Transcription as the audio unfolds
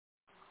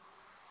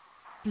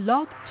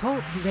Blog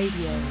Talk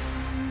Radio.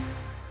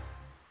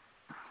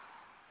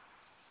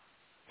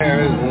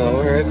 There is no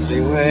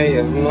earthly way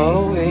of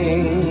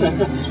knowing.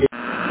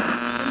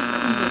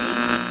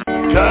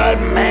 Good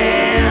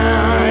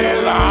man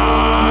is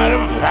out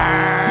of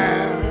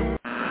time.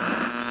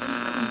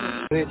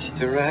 Which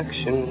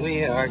direction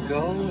we are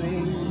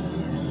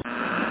going.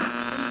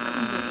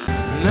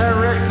 That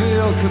wrecked the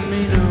El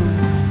Camino.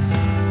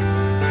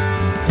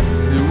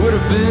 It would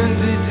have been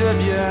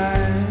GWH.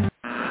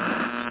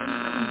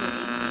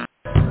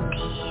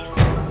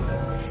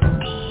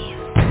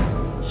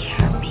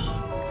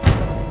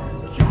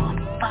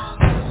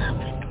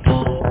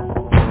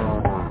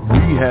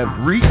 We have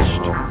reached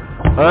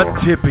a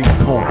tipping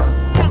point.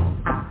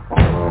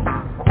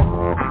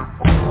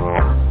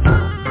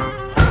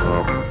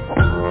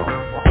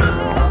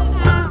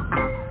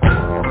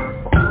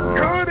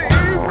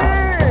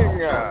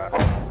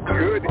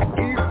 Good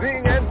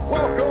evening and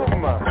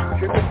welcome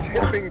to the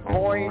tipping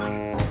point.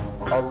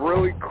 A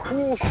really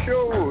cool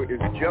show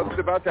is just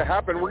about to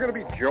happen. We're going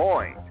to be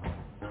joined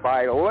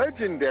by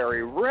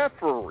legendary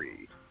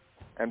referee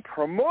and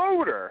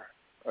promoter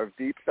of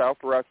Deep South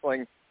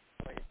Wrestling,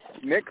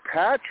 Nick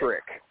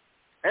Patrick.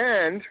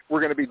 And we're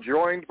going to be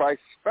joined by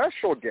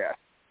special guests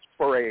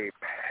for a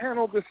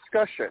panel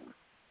discussion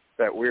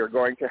that we are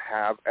going to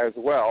have as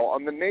well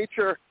on the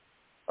nature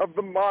of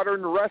the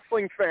modern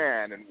wrestling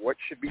fan and what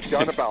should be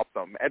done about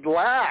them. At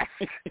last,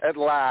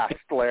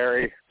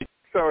 Larry.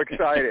 So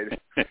excited.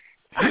 This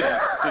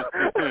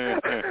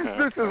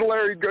is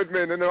Larry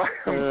Goodman, and I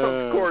am,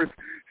 of course,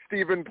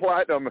 Stephen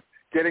Platinum,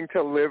 getting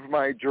to live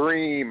my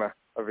dream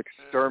of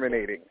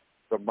exterminating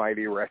the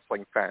mighty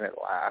wrestling fan at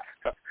last.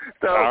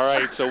 So, all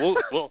right, so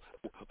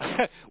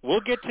we'll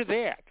get to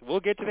that.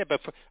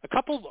 But for a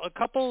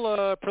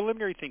couple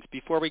preliminary things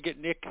before we get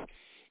Nick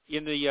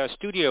in the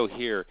studio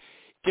here.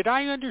 Did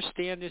I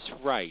understand this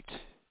right?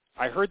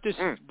 I heard this.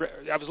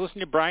 I was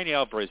listening to Brian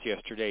Alvarez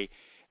yesterday.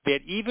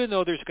 That even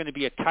though there's going to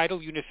be a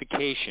title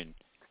unification,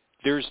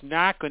 there's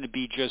not going to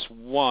be just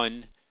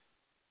one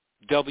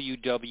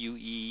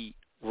WWE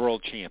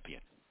World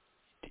Champion.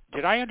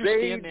 Did I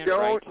understand that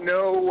right? They don't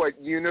know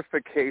what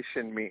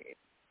unification means.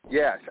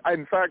 Yes.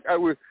 In fact,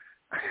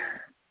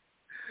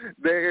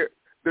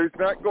 there's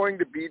not going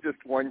to be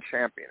just one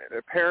champion. And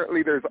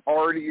apparently there's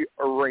already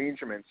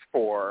arrangements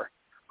for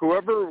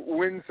whoever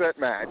wins that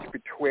match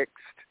betwixt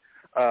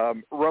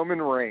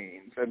Roman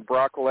Reigns and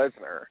Brock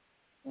Lesnar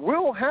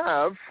will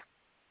have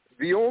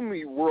the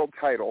only world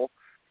title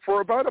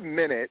for about a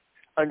minute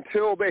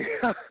until they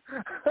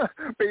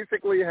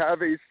basically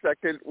have a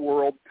second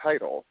world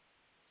title.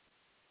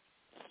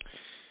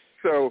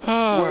 So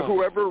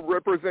whoever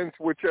represents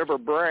whichever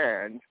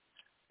brand,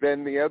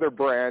 then the other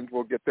brand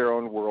will get their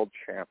own world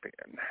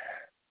champion.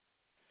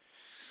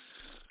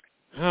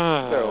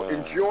 So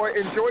enjoy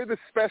the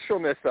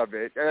specialness of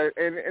it.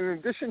 And in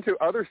addition to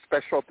other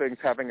special things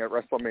happening at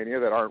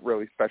WrestleMania that aren't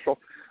really special,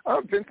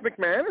 Vince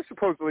McMahon is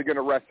supposedly going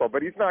to wrestle,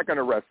 but he's not going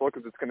to wrestle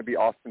because it's going to be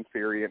Austin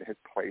Theory in his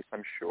place,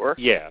 I'm sure.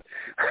 Yeah.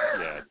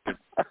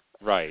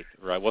 Right.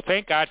 Well,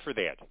 thank God for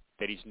that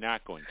he's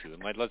not going to.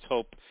 And let's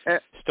hope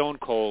Stone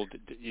Cold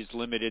is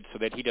limited so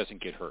that he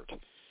doesn't get hurt.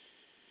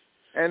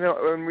 And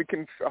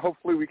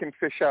hopefully we can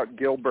fish out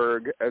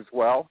Gilbert as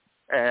well.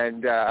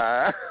 And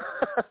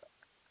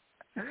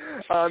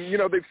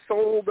they've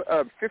sold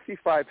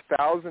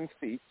 55,000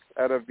 seats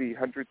out of the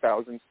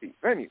 100,000 seat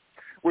venue,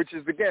 which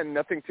is, again,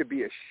 nothing to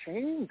be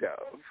ashamed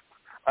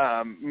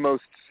of,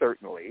 most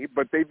certainly.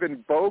 But they've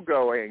been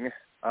BOGOing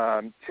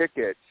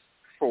tickets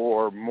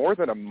for more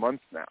than a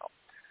month now.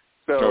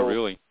 So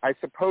really? I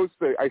suppose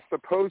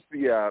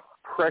the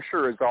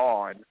pressure is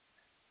on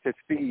to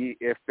see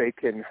if they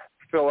can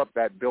fill up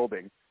that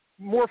building,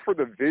 more for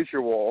the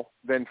visual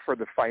than for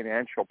the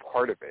financial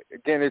part of it.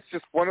 Again, it's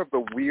just one of the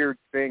weird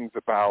things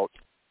about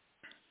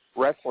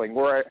wrestling,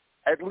 where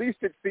at least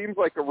it seems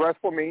like a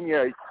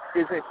WrestleMania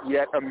isn't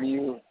yet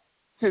immune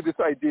to this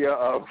idea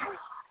of,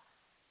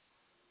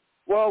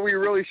 well, we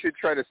really should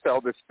try to sell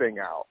this thing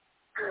out.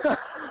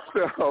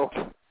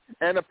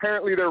 And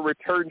apparently their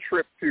return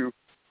trip to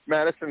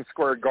Madison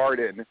Square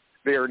Garden,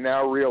 they are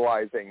now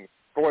realizing,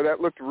 boy, that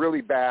looked really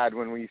bad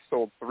when we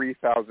sold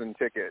 3,000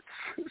 tickets.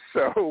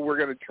 So we're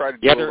going to try to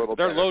do a little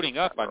better. They're loading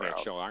up on that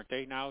show, aren't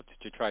they, now,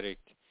 to try to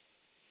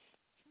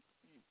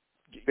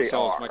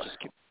sell as much as...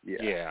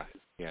 Yeah.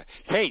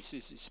 Hey,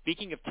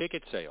 speaking of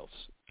ticket sales,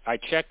 I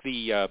checked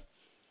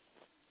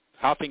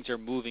how things are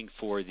moving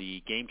for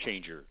the Game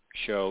Changer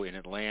show in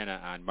Atlanta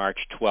on March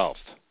 12th.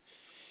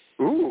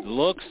 Ooh.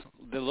 Looks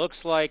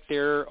like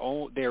they're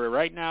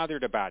right now they're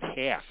at about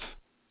half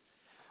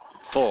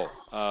full.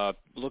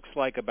 Looks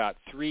like about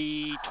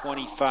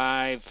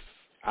 325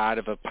 out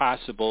of a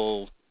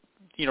possible,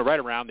 right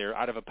around there,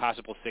 out of a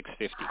possible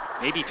 650,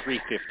 maybe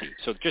 350.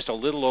 So just a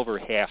little over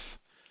half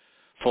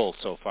full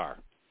so far,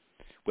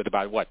 with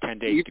about 10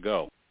 days to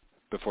go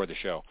before the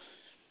show.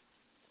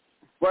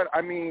 But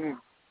I mean,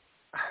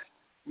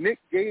 Nick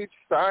Gage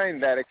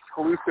signed that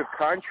exclusive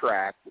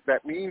contract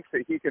that means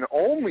that he can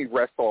only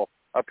wrestle,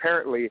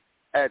 apparently,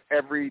 at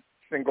every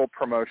single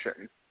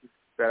promotion.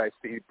 that I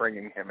see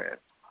bringing him in.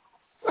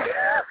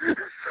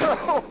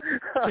 So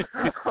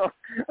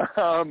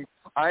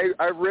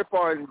I rip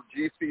on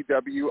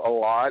GCW a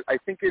lot. I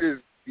think it is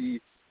the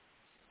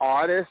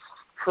oddest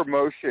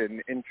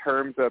promotion in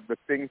terms of the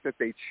things that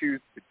they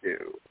choose to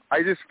do.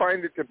 I just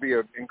find it to be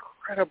an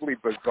incredibly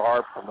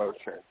bizarre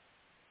promotion.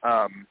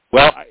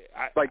 Well,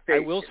 I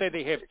will say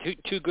they have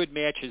two good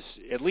matches,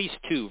 at least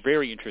two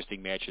very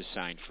interesting matches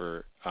signed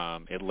for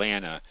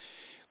Atlanta,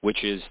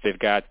 which is they've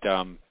got,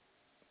 what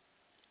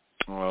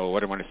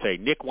do I want to say,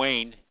 Nick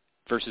Wayne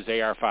versus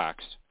A.R.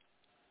 Fox.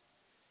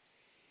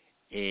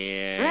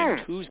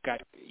 And who's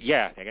got,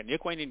 they got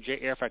Nick Wayne and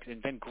A.R. Fox,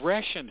 and then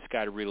Gresham's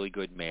got a really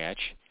good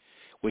match,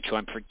 which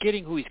I'm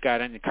forgetting who he's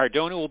got on.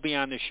 Cardona will be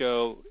on the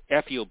show.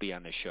 Effie will be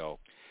on the show.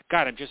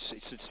 God, it's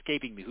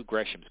escaping me who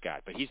Gresham's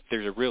got, but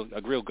there's a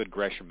real good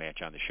Gresham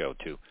match on the show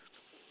too.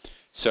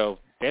 So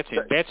that's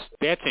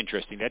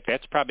interesting.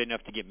 That's probably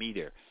enough to get me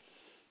there.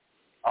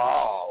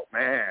 Oh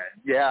man,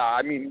 yeah.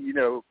 I mean,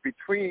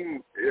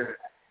 between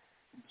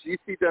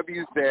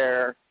GCW's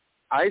there,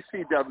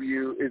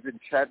 ICW is in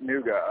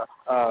Chattanooga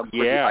for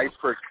the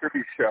Iceberg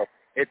Tribute Show.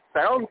 It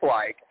sounds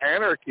like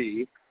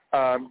Anarchy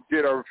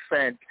did a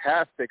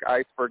fantastic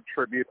Iceberg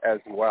tribute as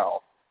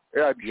well.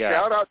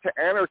 Shout out to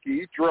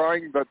Anarchy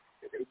drawing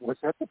was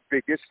that the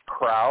biggest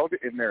crowd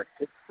in their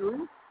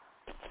history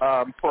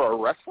for a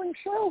wreshling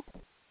show?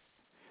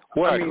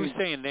 What? Who's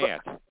saying that?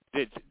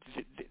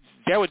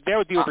 That would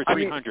be over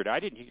 300.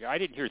 I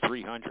didn't hear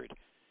 300.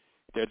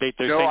 They're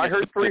I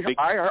heard 300.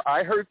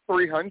 I heard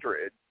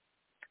 300.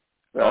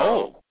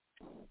 Oh.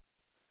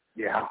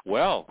 Yeah.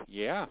 Well,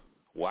 yeah.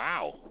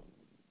 Wow.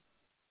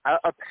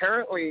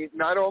 Apparently,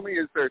 not only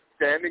is there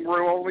standing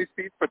room only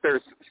seats, but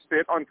there's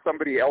sit on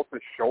somebody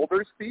else's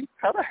shoulder seats.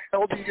 How the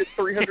hell do you get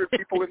 300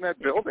 people in that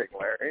building,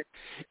 Larry?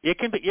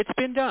 It's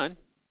been done.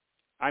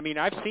 I mean,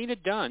 I've seen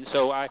it done.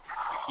 So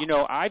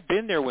I've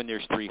been there when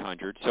there's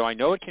 300, so I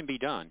know it can be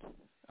done.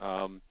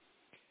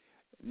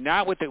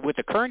 Not with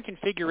the current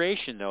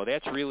configuration though.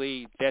 That's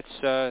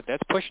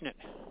pushing it.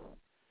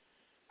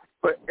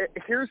 But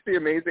here's the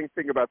amazing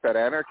thing about that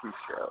Anarchy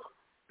show.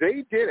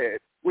 They did it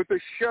with a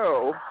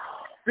show.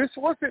 This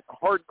wasn't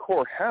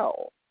hardcore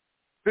hell.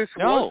 This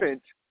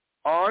wasn't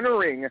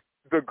honoring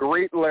the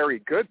great Larry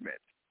Goodman.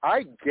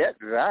 I get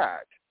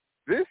that.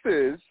 This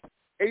is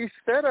a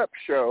setup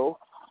show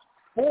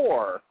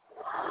for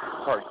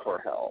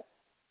hardcore hell.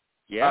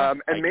 Yeah.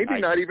 And maybe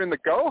not even the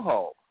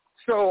go-home.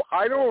 So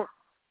I don't,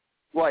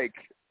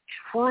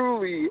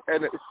 truly,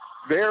 and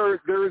there's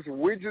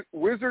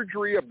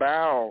wizardry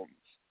abounds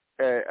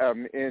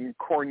in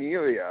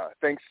Cornelia,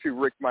 thanks to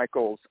Rick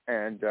Michaels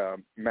and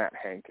Matt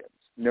Hankins.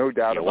 No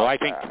doubt about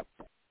that.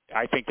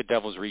 I think the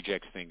Devil's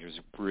Rejects thing has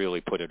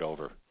really put it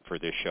over for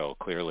this show,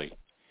 clearly,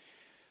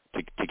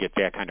 to get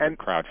that kind of a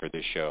crowd for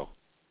this show.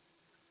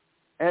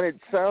 And it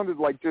sounded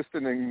like just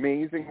an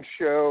amazing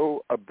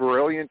show, a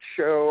brilliant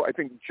show. I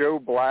think Joe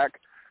Black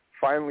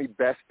finally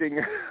besting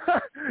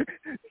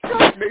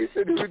Scott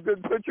Mason, who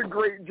did such a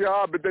great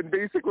job, but then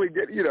basically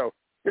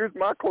here's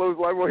my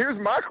clothesline. Well, here's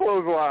my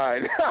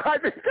clothesline. I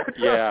think that's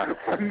a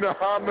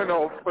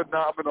phenomenal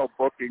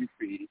booking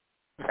feat.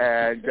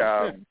 And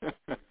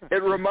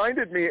it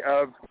reminded me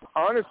of,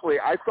 honestly,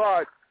 I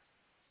thought,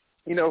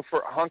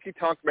 for Honky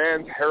Tonk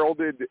Man's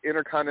heralded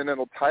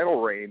Intercontinental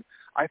title reign,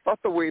 I thought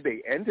the way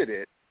they ended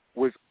it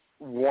was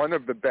one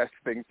of the best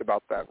things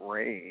about that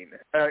reign.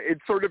 It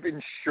sort of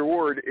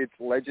ensured its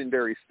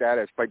legendary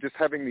status by just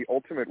having the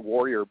Ultimate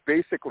Warrior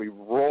basically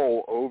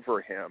roll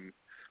over him,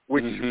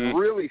 which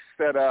really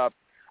set up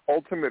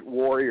Ultimate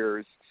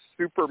Warrior's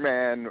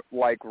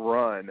Superman-like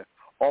run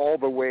all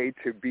the way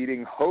to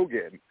beating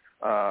Hogan.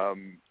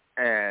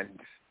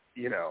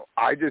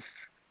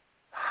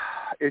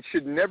 It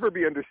should never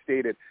be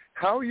understated.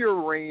 How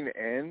your reign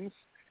ends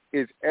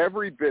is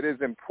every bit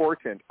as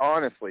important,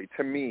 honestly,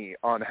 to me,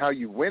 on how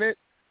you win it,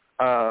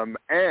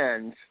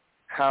 and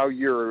how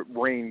your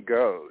reign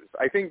goes.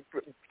 I think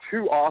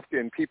too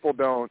often people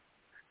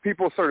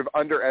sort of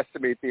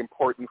underestimate the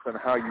importance on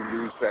how you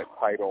lose that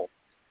title.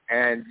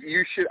 And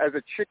you should, as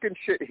a chicken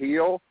shit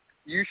heel,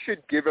 you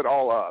should give it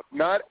all up.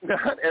 Not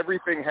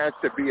everything has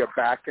to be a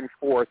back and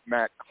forth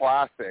Matt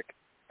classic.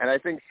 And I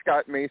think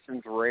Scott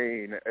Mason's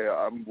reign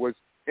was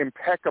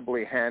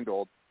impeccably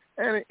handled.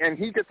 And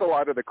he gets a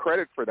lot of the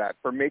credit for that,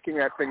 for making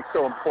that thing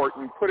so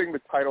important, putting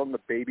the title in the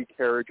baby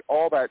carriage,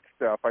 all that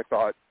stuff I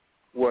thought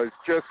was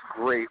just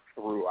great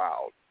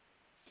throughout.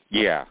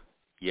 Yeah.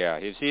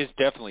 It's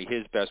definitely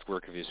his best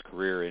work of his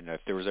career, and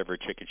if there was ever a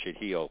chicken shit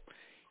heel,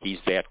 he's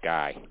that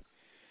guy.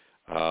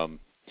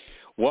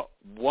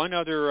 One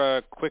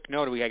other quick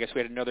note, I guess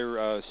we had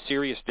another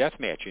serious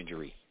deathmatch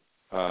injury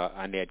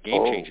on that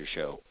Game Changer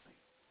show.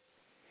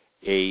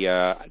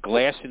 A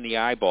glass in the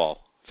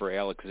eyeball for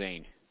Alex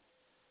Zane.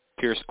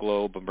 Pierce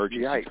globe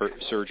emergency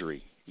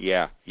surgery.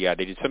 Yeah. They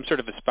did some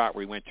sort of a spot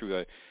where he went through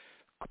a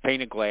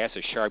pane of glass.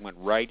 A shard went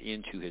right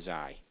into his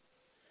eye.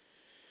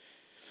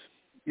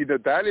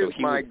 That is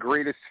my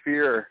greatest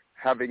fear,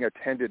 having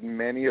attended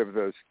many of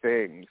those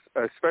things,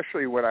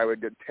 especially when I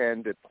would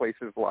attend at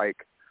places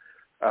like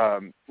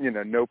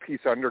no peace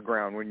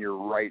underground when you're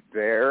right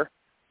there.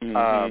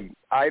 Mm-hmm.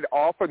 I'd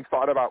often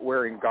thought about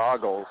wearing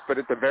goggles, but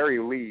at the very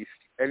least,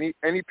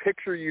 any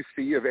picture you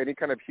see of any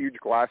kind of huge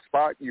glass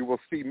spot, you will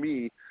see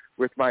me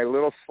with my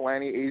little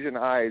slanty Asian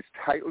eyes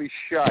tightly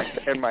shut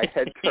and my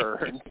head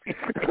turned,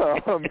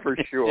 for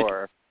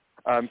sure.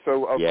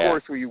 So, of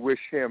course, we wish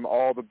him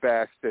all the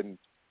best and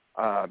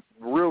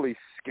really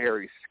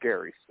scary,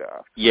 scary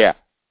stuff. Yeah.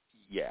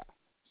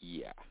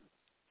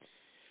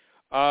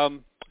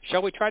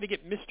 Shall we try to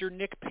get Mr.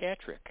 Nick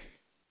Patrick?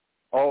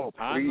 Oh,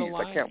 on the please.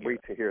 line I can't here? wait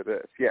to hear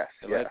this. Yes,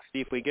 So yes. let's see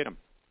if we get him.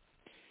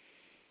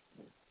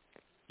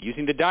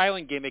 Using the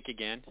dialing gimmick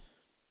again.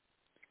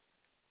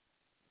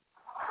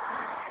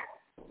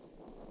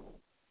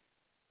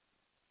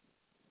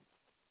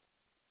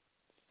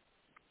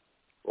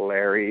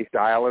 Larry,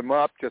 dial him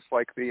up just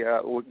like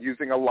the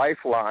using a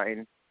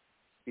lifeline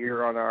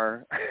here on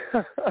our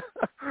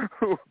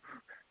who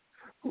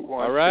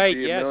wants All right, to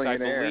be a yes,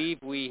 millionaire.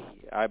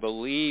 I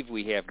believe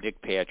we have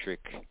Nick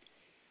Patrick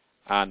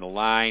on the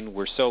line.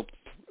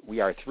 We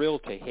are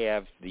thrilled to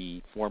have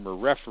the former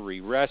referee,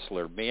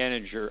 wrestler,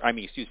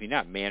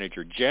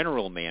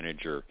 general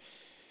manager,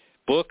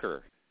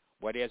 booker.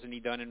 What hasn't he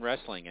done in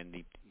wrestling? And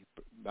the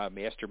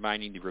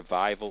masterminding the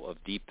revival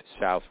of Deep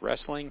South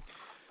Wrestling.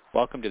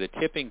 Welcome to the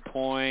Tipping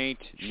Point,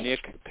 Nick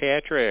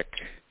Patrick.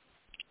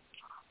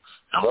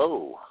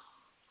 Hello.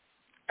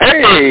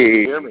 Hey! Can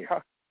you hear me?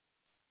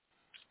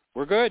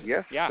 We're good.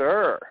 Yes, yeah.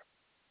 sir.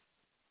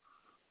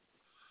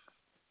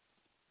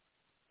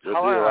 Good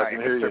Hi, deal. I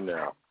can hear Mr. you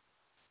now.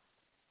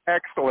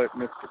 Excellent,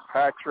 Mr.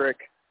 Patrick.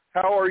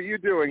 How are you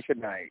doing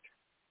tonight?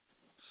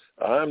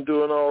 I'm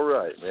doing all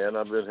right, man.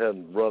 I've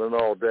been running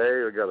all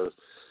day. I got a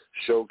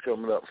show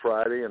coming up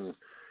Friday, and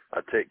I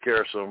take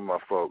care of some of my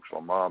folks, my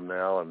mom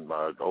now and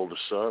my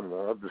oldest son.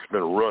 I've just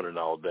been running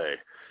all day.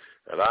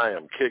 And I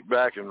am kicked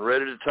back and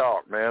ready to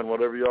talk, man.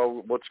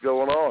 What's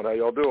going on? How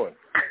y'all doing?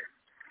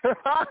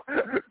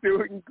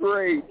 Doing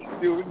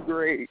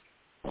great.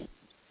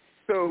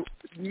 So,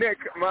 Nick,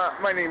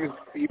 my name is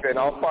Stephen.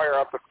 I'll fire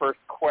up the first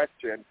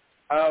question.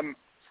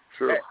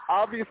 Sure.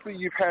 Obviously,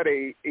 you've had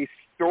a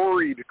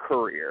storied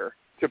career,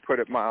 to put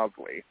it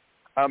mildly.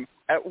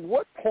 At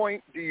what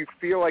point do you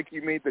feel like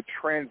you made the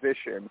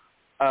transition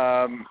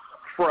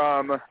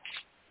from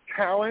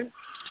talent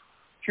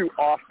to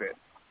office?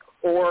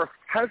 Or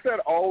has that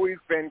always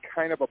been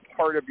kind of a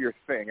part of your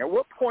thing? At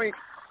what point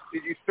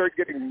did you start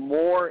getting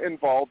more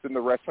involved in the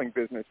wrestling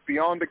business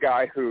beyond a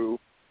guy who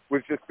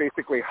was just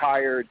basically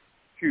hired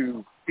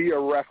to be a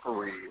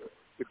referee,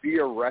 to be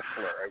a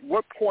wrestler? At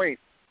what point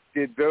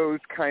did those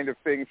kind of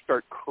things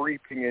start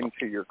creeping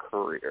into your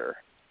career?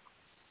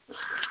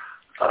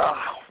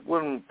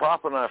 When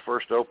Pop and I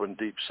first opened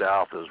Deep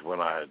South is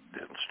when I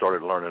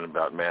started learning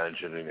about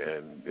managing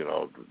and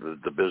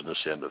the business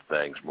end of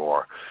things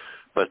more.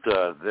 But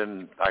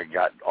then I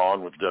got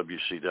on with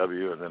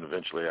WCW, and then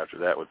eventually after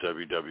that with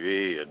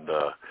WWE, and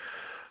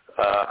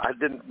I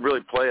didn't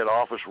really play an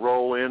office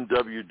role in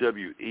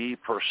WWE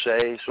per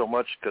se so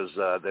much because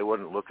they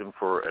wasn't looking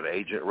for an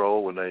agent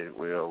role when they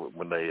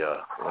bought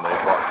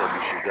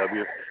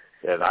WCW.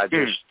 And I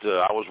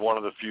was one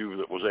of the few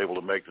that was able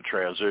to make the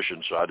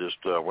transition, so I just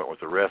went with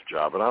the ref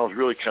job. And I was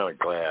really kind of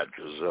glad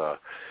because,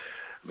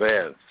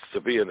 man, to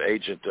be an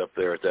agent up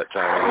there at that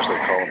time, I guess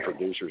they call them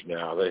producers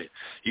now,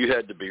 you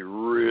had to be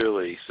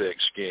really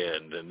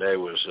thick-skinned, and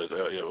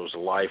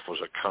life was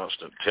a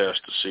constant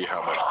test to see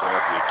how much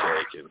crap you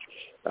take.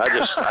 And I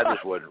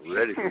just wasn't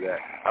ready for that.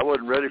 I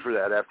wasn't ready for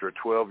that after a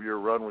 12-year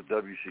run with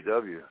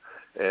WCW.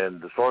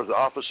 And as far as the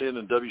office end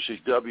in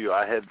WCW,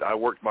 I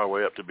worked my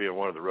way up to being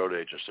one of the road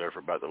agents there for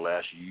about the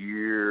last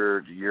year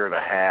and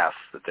a half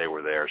that they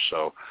were there.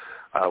 So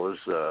I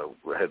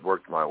had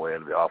worked my way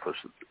into the office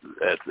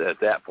at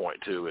that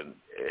point too, and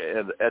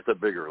at the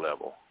bigger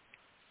level.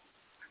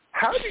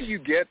 How did you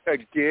get a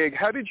gig?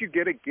 How did you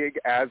get a gig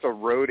as a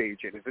road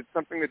agent? Is it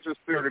something that just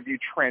sort of you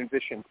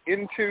transitioned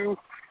into?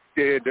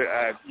 Did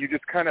you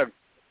just kind of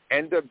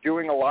end up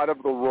doing a lot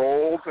of the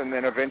roles, and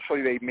then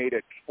eventually they made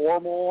it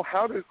formal?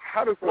 How does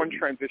one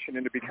transition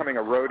into becoming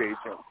a road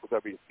agent for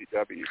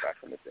WCW back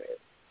in the day?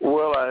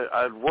 Well,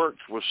 I'd worked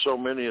with so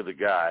many of the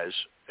guys,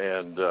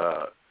 and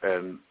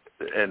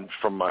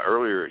from my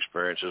earlier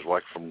experiences,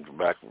 like from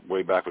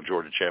way back with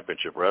Georgia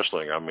Championship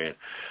Wrestling, I mean,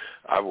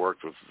 I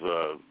worked with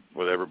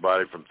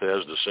everybody from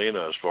Thez to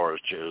Cena as far as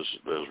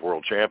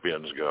world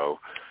champions go,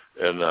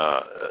 and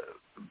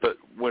but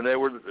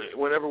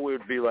whenever we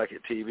would be like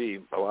at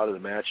TV, a lot of the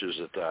matches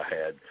that I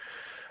had,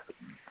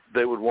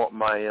 they would want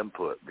my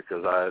input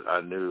because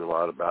I knew a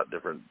lot about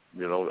different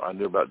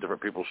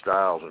people's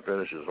styles and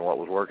finishes and what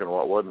was working and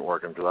what wasn't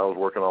working because I was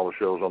working all the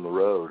shows on the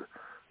road,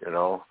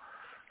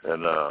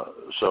 and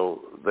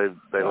so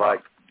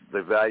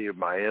they valued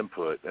my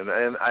input. And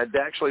I'd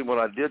actually, when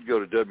I did go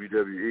to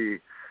WWE,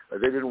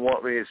 they didn't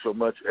want me so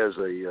much as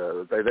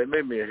they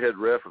made me a head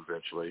ref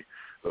eventually.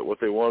 But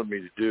what they wanted me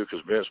to do, because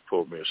Vince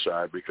pulled me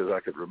aside because I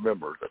could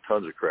remember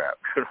tons of crap,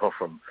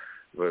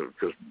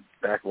 because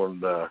back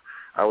when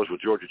I was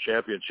with Georgia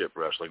Championship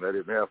Wrestling. They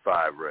didn't have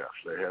 5 refs.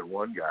 They had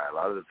one guy a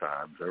lot of the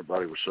times.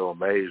 Everybody was so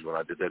amazed when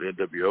I did that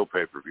NWO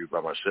pay-per-view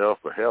by myself.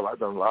 But hell, I've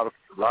done a lot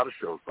of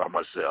shows by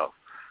myself.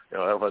 You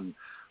know, I wasn't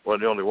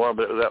the only one,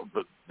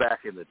 but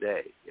back in the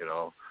day, you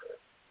know.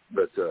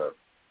 But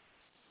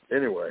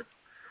anyway,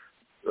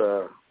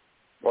 well,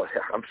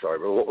 I'm sorry,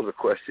 but what was the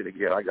question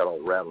again? I got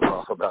all rattled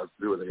off about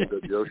doing the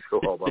NWO show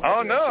all by myself.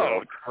 Oh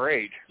no,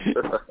 great.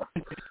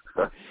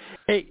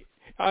 Hey,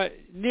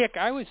 Nick,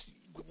 I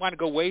want to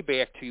go way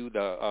back to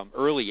the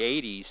early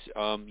 '80s.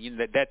 You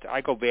know, that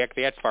I go back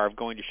that far of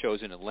going to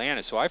shows in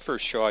Atlanta. So I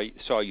first saw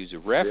you as a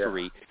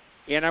referee,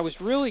 and I was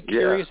really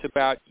curious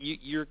about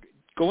you're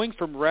going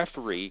from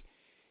referee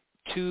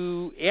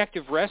to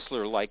active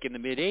wrestler, like in the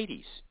mid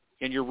 '80s,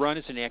 and your run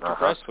as an active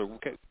wrestler.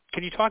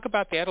 Can you talk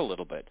about that a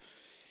little bit?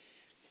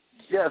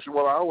 Yes,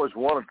 well, I always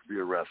wanted to be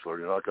a wrestler.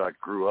 You know, like I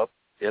grew up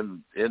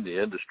in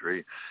the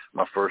industry.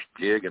 My first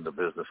gig in the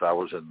business, I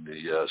was in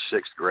the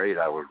 6th grade.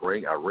 I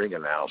ring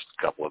announced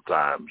a couple of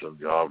times, and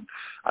you know,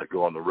 I'd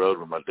go on the road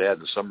with my dad in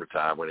the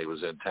summertime when he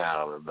was in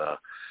town,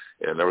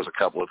 and there was a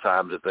couple of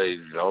times that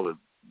that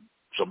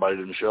somebody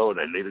didn't show and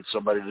they needed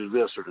somebody to do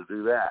this or to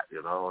do that,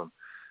 you know,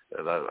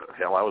 and I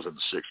was in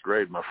the 6th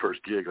grade. My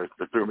first gig,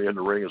 they threw me in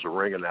the ring as a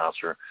ring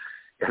announcer.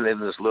 And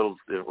in it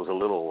was a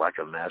little like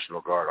a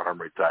National Guard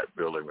Armory type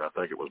building. I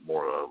think it was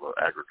more of an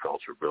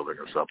agriculture building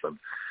or something.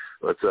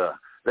 But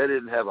they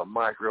didn't have a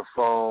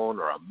microphone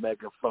or a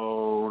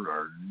megaphone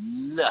or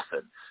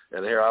nothing.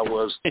 And here I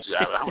was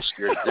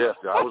scared to death.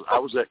 I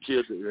was that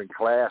kid that in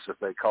class, if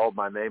they called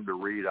my name to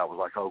read, I was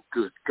like, oh,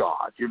 good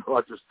God. You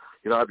know,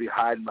 I'd be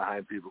hiding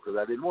behind people because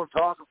I didn't want to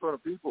talk in front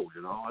of people.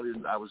 You know,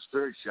 I was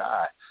very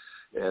shy.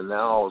 And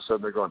now all of a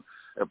sudden they're going,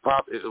 and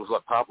Pop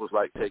was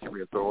like taking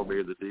me and throwing me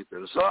in the deep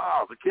end. So,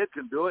 the kid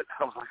can do it.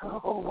 I was like,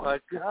 oh my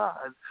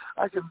God,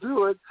 I can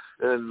do it.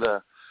 And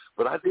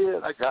but I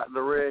did. I got in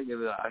the ring,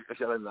 and I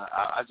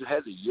just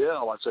had to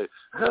yell. I'd say,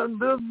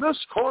 and in this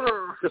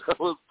corner, I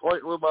was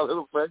pointing with my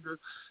little finger.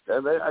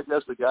 And I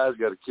guess the guys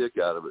got a kick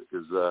out of it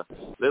because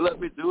they let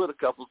me do it a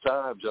couple of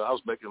times. And I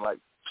was making like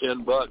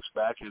 $10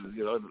 back in,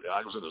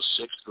 I was in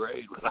the 6th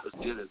grade when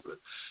I did it, but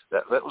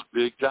that was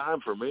big time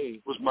for me.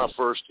 It was my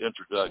first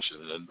introduction,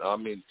 and I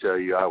mean to tell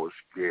you, I was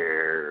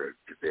scared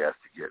to death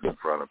to get in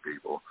front of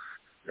people,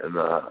 and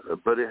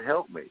but it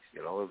helped me,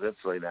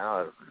 eventually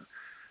now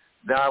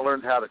I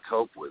learned how to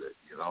cope with it,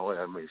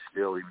 I mean,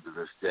 still even to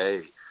this day,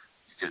 you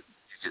get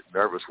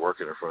nervous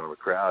working in front of a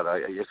crowd.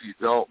 If you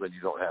don't, then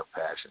you don't have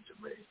passion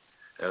to me.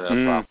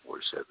 And Pop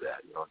always said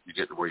that, you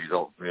get to where you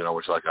don't,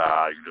 it's like,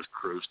 you just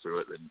cruise through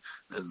it,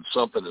 and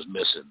something is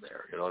missing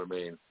there, you know what I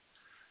mean?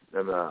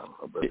 And,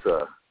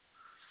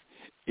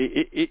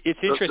 it's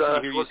interesting to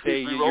hear you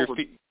say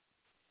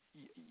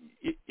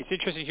it's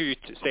interesting to hear you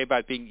say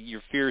about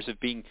your fears of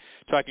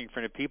talking in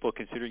front of people,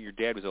 considering your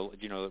dad was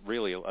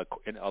really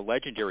a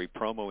legendary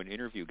promo and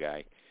interview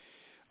guy.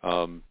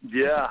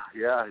 Yeah,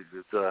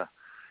 it's,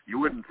 you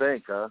wouldn't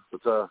think, huh?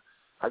 But,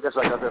 I guess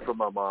I got that from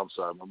my mom's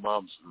side. My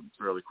mom's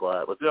fairly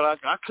quiet, but then I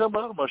come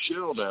out of my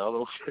shell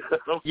now.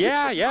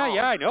 Yeah,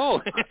 I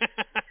know.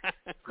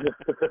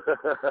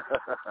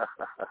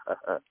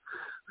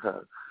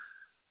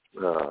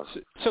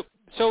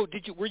 So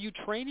were you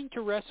training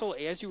to wrestle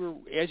as you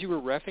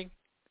were reffing?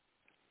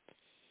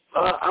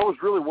 I was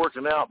really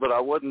working out, but I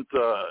wasn't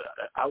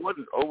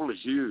overly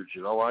huge.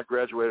 I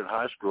graduated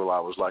high school. I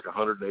was like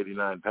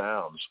 189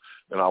 pounds,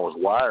 and I was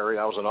wiry.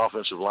 I was an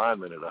offensive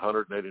lineman at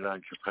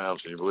 189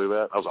 pounds. Can you believe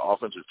that? I was an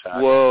offensive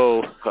tackle.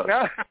 Whoa.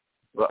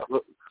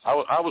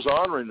 I was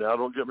honoring now.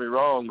 Don't get me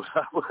wrong,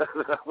 but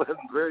I wasn't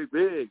very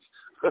big.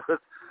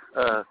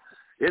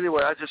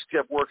 Anyway, I just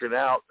kept working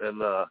out, and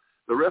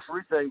the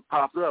referee thing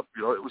popped up.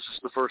 It was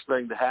just the first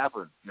thing to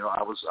happen.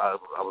 I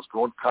was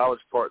going to college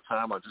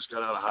part-time. I just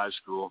got out of high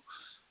school,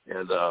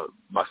 and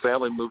my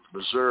family moved to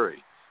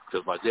Missouri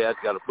because my dad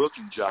got a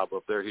booking job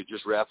up there. He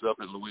just wrapped up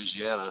in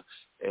Louisiana,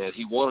 and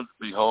he wanted to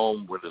be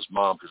home with his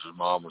mom because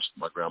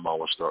my grandma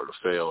was starting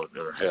to fail in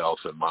her health,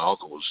 and my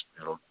uncle was,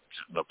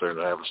 sitting up there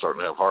and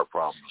starting to have heart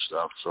problems and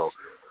stuff. So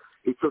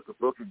he took the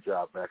booking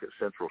job back at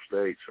Central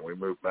States, and we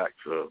moved back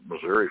to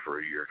Missouri for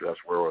a year. That's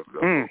where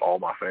all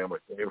my family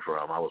came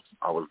from. I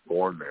was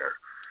born there,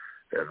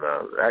 and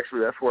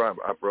actually that's where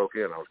I broke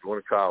in. I was going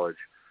to college,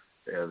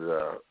 and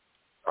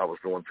I was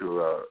going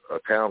to a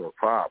town with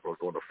Pop. I was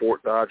going to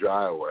Fort Dodge,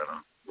 Iowa, and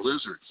a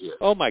blizzard hit.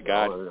 Oh my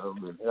God! I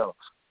mean, hell,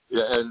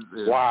 yeah, and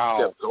wow,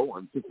 it kept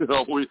going.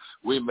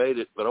 We made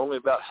it, but only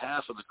about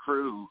half of the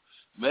crew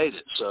made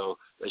it. So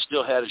they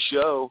still had a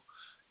show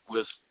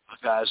with the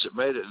guys that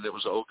made it, and there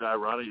was an old guy,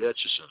 Ronnie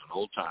Etchison, an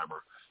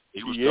old-timer.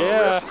 He was going to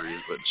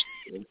referee, but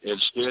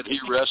instead he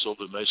wrestled,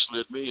 and they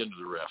slid me into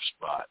the ref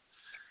spot.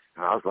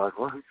 And I was like,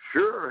 well,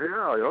 sure,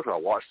 yeah. So I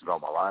watched it all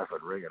my life.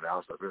 I'd ring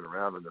announced. I've been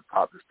around, and then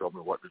Pop just told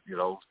me what to,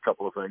 a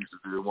couple of things to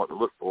do and what to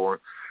look for.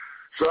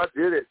 So I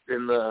did it,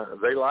 and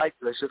they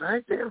liked it. They said,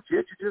 hey, damn,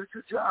 kid, you did a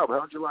good job.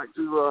 How would you like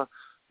to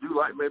do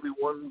like maybe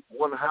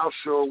one house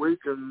show a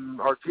week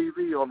and our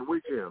TV on the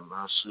weekend? And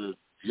I said,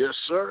 yes,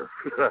 sir.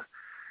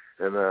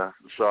 And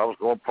so I was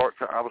going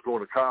part-time. I was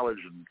going to college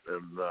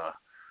and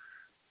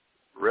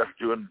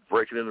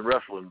breaking in the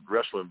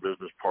wrestling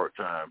business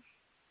part-time.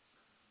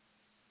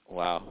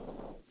 Wow.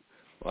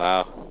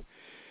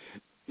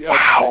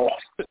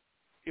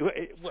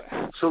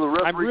 So the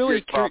referee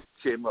really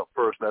came up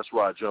first. That's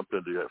why I jumped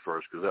into it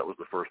first, because that was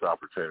the first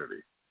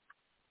opportunity.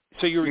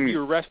 So you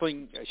were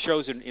wrestling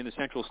shows in the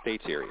Central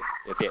States area.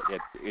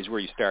 Is where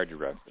you started your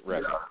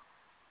wrestling.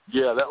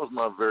 Yeah, that was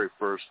my very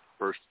first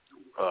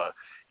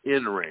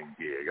in-ring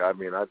gig. I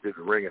mean, I did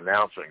the ring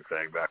announcing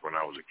thing back when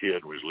I was a kid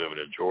and was living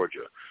in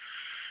Georgia.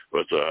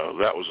 But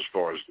that was as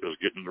far as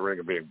getting in the ring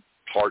and being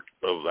part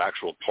of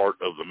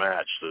the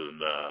match.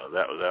 And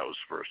that was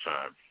the first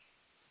time.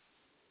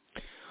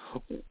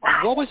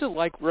 What was it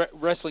like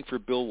wrestling for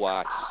Bill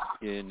Watts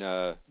in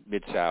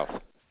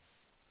Mid-South?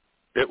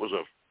 He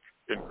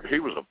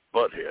was a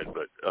butthead,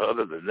 but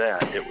other than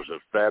that, it was a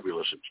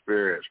fabulous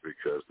experience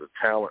because the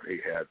talent he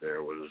had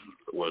there was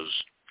it was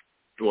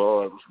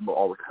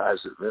all the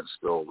guys that Vince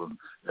stole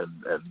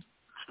and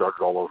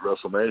started all those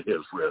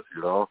WrestleManias with,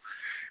 you know.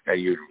 And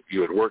you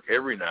would work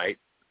every night.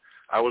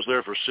 I was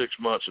there for 6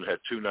 months and had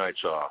 2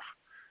 nights off,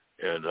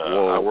 and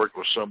I worked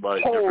with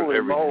somebody different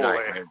every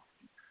night. And,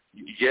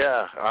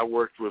 yeah, I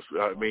worked with.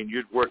 I mean,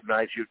 you'd work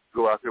nights. You'd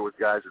go out there with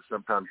guys that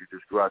sometimes you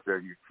just go out there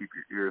and you keep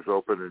your ears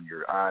open and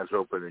your eyes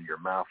open and your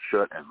mouth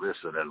shut and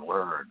listen and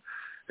learn.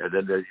 And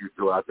then as you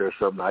go out there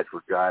some nights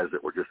with guys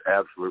that were just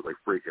absolutely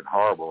freaking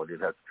horrible, and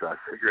you'd have to try to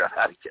figure out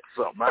how to get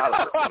something out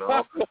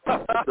of it,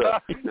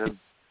 you know.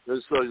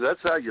 And so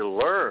that's how you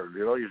learn.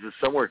 You know, you're just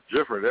somewhere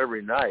different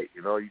every night.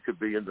 You know, you could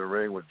be in the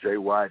ring with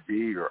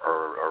JYD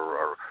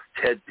or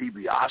Ted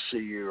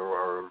DiBiase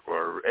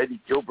or Eddie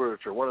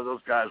Gilbert or one of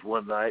those guys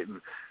one night,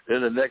 and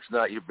then the next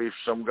night you'd be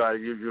some guy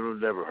you've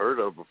never heard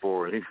of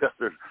before, and he's out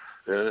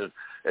there, and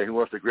he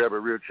wants to grab a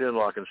rear chin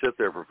lock and sit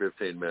there for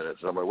 15 minutes.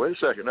 And I'm like, wait a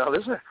second, now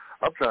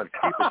I'm trying to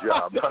keep a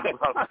job.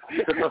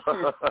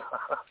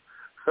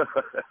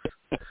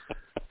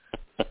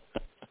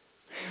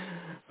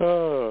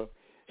 Oh.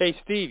 Hey,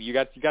 Steve, you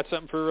got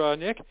something for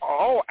Nick?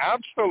 Oh,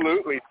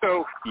 absolutely.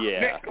 So,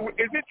 yeah. Nick,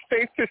 is it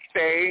safe to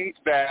say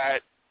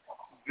that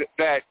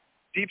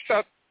Deep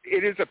South,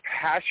 it is a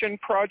passion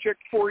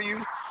project for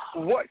you?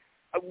 What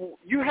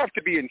you have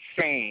to be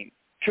insane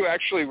to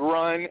actually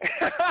run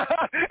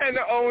and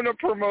own a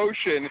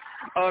promotion.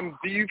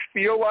 Do you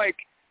feel like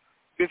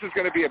this is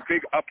going to be a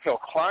big uphill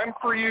climb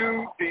for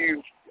you? Do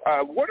you?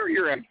 What are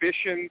your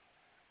ambitions?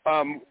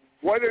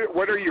 What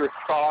are your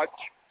thoughts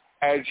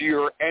as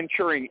you're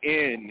entering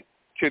in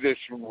to this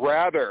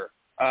rather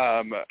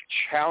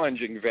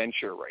challenging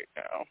venture right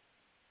now?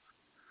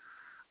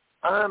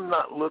 I'm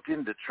not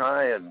looking to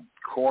try and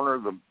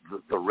corner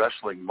the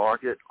wrestling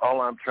market. All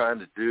I'm trying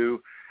to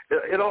do,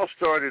 it all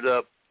started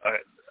up,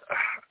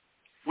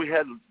 we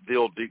had the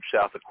old Deep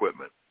South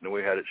equipment, and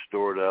we had it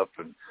stored up,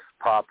 and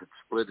Pop had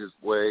split his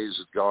ways,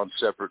 had gone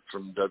separate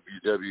from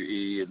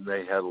WWE, and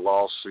they had a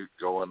lawsuit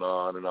going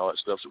on and all that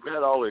stuff. So we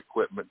had all the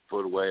equipment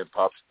put away, and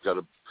Pop's got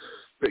a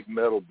big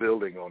metal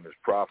building on his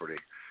property.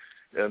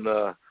 And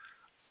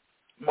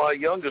my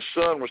youngest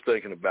son was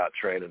thinking about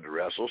training to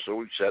wrestle, so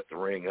we set the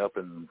ring up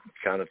and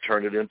kind of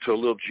turned it into a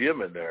little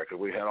gym in there because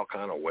we had all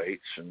kind of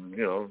weights and,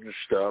 you know, just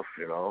stuff,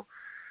 you know.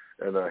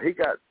 And he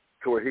got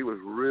to where he was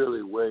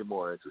really way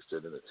more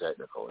interested in the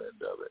technical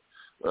end of it.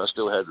 But I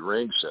still had the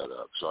ring set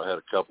up, so I had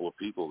a couple of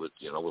people that,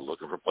 you know, were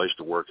looking for a place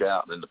to work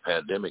out, and then the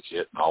pandemic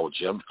hit and all the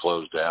gyms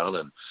closed down,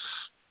 and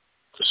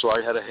so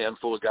I had a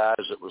handful of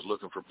guys that was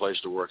looking for a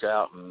place to work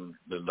out, and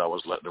then I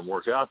was letting them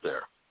work out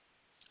there.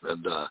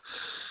 And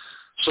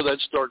so then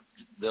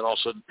all of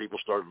a sudden people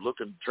started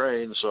looking to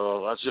train,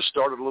 so I just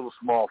started a little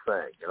small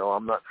thing. You know,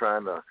 I'm not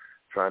trying to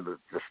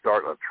just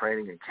start a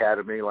training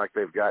academy like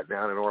they've got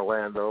down in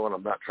Orlando, and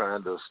I'm not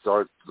trying to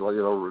start, you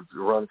know,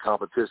 run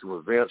competition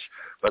with Vince,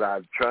 but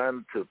I'm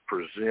trying to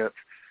present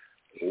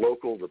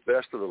the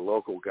best of the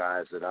local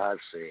guys that I've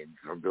seen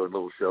from doing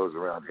little shows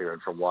around here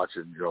and from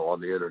watching, you know, on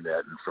the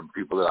internet and from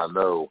people that I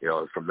know, you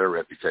know, from their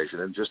reputation,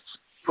 and just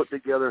put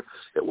together.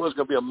 It was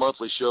going to be a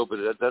monthly show, but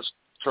that's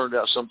turned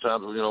out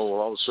sometimes, you know,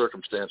 all the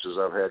circumstances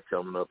I've had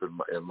coming up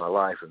in my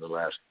life in the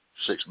last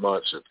 6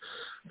 months, that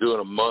doing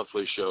a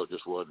monthly show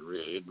just wasn't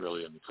really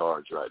in the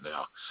cards right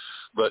now.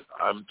 But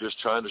I'm just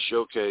trying to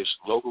showcase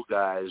local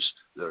guys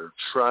that are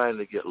trying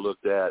to get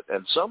looked at,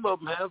 and some of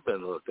them have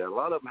been looked at. A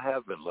lot of them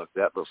have been looked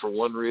at, but for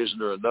one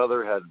reason or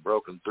another hadn't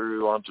broken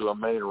through onto a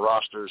main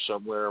roster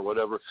somewhere or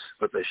whatever,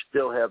 but they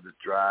still have the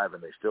drive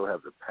and they still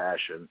have the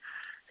passion,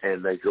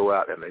 and they go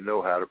out and they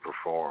know how to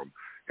perform.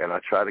 And I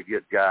try to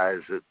get guys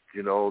that,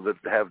 you know, that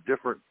have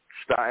different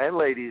style, and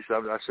ladies.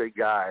 I say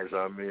guys. You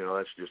know,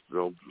 that's just the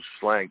old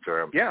slang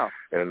term. Yeah.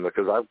 And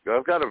because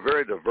I've got a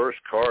very diverse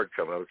card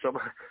coming up.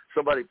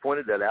 Somebody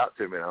pointed that out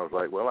to me, and I was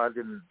like, well, I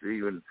didn't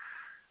even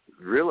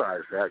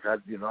realize that.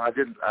 It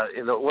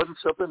wasn't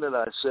something that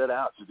I set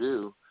out to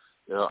do.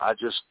 You know, I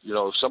just, you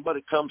know, if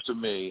somebody comes to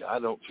me, I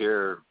don't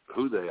care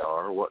who they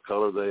are, what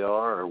color they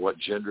are, or what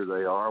gender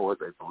they are, what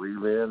they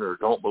believe in or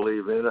don't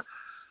believe in.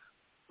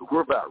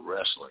 we're about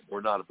wrestling.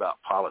 We're not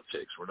about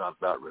politics. We're not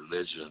about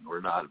religion.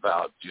 We're not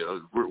about,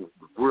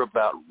 we're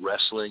about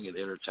wrestling and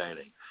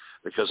entertaining.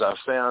 Because I've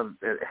found,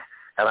 and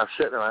I've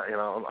said,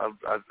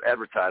 I've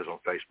advertised on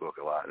Facebook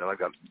a lot, and I've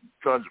got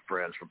tons of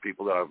friends from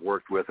people that I've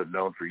worked with and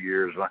known for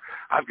years. And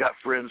I've got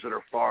friends that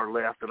are far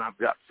left, and I've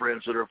got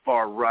friends that are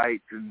far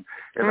right, and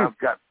I've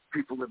got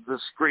people that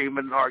just scream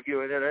and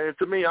arguing. And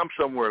to me, I'm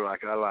somewhere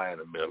like I lie in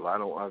the middle.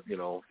 You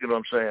know what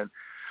I'm saying?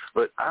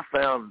 But I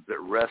found that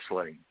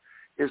wrestling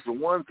is the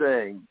one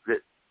thing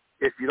that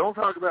if you don't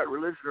talk about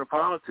religion or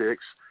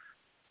politics,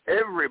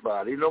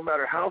 everybody, no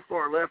matter how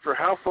far left or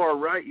how far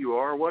right you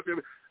are,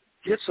 whatever,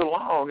 gets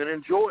along and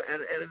enjoy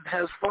and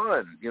has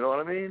fun. You know what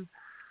I mean?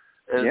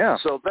 And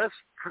so that's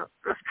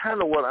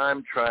kind of what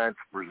I'm trying to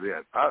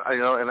present. I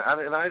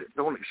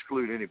don't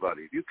exclude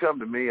anybody. If you come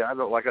to me, I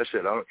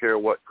don't care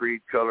what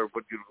creed, color,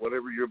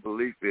 whatever your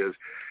belief is.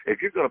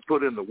 If you're going to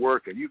put in the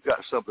work and you've got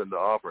something to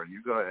offer, and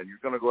you're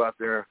going to go out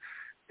there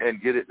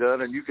and get it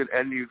done, and you've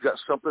got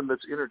something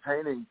that's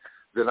entertaining,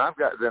 then I've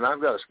got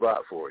a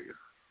spot for you.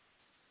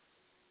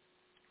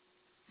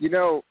 You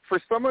know, for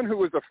someone who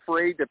was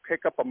afraid to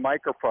pick up a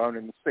microphone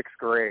in the 6th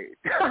grade,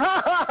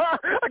 I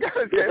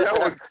gotta say that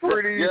was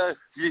pretty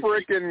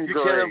freaking great.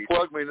 You can't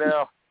unplug me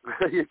now.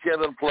 You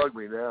can't unplug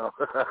me now.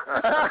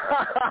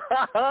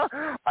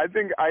 I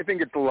think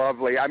it's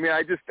lovely. I mean,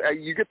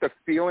 you get the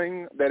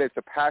feeling that it's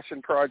a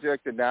passion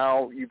project, and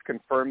now you've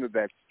confirmed that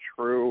that's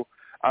true.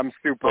 I'm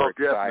super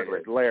excited,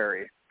 definitely.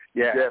 Larry.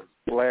 Yeah,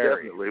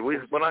 Larry. Definitely.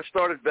 When I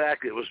started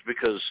back, it was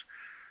because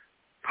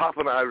Pop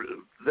and I,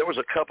 there was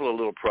a couple of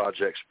little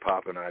projects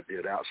Pop and I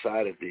did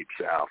outside of Deep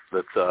South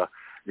that,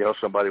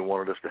 somebody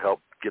wanted us to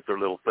help get their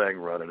little thing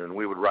running, and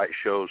we would write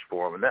shows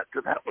for them. And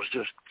that was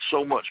just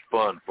so much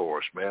fun for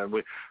us, man.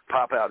 We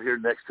Pop out here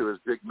next to his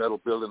big metal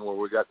building where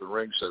we got the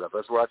ring set up.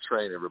 That's where I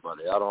train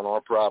everybody, out on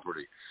our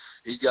property.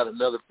 He got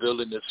another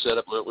building that's set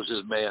up where it was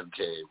his man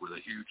cave with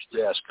a huge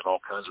desk and all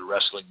kinds of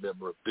wrestling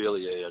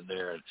memorabilia in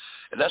there. And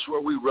that's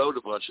where we wrote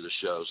a bunch of the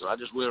shows. And I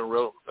just went and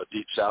wrote a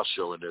Deep South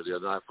show in there the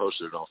other night. I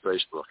posted it on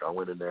Facebook. I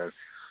went in there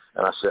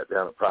and I sat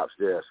down at Pop's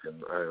desk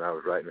and I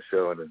was writing a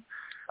show. And then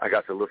I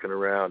got to looking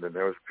around, and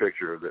there was a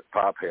picture that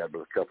Pop had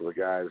with a couple of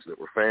guys that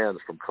were fans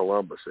from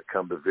Columbus that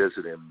come to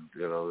visit him,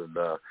 and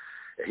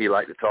he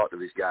liked to talk to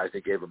these guys.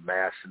 He gave them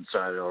masks and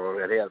signed it,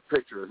 and he had a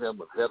picture of him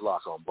with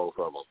headlock on both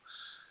of them.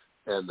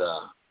 And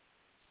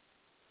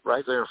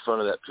right there in front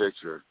of that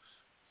picture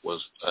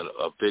was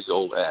a big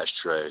old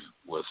ashtray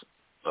with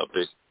a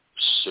big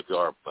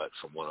cigar butt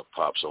from one of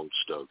Pop's old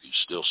stogies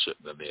still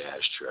sitting in the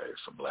ashtray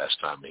from the last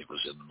time he was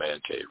in the man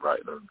cave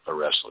writing a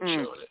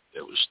wrestling show, and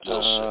it was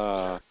still sitting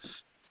there.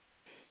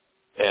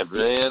 And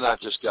then I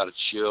just got a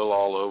chill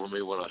all over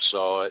me when I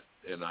saw it,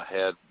 and I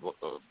had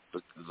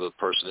the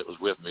person that was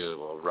with me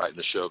writing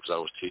the show, because I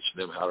was teaching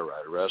them how to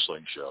write a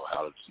wrestling show,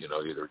 how to,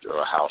 either do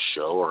a house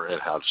show and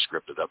how to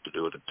script it up to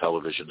do it in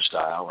television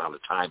style, how to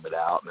time it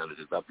out, and how to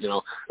do it up, there's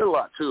a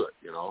lot to it,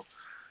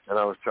 and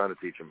I was trying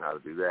to teach them how to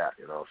do that,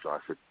 so I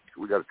said,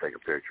 we got to take a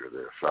picture of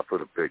this. So I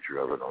put a picture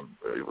of it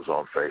it was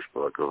on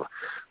Facebook, of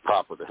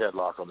Pop with the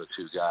headlock on the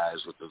two guys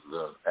with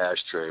the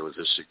ashtray with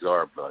his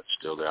cigar butt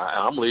still there.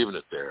 I'm leaving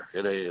it there.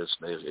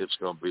 It's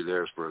going to be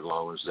there for as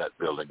long as that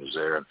building is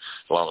there, and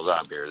as long as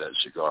I'm here, that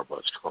cigar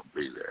butt's going to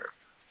be there.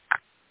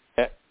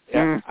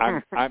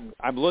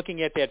 I'm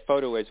looking at that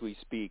photo as we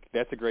speak.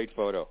 That's a great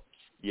photo.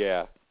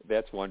 Yeah,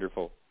 that's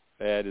wonderful.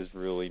 That is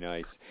really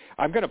nice.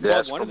 I'm going to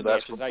plug one of the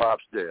matches. That's from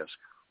Pop's desk.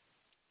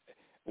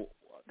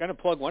 I'm going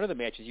to plug one of the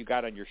matches you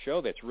got on your show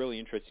that's really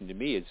interesting to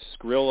me is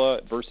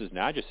Skrilla versus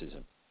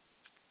Najicism.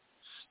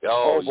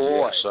 Oh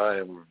boy. Yes, I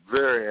am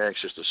very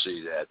anxious to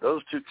see that.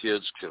 Those two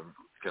kids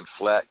can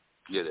flat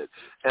get it,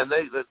 and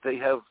they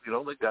have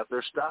they got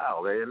their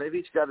style. They've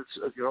each got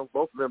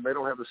both of them. They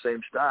don't have the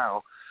same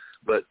style,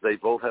 but they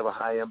both have a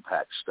high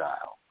impact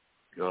style.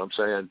 You know what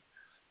I'm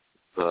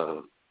saying?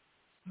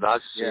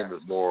 Najicism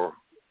is more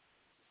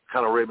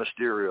kind of Rey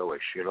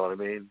Mysterio-ish. You know what I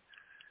mean?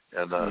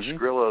 And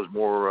Skrilla is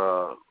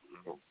more.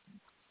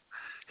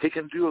 He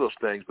can do those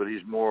things, but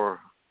he's more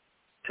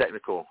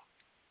technical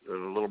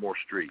and a little more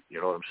street.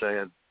 You know what I'm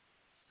saying?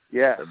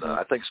 Yeah. And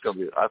I think it's going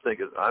to be.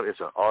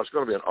 It's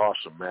going to be an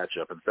awesome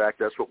matchup. In fact,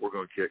 that's what we're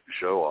going to kick the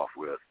show off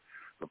with.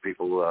 The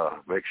people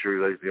make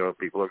sure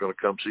people are going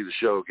to come see the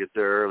show, get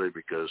there early,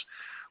 because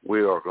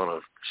we're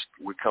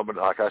coming.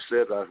 Like I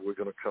said, we're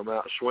going to come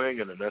out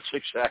swinging, and that's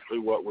exactly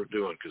what we're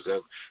doing, because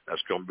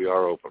that's going to be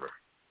our opener.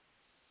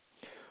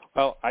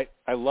 Well,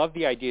 I love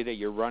the idea that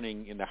you're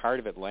running in the heart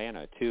of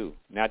Atlanta too.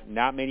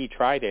 Not many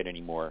try that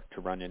anymore,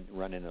 to run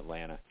in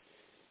Atlanta.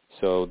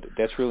 So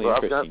that's really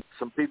interesting. I've got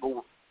some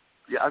people.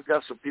 Yeah, I've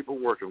got some people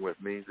working with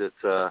me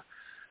that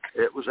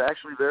it was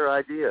actually their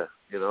idea,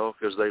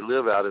 because they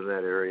live out in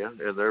that area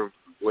and they're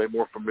way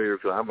more familiar.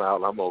 Because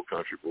I'm old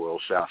country boy,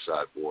 old South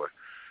Side boy,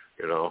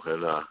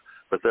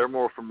 but they're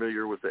more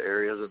familiar with the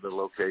areas and the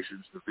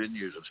locations, the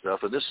venues and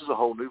stuff. And this is a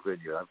whole new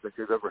venue. I don't think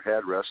they've ever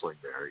had wrestling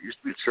there. It used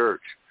to be a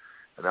church,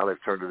 and now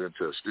they've turned it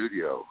into a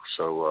studio.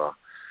 So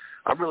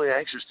I'm really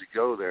anxious to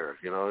go there.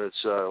 You know,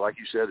 it's like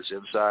you said, it's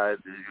inside.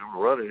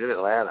 You're running in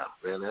Atlanta,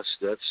 man.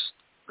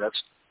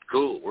 That's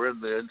cool. We're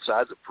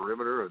inside the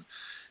perimeter,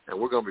 and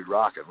we're going to be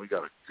rocking. We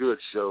got a good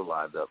show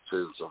lined up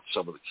too. So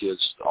some of the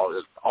kids,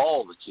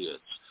 all the kids.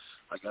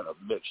 I got a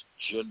mixed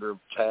gender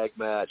tag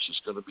match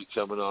that's going to be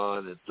coming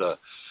on, and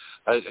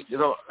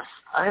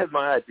I had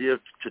my idea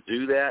to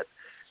do that,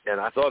 and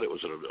I thought it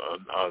was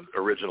an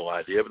original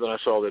idea. But then I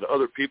saw that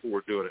other people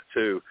were doing it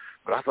too.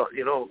 But I thought,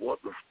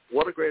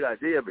 what a great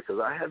idea, because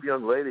I have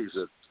young ladies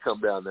that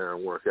come down there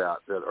and work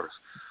out that are,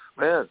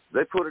 man,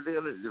 they put it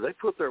in, they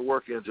put their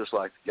work in just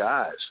like the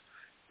guys,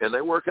 and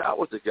they work out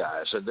with the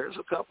guys. And there's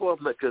a couple of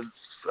them that can,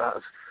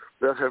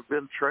 that have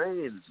been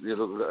trained,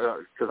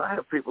 because I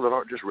have people that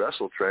aren't just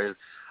wrestle trained.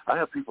 I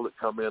have people that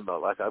come in,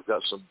 like I've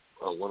got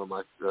one of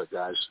my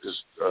guys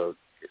is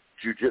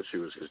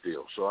jiu-jitsu is his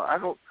deal. So I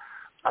don't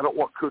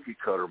want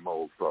cookie-cutter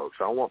mold folks.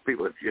 I want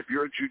people, if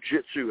you're a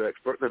jiu-jitsu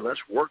expert, then let's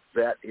work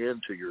that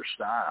into your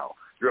style.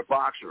 If you're a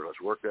boxer, let's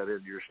work that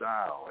into your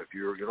style. If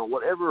you're,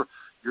 whatever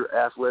your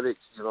athletic,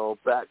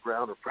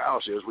 background or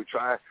prowess is, we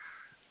try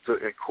to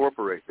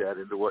incorporate that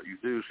into what you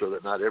do so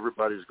that not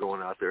everybody's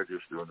going out there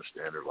just doing the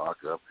standard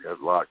lock-up,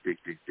 headlock, dink,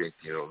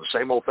 the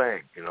same old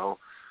thing,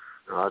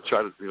 I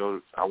try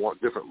to, I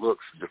want different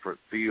looks, different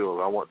feels.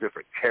 I want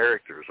different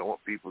characters. I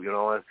want people,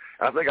 and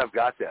I think I've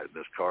got that in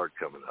this card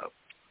coming up.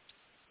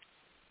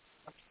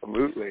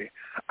 Absolutely.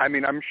 I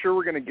mean, I'm sure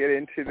we're going to get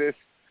into this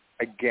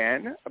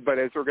again, but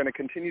as we're going to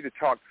continue to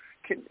talk,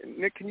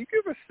 Nick, can you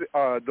give us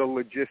the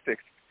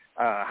logistics?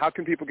 How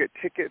can people get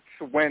tickets,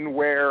 when,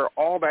 where,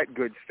 all that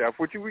good stuff,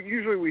 which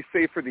usually we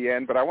save for the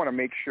end, but I want to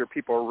make sure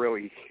people are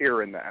really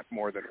hearing that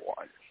more than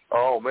once.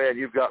 Oh, man,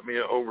 you've got me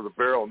over the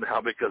barrel now,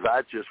 because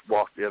I just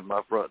walked in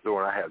my front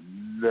door and I have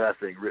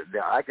nothing written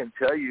down. I can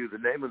tell you the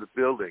name of the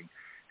building,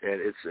 and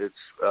it's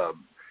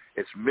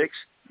Mixed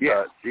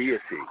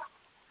Deity.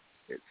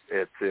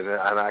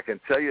 And I can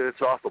tell you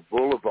it's off of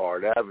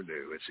Boulevard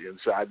Avenue. It's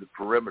inside the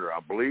perimeter.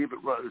 I believe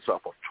it's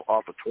off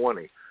of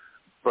 20.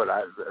 But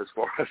as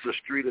far as the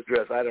street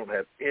address, I don't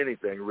have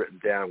anything written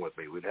down with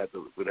me. We'd have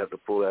to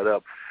pull that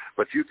up.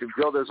 But you can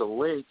go. There's a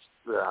link.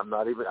 I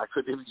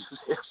couldn't even get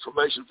the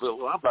information for.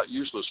 Well, I'm about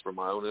useless for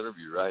my own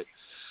interview, right?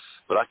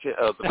 But I can't.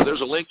 But there's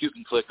a link you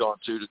can click on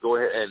to go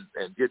ahead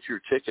and get your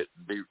ticket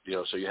and be,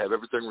 so you have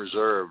everything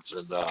reserved,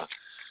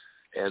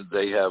 and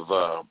they have.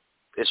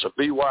 It's a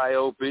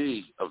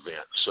BYOB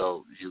event,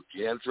 so you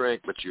can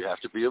drink, but you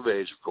have to be of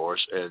age, of course,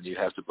 and you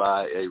have to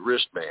buy a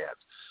wristband.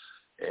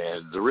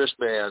 And the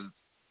wristband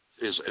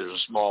is a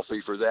small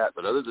fee for that,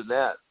 but other than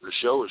that, the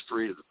show is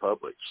free to the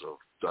public. So,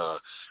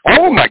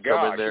 oh my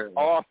God,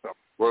 awesome!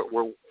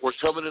 We're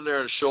coming in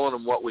there and showing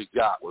them what we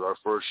got with our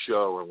first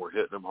show, and we're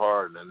hitting them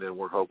hard, and then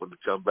we're hoping to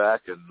come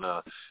back. And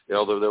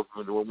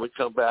when we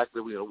come back,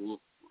 we'll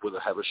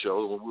have a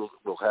show.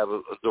 We'll have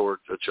a door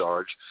to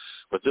charge.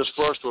 But this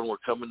first one, we're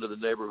coming to the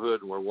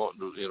neighborhood, and we're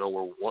wanting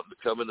to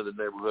come into the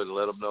neighborhood and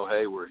let them know,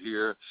 hey, we're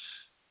here.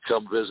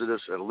 Come visit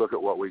us and look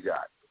at what we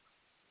got.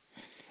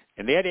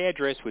 And that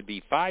address would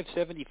be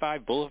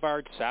 575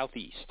 Boulevard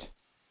Southeast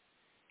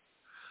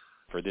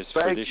for this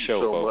show, Thank you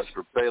so folks. much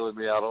for bailing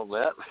me out on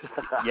that.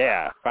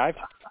 Yeah,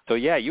 So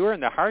yeah, you are in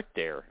the heart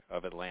there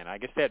of Atlanta. I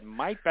guess that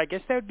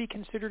would be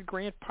considered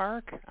Grant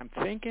Park. I'm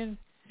thinking.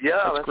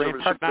 Yeah, that's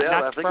Grant Park.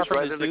 I think it's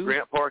right in the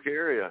Grant Park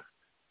area.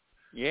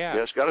 Yeah,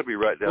 it's got to be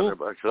right down there.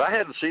 Because I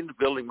hadn't seen the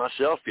building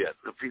myself yet.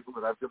 The people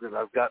that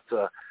I've got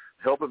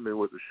helping me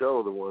with the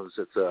show, the ones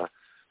that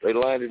they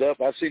lined it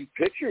up. I've seen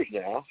pictures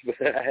now, but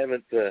I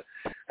haven't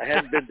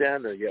been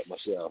down there yet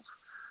myself.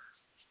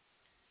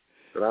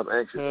 But I'm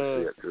anxious to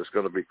see it, because it's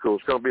going to be cool.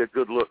 It's going to be a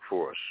good look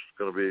for us. It's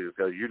going to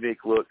be a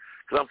unique look,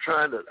 because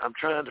I'm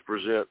trying to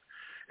present.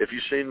 If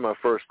you've seen my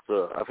first,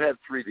 I've had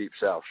 3 Deep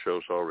South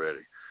shows already,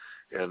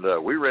 and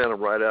we ran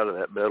them right out of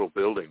that metal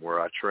building where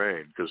I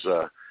trained,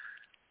 because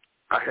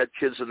I had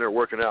kids in there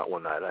working out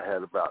one night. I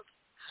had about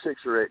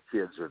 6 or 8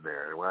 kids in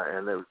there,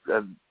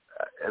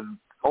 and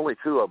only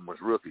 2 of them was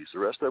rookies. The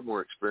rest of them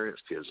were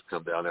experienced kids that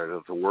come down there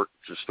to work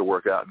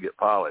out and get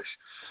polished.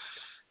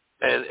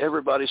 And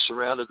everybody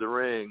surrounded the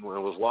ring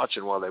and was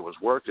watching while they was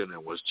working,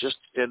 and was just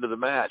into the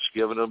match,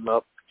 giving them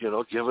up,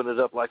 giving it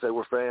up like they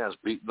were fans,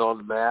 beating on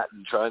the mat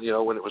and trying,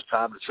 when it was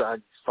time to try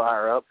and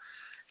fire up.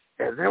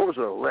 And there was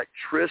an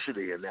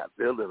electricity in that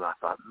building. I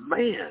thought,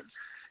 man,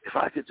 if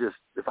I could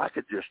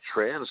just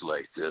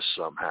translate this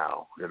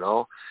somehow,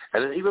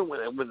 And then even when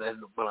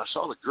I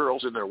saw the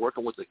girls in there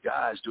working with the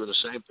guys doing the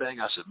same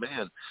thing, I said,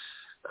 man,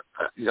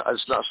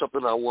 it's not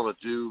something I want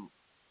to do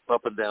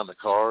up and down the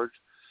card,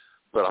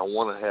 but I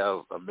want to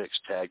have a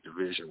mixed tag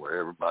division where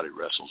everybody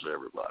wrestles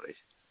everybody,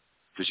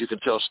 because you can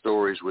tell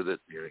stories with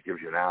it. It gives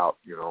you an out.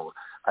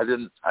 I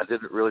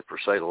didn't really per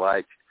se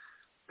like,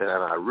 and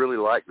I really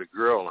like the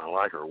girl and I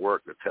like her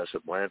work, the Tessa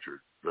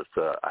Blanchard. But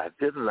I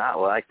did not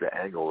like the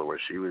angle where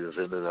she was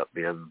ended up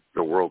being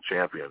the world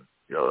champion,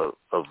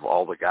 of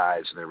all the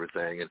guys and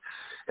everything.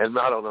 And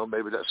I don't know,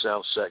 maybe that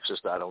sounds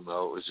sexist. I don't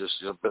know. It was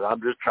just, but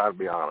I'm just trying to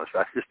be honest.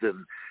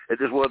 It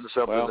just wasn't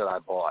something that I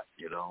bought,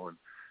 And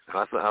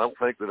I don't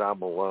think that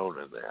I'm alone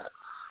in that.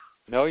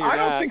 No, you're not. I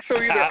don't think so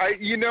either.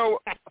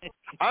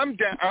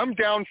 I'm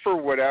down for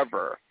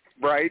whatever,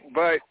 right?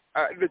 But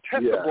the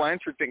Tessa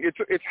Blanchard thing,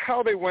 it's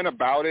how they went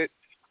about it.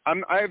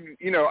 I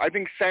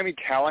think Sami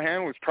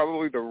Callihan was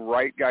probably the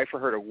right guy for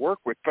her to work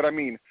with. But I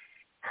mean,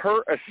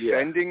 her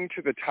ascending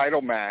to the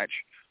title match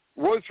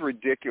was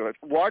ridiculous.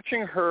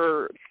 Watching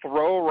her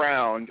throw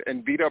around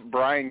and beat up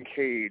Brian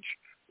Cage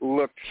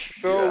looked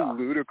so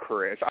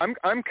ludicrous. I'm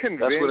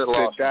convinced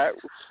that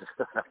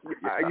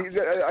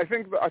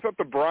I thought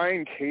the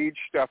Brian Cage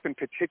stuff in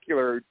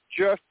particular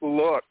just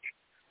looked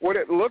what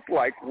it looked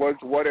like was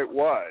what it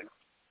was,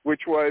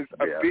 which was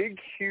a big,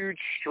 huge,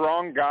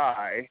 strong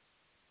guy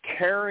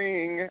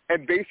carrying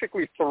and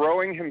basically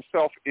throwing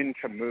himself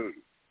into moves.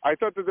 I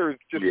thought that there was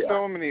just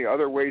so many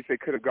other ways they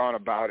could have gone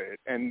about it,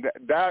 and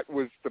that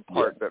was the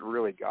part that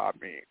really got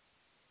me,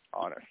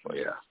 honestly.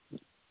 Yeah.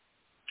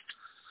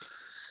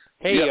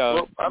 Hey, Nick,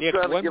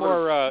 one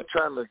more.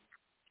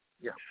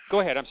 Go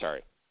ahead. I'm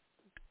sorry.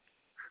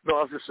 No,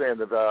 I was just saying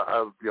that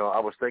I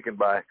was thinking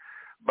by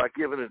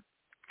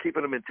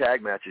keeping them in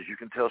tag matches, you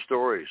can tell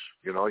stories.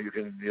 You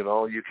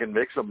can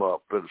mix them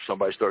up. But if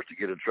somebody starts to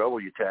get in trouble,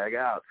 you tag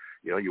out.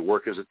 You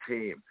work as a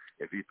team.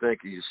 If you think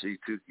you see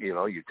two,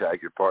 you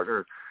tag your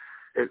partner.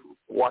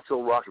 Watch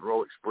old Rock and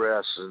Roll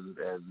Express and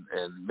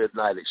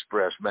Midnight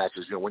Express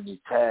matches. When you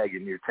tag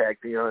and you're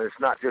tagged, it's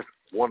not just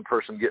one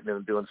person getting in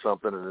and doing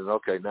something and then,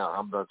 okay, now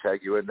I'm going to tag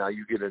you in. Now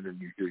you get in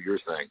and you do your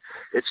thing.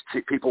 It's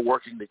people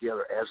working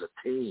together as a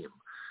team,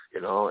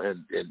 and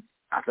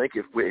I think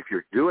if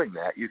you're doing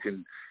that, you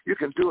can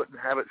do it and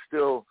have it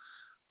still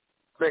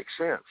make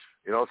sense.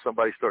 If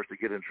somebody starts to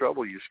get in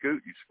trouble, you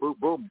scoot, you spook,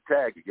 boom,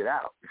 tag, you get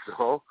out.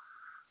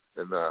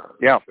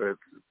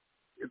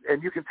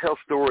 And you can tell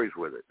stories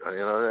with it.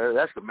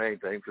 That's the main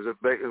thing, because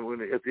at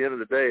the end of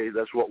the day,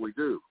 that's what we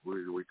do.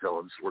 We're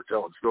telling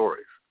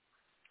stories.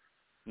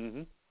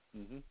 Mhm.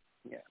 Mhm.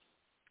 Yeah.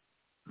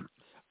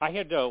 I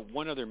had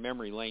one other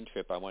memory lane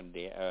trip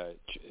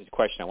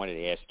question I wanted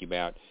to ask you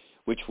about,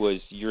 which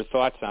was your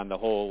thoughts on the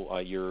whole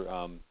your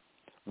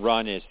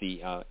run as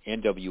the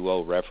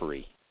NWO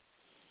referee.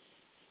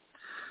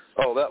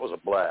 Oh, that was a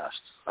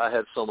blast. I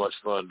had so much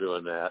fun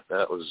doing that.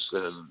 That was,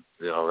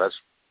 that's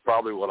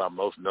probably what I'm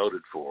most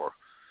noted for.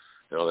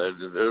 There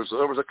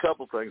was a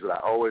couple things that I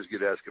always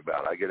get asked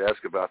about. I get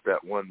asked about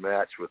that one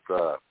match with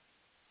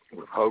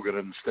Hogan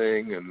and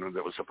Sting, and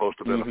that was supposed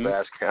to have been a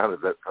fast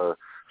count.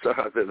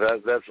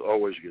 That's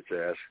always gets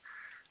asked,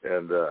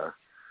 and the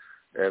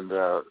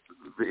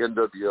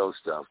NWO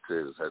stuff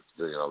too.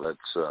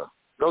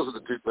 Those are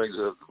the two things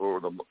that were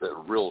the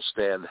real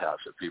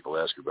standouts that people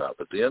ask about.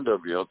 But the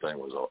NWO thing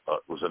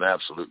was an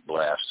absolute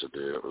blast to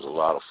do. It was a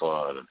lot of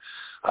fun, and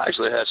I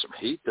actually had some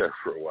heat there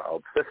for a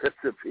while.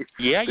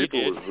 Yeah, you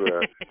did.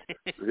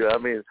 I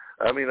mean,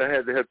 I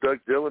had to have Doug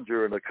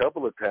Dillinger in a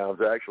couple of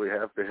towns actually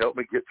have to help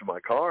me get to my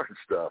car and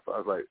stuff. I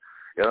was like,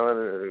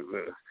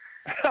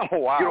 oh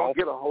wow! You don't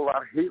get a whole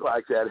lot of heat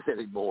like that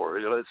anymore.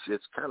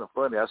 It's kind of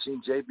funny. I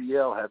seen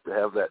JBL have to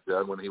have that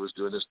done when he was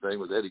doing this thing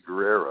with Eddie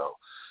Guerrero.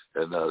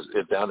 And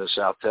down in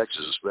South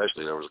Texas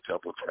especially, there was a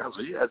couple of towns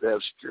where you had to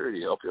have security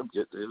help him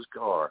get to his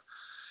car.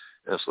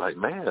 And it's like,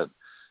 man,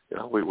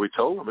 we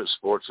told them it's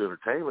sports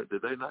entertainment.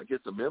 Did they not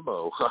get the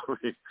memo?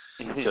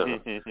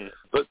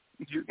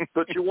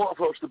 But you want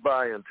folks to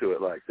buy into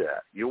it like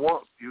that.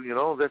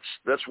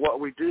 That's what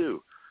we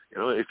do.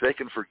 If they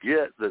can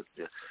forget that,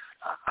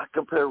 I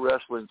compare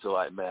wrestling to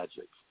like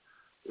magic.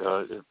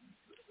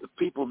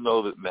 People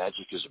know that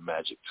magic is a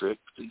magic trick.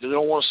 They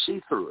don't want to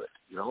see through it.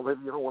 You don't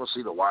want to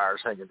see the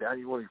wires hanging down.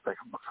 You want to think,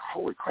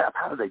 holy crap,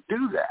 how do they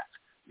do that?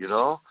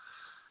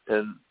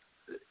 And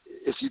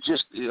if you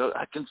just,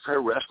 I compare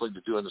wrestling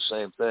to doing the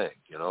same thing.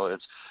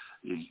 It's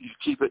you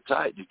keep it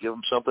tight. You give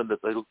them something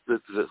that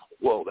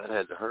whoa, that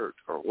had to hurt,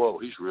 or whoa,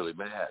 he's really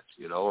mad.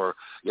 Or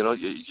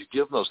you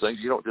give them those things.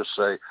 You don't just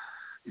say,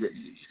 you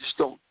just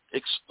don't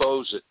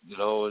expose it.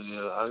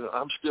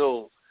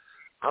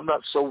 I'm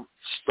not so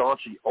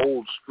staunchy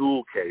old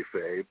school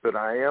kayfabe, but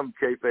I am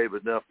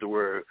kayfabe enough to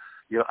where,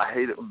 I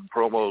hate it when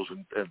promos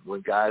and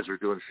when guys are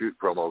doing shoot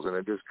promos and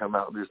they just come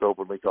out and just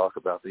openly talk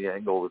about the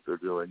angle that they're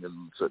doing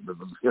and sitting in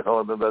them,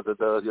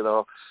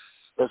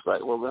 it's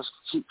like, well, let's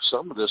keep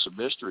some of this a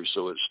mystery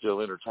so it's still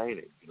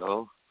entertaining,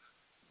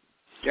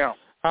 Yeah.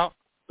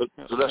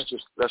 So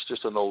that's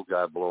just an old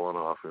guy blowing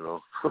off,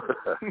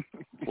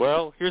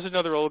 Well, here's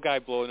another old guy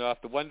blowing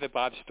off. The one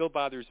that still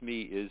bothers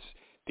me is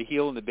the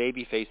heel and the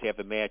babyface have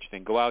a match,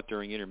 then go out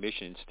during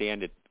intermission and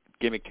stand at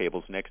gimmick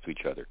tables next to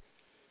each other,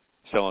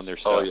 selling their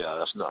stuff. Oh yeah,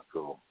 that's not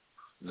cool.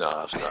 No,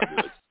 that's not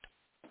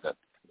good.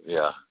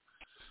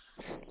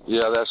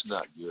 Yeah, that's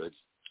not good.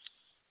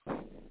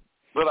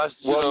 But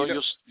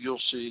you'll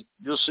see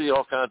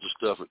all kinds of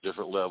stuff at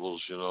different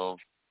levels.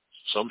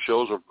 Some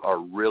shows are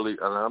really,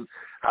 and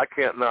I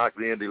can't knock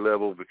the indie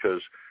level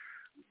because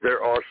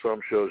there are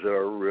some shows that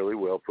are really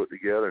well put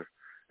together.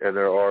 And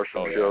there are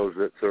some shows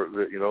that's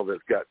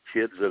got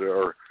kids that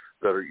are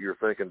you're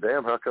thinking,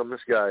 damn, how come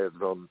this guy is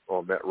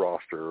on that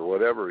roster or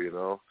whatever,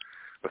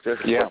 But then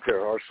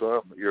there are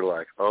some, you're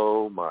like,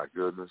 oh, my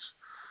goodness.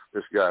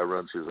 This guy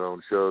runs his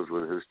own shows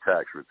with his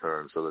tax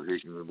return so that he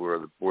can wear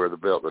the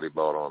belt that he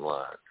bought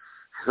online.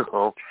 You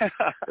know?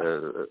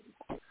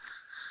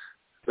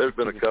 There's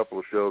been a couple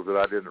of shows that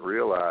I didn't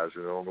realize,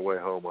 you know, on the way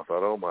home. I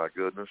thought, oh, my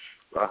goodness,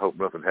 I hope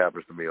nothing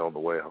happens to me on the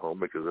way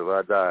home, because if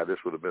I die, this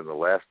would have been the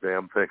last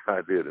damn thing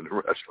I did in the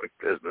wrestling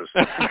business.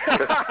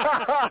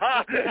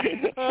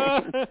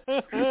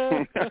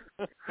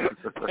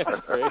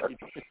 That's great.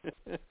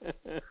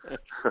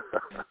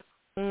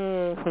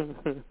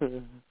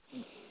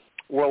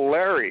 Well,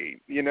 Larry,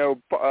 you know,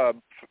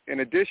 in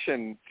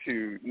addition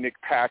to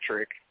Nick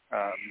Patrick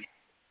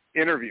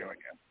interviewing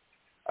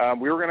him,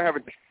 we were going to have a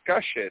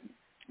discussion,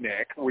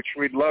 Nick, which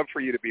we'd love for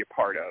you to be a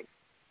part of.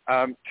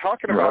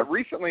 Talking about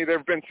recently, there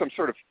have been some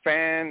sort of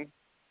fan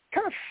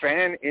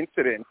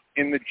incidents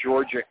in the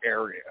Georgia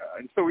area,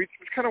 and so we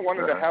just kind of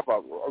wanted to have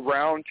a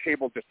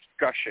roundtable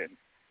discussion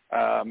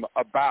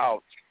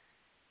about,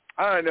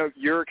 I don't know,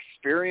 your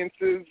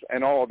experiences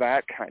and all of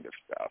that kind of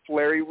stuff.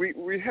 Larry,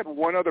 we had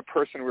one other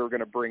person we were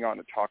going to bring on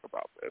to talk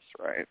about this,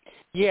 right?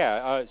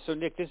 Yeah. So,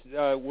 Nick, this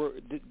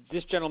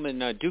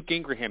gentleman, Duke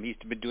Ingraham, he's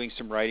been doing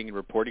some writing and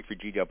reporting for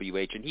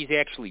GWH, and he's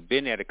actually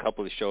been at a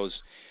couple of shows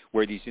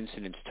where these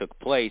incidents took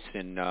place,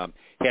 and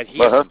he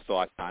has some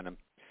thoughts on them.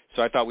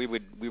 So I thought we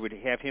would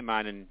have him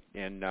on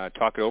and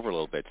talk it over a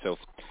little bit. So if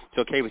it's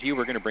okay with you,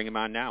 we're going to bring him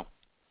on now.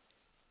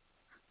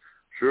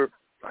 Sure.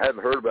 I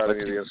hadn't heard about any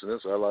of the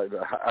incidents.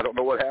 I don't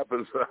know what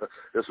happens.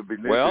 This would be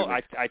new. Well,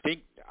 I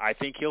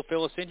think he'll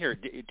fill us in here.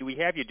 Do we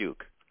have you,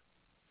 Duke?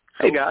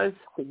 Hey guys,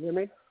 can you hear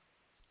me?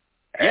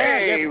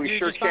 Hey, we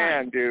sure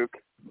can, Duke.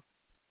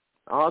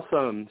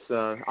 Awesome. It's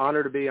an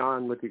honor to be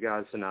on with you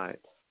guys tonight.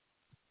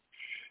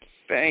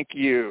 Thank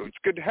you. It's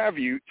good to have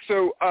you.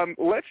 So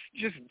let's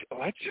just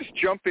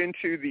jump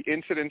into the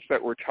incidents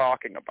that we're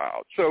talking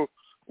about. So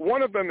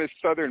one of them is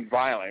Southern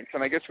violence,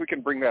 and I guess we can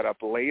bring that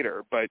up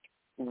later, but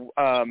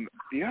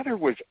the other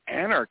was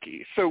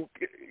anarchy. So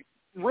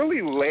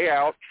really lay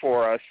out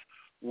for us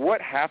what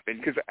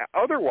happened, because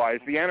otherwise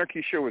the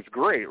Anarchy show was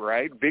great,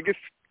 right? Biggest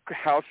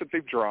house that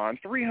they've drawn,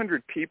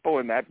 300 people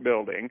in that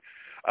building.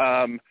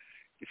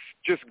 It's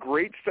just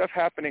great stuff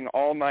happening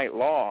all night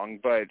long.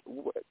 But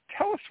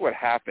tell us what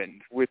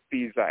happened with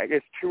these, I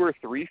guess, 2 or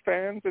 3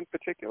 fans in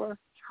particular.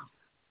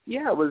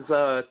 Yeah, it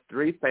was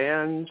 3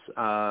 fans,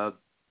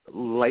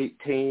 late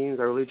teens,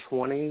 early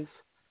 20s.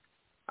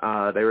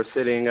 They were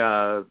sitting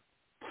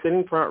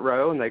front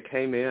row, and they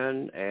came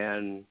in,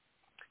 and,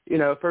 you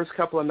know, first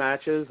couple of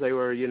matches, they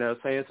were, you know,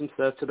 saying some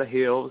stuff to the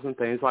heels and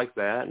things like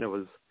that, and it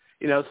was,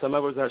 you know, some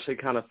of it was actually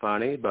kind of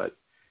funny, but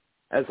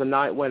as the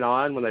night went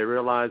on, when they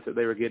realized that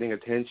they were getting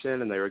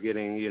attention and they were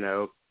getting, you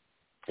know,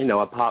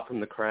 a pop from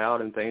the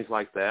crowd and things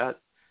like that,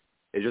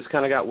 it just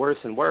kind of got worse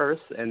and worse,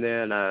 and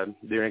then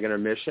during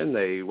intermission,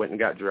 they went and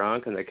got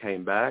drunk, and they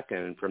came back,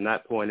 and from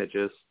that point, it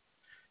just,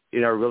 you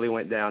know, really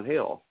went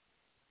downhill.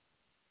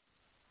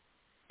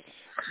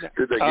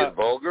 Did they get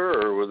vulgar,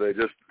 or were they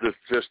just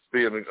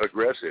being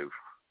aggressive?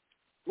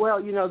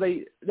 Well, you know,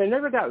 they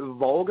never got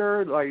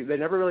vulgar. Like, they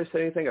never really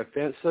said anything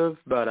offensive.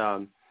 But,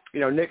 you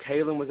know, Nick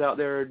Halen was out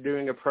there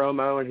doing a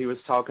promo, and he was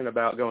talking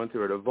about going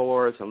through a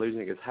divorce and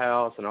losing his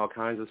house and all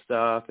kinds of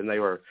stuff. And they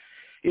were,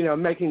 you know,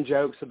 making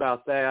jokes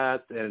about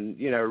that and,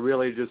 you know,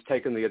 really just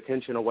taking the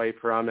attention away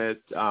from it,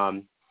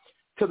 to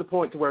the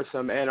point to where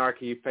some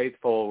Anarchy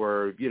faithful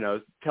were, you know,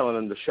 telling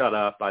them to shut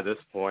up by this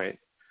point.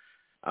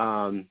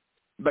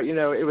 But, you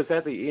know, it was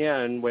at the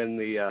end when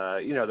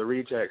the, you know, the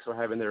Rejects were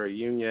having their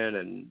reunion,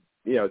 and,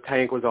 you know,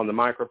 Tank was on the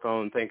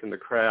microphone thanking the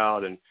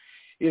crowd, and,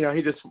 you know,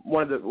 he just,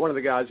 one of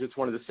the guys just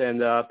wanted to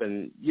stand up,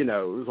 and, you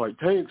know, it was like,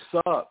 Tank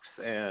sucks,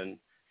 and,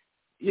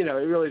 you know,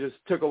 it really just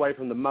took away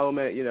from the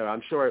moment. You know,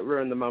 I'm sure it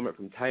ruined the moment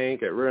from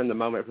Tank, it ruined the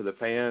moment for the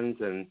fans,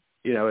 and,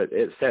 you know,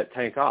 it set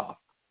Tank off.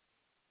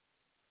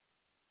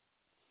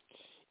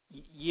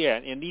 Yeah,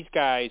 and these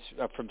guys,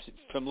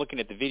 from looking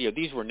at the video,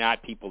 these were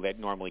not people that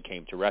normally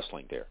came to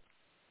wrestling there.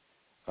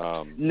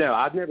 No,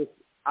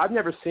 I've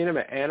never seen him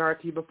at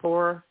Anarchy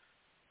before.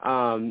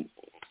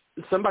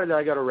 Somebody that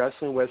I go to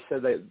wrestling with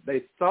said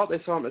they thought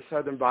they saw him at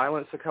Southern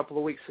Violence a couple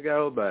of weeks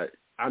ago, but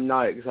I'm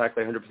not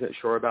exactly 100%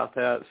 sure about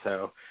that.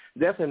 So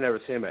definitely never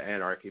seen him at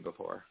Anarchy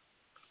before.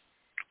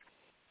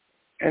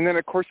 And then,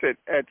 of course,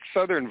 at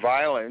Southern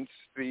Violence,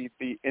 the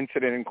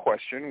incident in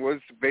question was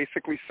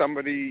basically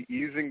somebody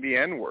using the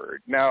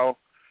N-word. Now,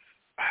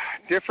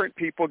 different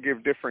people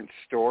give different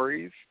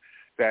stories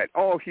that,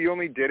 oh, he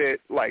only did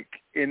it, like,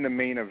 in the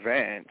main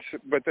event.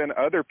 But then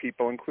other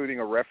people, including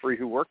a referee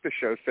who worked the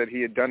show, said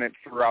he had done it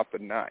throughout the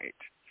night.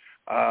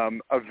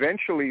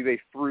 Eventually, they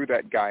threw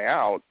that guy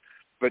out,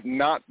 but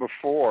not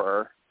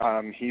before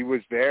he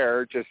was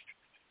there. Just,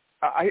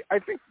 I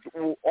think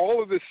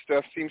all of this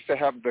stuff seems to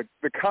have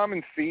the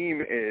common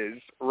theme is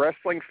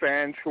wrestling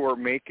fans who are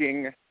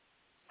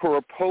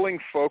pulling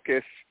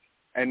focus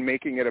and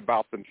making it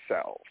about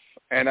themselves.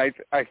 And I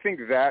think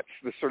that's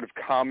the sort of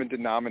common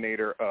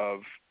denominator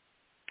of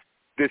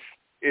this.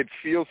 It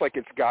feels like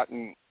it's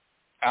gotten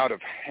out of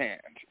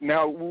hand.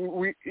 Now,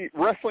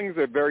 wrestling is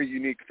a very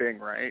unique thing,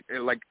 right?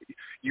 Like,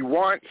 you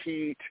want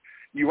heat.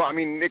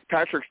 Nick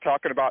Patrick's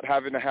talking about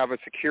having to have a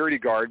security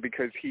guard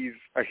because he's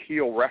a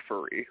heel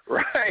referee,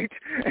 right?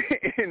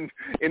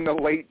 in the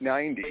late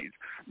 90s,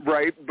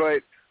 right?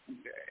 But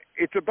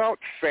it's about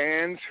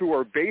fans who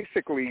are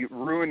basically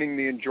ruining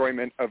the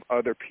enjoyment of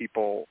other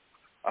people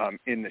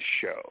in the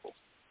show.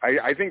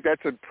 I think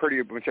that's a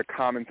pretty much a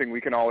common thing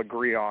we can all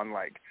agree on.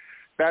 Like,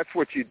 that's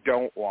what you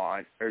don't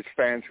want. There's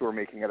fans who are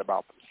making it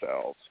about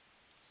themselves.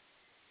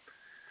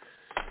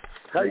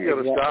 How are you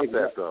going to stop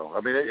that, though?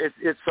 I mean,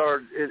 it's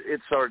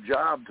our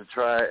job to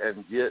try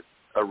and get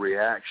a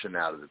reaction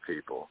out of the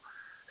people,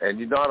 and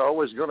you're not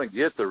always going to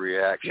get the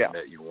reaction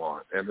that you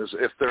want. And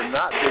if they're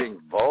not being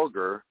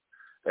vulgar,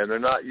 and they're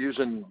not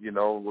using,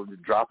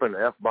 dropping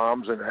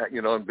F-bombs and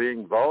and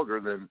being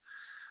vulgar,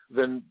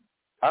 then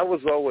I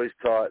was always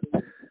taught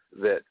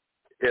that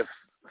if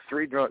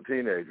three drunk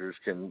teenagers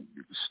can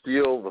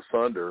steal the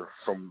thunder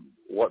from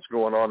what's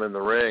going on in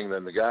the ring,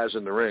 then the guys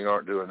in the ring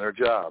aren't doing their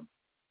job.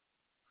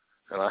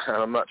 And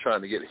I'm not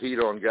trying to get heat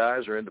on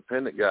guys or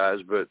independent guys,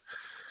 but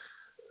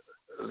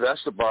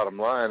that's the bottom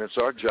line. It's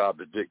our job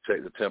to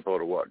dictate the tempo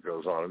to what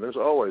goes on. And there's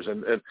always,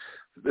 and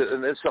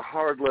it's a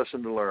hard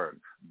lesson to learn.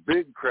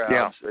 Big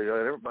crowds,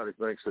 everybody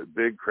thinks that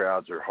big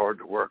crowds are hard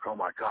to work. Oh,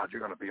 my God,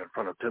 you're going to be in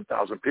front of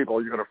 10,000 people.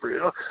 You're going to free.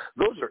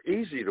 Those are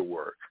easy to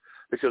work,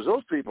 because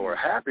those people are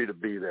happy to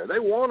be there. They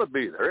want to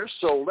be there. They're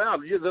sold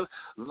out.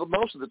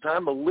 Most of the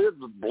time, the lid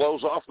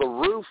blows off the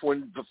roof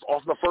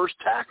off the first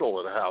tackle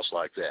at a house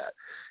like that.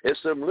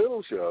 It's them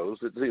little shows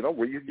that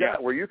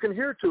where you can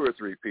hear two or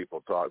three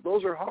people talk.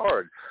 Those are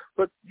hard,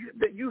 but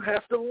you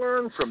have to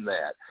learn from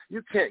that.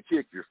 You can't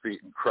kick your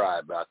feet and cry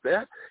about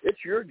that.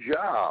 It's your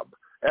job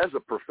as a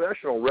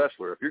professional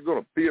wrestler. If you're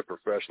going to be a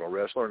professional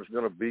wrestler and it's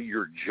going to be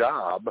your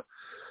job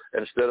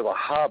instead of a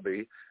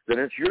hobby, then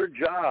it's your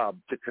job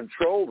to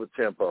control the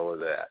tempo of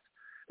that.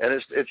 And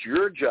it's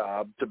your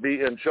job to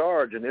be in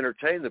charge and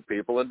entertain the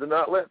people, and to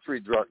not let three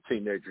drunk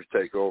teenagers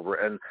take over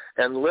and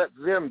let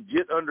them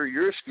get under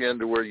your skin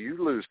to where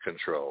you lose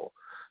control.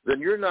 Then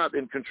you're not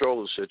in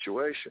control of the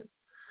situation.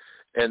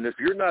 And if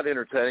you're not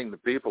entertaining the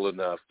people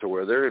enough to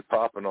where they're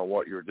popping on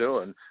what you're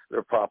doing,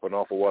 they're popping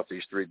off of what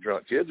these three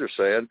drunk kids are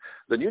saying,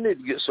 then you need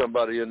to get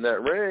somebody in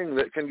that ring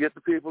that can get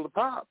the people to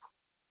pop.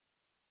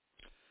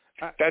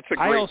 That's a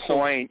great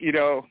point.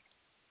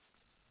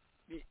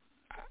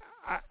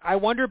 I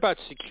wonder about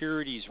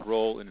security's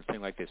role in a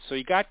thing like this. So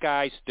you got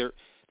guys,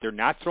 they're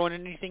not throwing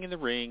anything in the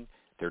ring,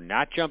 they're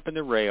not jumping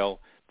the rail,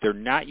 they're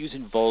not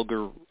using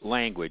vulgar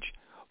language,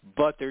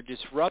 but they're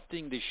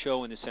disrupting the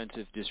show in the sense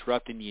of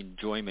disrupting the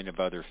enjoyment of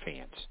other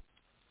fans.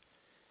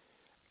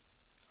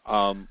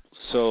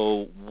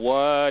 So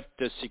what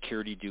does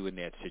security do in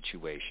that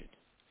situation?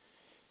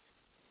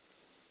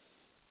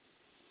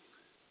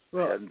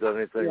 Well, hadn't done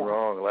anything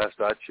wrong. Last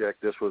I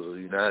checked, this was the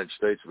United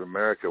States of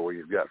America, where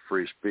you've got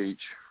free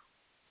speech.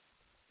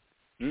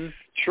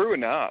 True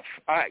enough.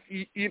 I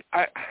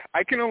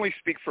can only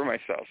speak for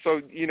myself.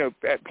 So,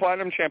 at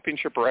Platinum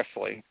Championship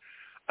Wrestling,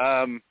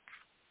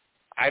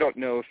 I don't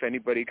know if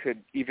anybody could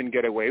even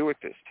get away with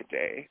this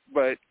today,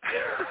 but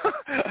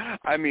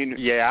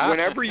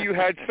whenever you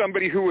had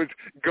somebody who was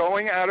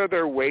going out of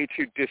their way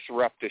to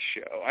disrupt a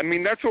show,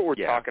 that's what we're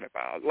talking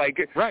about. Like,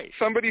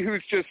 somebody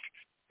who's just,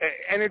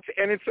 and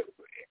it's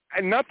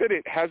not that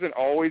it hasn't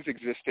always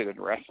existed in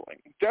wrestling.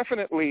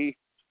 Definitely,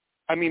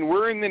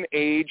 we're in an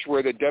age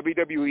where the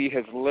WWE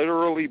has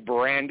literally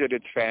branded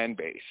its fan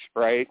base,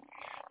 right?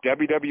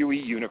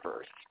 WWE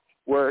Universe,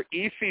 where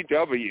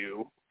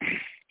ECW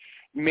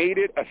made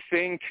it a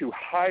thing to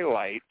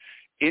highlight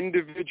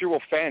individual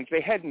fans.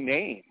 They had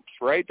names,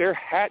 right? Their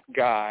Hat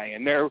Guy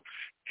and their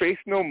Faith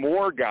No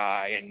More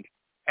guy,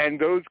 and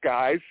those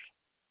guys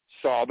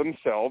saw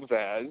themselves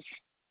as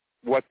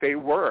what they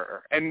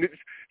were. And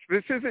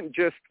this isn't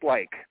just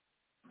like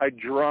a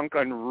drunk,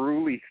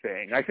 unruly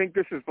thing. I think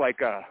this is like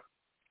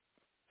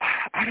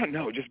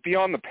just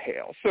beyond the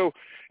pale. So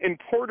in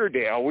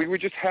Porterdale, we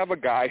would just have a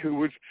guy who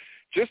was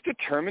just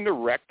determined to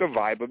wreck the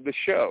vibe of the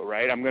show,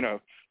 right? I'm gonna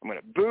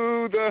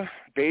boo the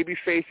baby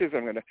faces.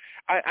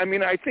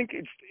 I think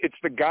it's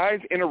the guys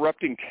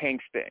interrupting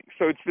Tank's thing.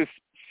 So it's this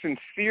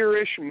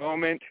sincere-ish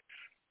moment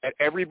that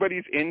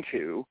everybody's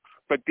into,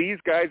 but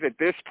these guys at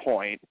this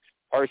point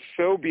are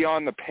so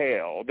beyond the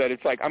pale that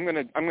it's like, I'm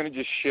gonna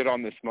just shit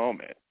on this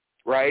moment,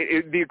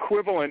 right? The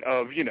equivalent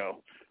of,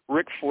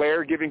 Ric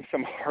Flair giving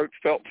some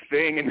heartfelt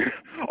thing, and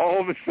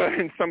all of a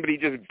sudden somebody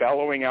just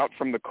bellowing out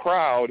from the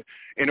crowd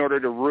in order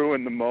to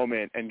ruin the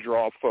moment and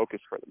draw focus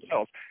for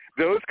themselves.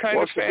 Those kind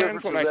of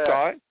fans, when I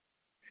saw it,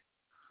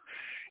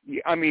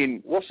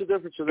 what's the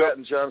difference of that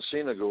and John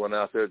Cena going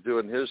out there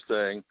doing his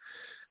thing,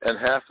 and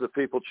half the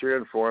people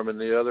cheering for him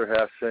and the other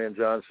half saying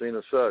John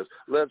Cena sucks?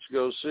 Let's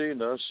go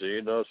Cena,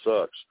 Cena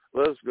sucks.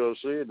 Let's go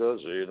Cena,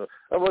 Cena.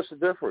 And what's the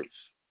difference?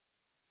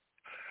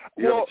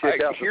 You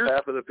kick out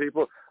half of the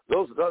people.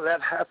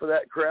 That half of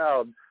that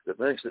crowd that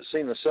thinks that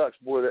Cena sucks,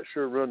 boy, that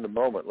sure ruined the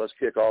moment. Let's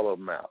kick all of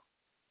them out.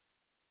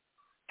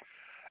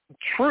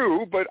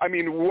 True, but I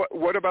mean,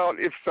 what about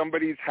if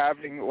somebody's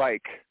having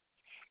like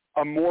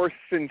a more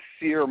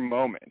sincere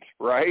moment,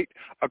 right?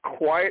 A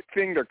quiet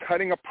thing. They're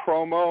cutting a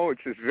promo.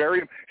 It's this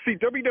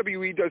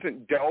WWE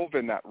doesn't delve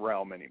in that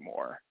realm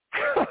anymore,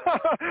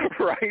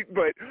 right?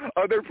 But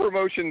other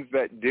promotions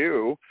that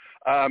do,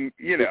 if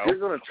you're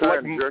going to try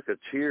and jerk a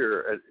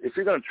tear, if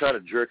you're going to try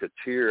to jerk a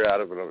tear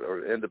out of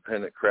an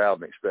independent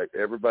crowd and expect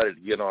everybody to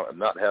get on and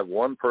not have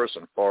one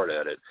person fart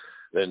at it,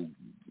 then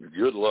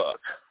good luck.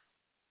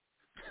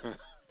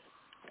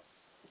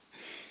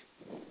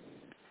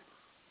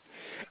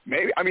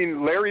 Maybe, I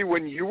mean, Larry,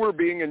 when you were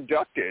being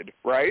inducted,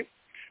 right?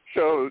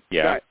 So,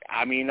 yeah.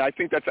 I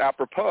think that's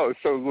apropos.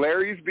 So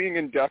Larry's being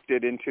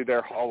inducted into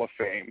their Hall of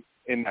Fame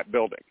in that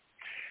building.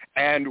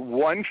 And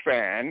one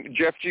fan,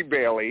 Jeff G.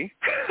 Bailey,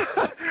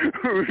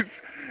 who's,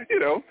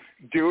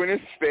 doing his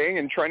thing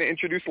and trying to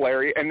introduce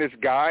Larry, and this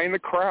guy in the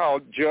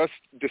crowd just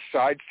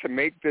decides to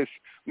make this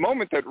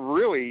moment that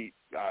really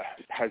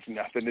has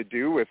nothing to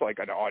do with like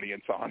an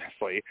audience,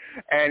 honestly.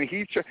 And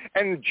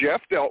and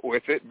Jeff dealt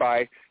with it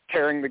by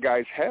tearing the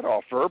guy's head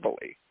off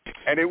verbally.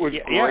 And it was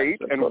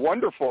great and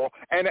wonderful.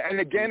 And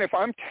again, if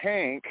I'm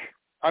Tank,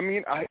 I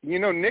mean,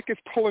 Nick is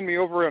pulling me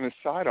over on his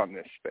side on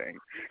this thing.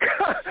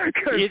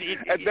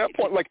 At that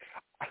point,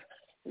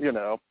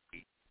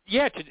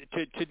 Yeah,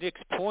 to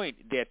Nick's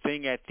point, that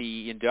thing at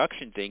the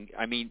induction thing,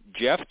 I mean,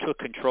 Jeff took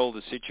control of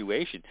the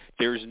situation.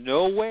 There's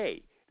no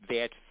way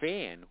that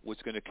fan was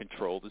going to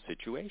control the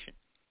situation.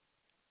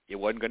 It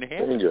wasn't going to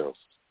happen.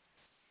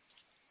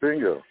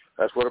 Bingo.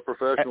 That's what a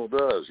professional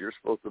does. You're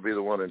supposed to be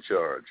the one in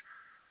charge.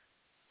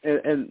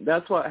 And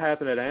that's what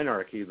happened at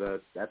Anarchy.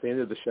 At the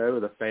end of the show,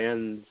 the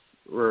fans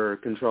were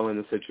controlling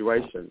the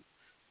situation.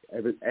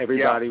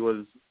 Everybody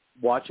was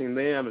watching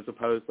them as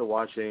opposed to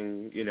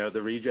watching,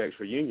 the Rejects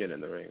reunion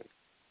in the ring.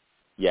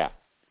 Yeah.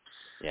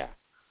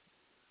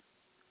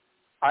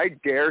 I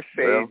dare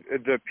say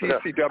the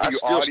PCW I still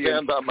audience.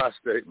 Stand by my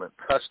statement.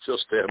 I still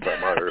stand by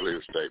my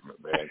earlier statement,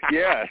 man.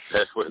 Yes.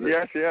 Yes.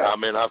 I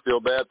mean, I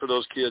feel bad for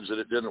those kids that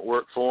it didn't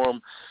work for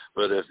them,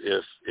 but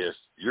if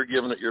you're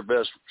giving it your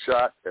best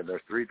shot and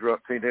there's 3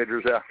 drunk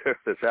teenagers out there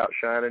that's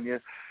outshining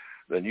you,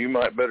 then you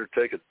might better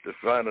take it to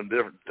find a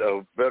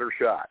better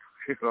shot.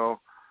 That's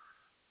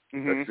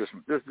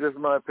just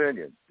my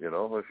opinion.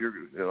 If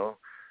you're,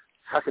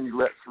 how can you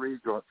let 3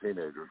 drunk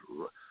teenagers?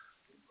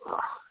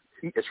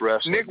 It's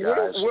wrestling, Nick,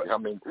 guys. what? I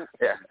mean,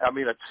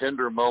 a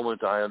tender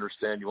moment. I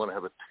understand you want to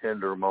have a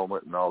tender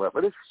moment and all that,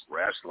 but it's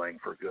wrestling,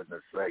 for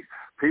goodness sake.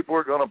 People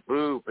are going to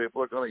boo.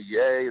 People are going to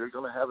yay. They're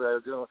going to have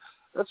that.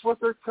 That's what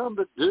they're come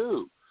to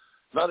do.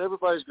 Not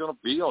everybody's going to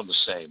be on the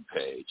same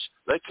page.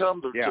 They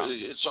come to.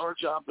 It's our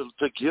job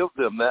to give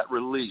them that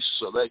release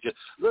so they can.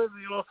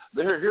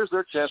 Here's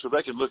their chance where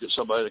they can look at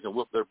somebody that can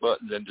whip their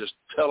butt and then just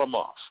tell them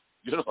off.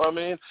 You know what I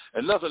mean?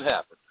 And nothing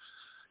happened.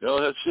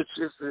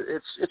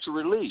 It's a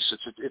release.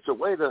 It's a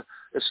way to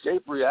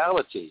escape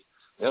reality.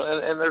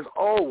 And there's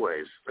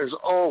always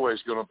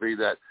going to be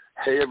that,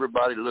 hey,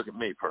 everybody, look at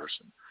me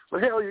person.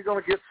 But hell, you're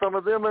going to get some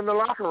of them in the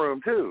locker room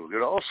too.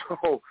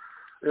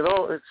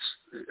 So it's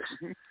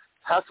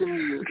how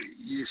can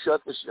you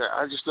shut this?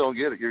 I just don't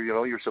get it.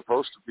 You're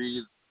supposed to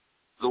be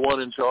the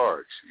one in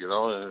charge.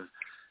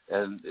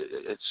 And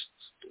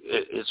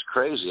it's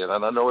crazy. And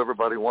I know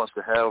everybody wants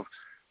to have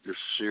this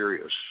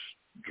serious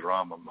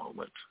drama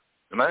moment.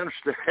 And I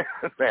understand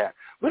that,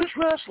 but it's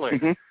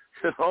wrestling.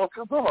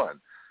 Come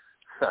on.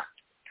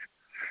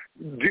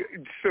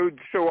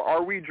 So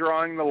are we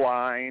drawing the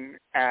line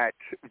at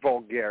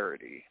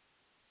vulgarity?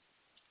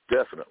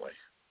 Definitely.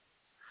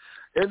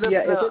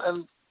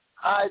 And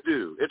I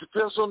do. It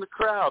depends on the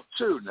crowd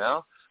too.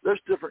 Now,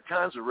 there's different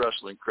kinds of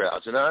wrestling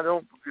crowds, and I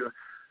don't.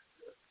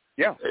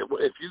 Yeah.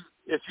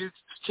 If you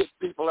kick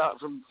people out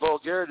from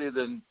vulgarity,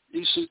 then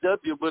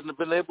ECW wouldn't have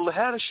been able to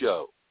have a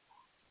show.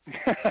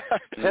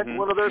 Heck,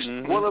 one of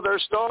their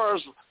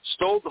stars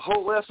stole the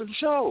whole effing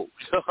show.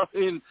 I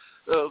mean,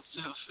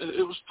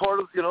 it was part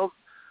of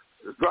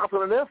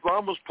dropping an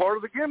F-bomb was part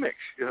of the gimmick.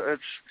 To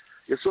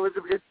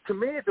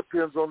me it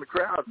depends on the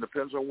crowd and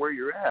depends on where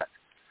you're at.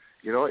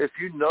 If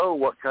you know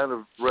what kind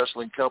of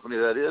wrestling company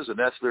that is, and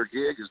that's their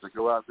gig is to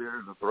go out there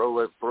and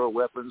throw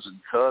weapons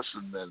and cuss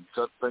and then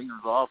cut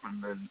fingers off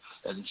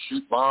and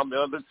shoot bombs,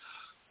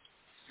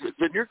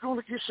 then you're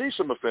going to see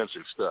some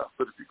offensive stuff.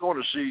 But if you're going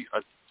to see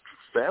a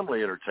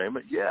family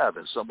entertainment,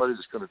 then somebody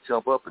that's going to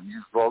jump up and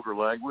use vulgar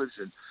language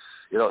and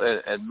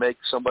and make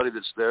somebody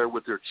that's there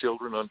with their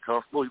children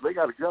uncomfortable, they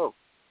got to go.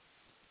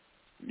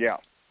 Yeah.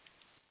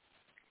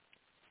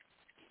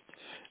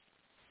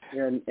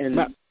 And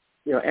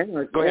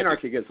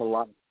Anarchy gets a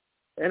lot.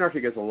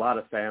 Anarchy gets a lot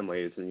of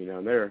families, and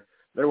there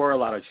were a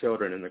lot of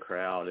children in the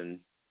crowd. And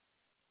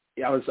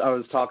I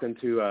was talking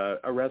to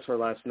a wrestler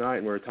last night,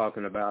 and we were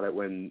talking about it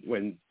when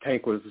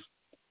Tank was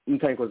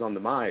on the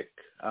mic,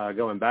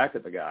 going back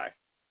at the guy.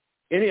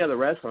 Any other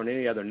wrestler on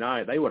any other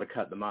night, they would have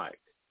cut the mic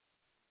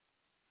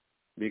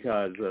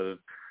because of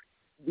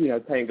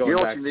Tank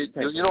going back.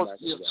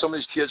 Some of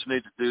these kids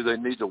need to do. They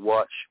need to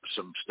watch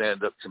some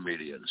stand-up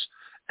comedians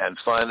and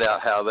find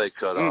out how they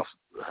cut off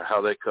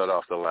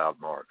the loud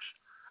marks.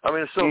 I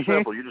mean, it's so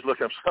simple. You just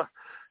look at them.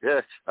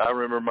 Yeah, I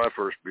remember my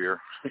first beer.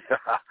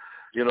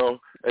 You know,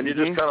 and you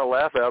just kind of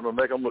laugh at them and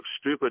make them look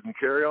stupid and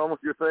carry on with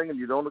your thing, and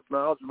you don't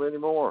acknowledge them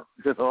anymore.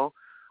 You know,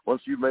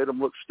 once you've made them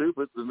look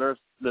stupid, then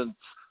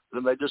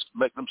they just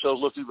make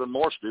themselves look even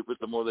more stupid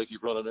the more they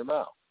keep running their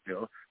mouth. You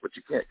know, but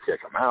you can't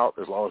kick them out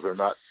as long as they're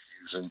not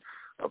using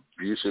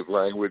abusive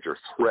language or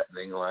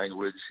threatening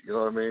language. You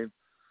know what I mean?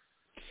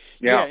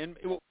 Yeah, and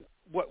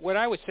what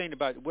I was saying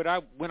about when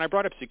I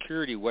brought up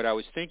security, what I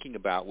was thinking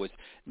about was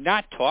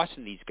not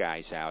tossing these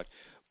guys out,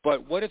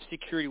 but what if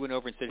security went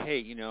over and said, hey,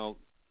 you know,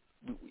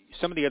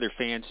 some of the other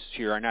fans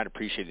here are not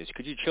appreciating this.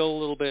 Could you chill a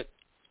little bit?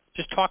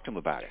 Just talk to them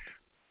about it.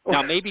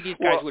 Now, maybe these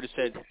guys would have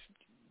said,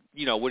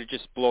 you know, would have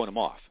just blown them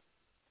off.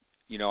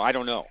 You know, I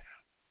don't know,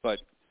 but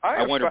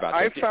I wonder about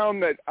that. I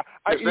found that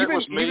if it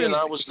was me and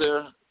I was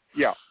there,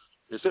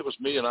 if it was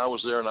me and I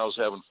was there and I was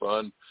having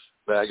fun,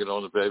 bagging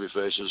on the baby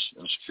faces,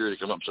 and security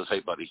come up and said, hey,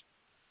 buddy,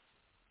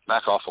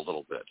 back off a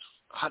little bit.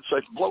 I'd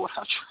say, blow it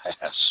out your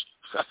ass.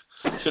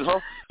 You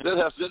know,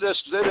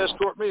 they'd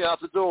escort me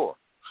out the door.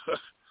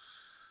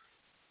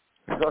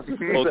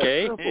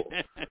 Okay.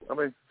 I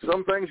mean,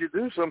 some things you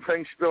do, some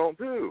things you don't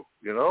do,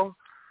 you know?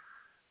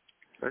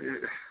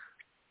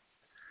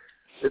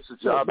 It's a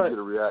job to get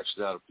a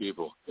reaction out of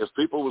people. If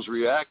people was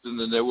reacting,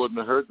 then they wouldn't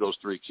have heard those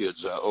three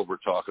kids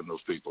over-talking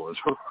those people in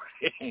the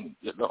ring,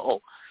 you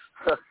know?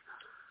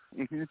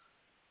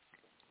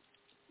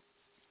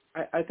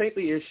 I think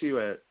the issue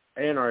at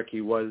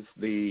Anarchy was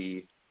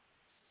the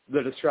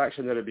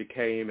distraction that it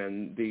became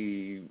and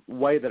the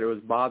way that it was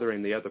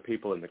bothering the other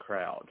people in the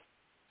crowd.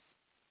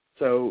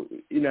 So,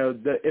 you know,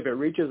 if it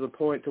reaches a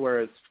point to where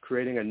it's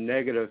creating a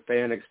negative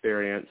fan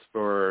experience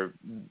for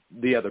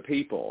the other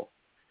people,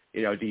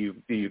 you know, do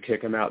you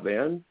kick them out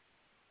then?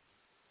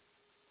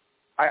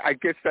 I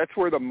guess that's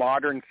where the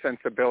modern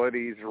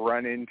sensibilities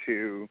run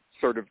into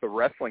sort of the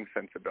wrestling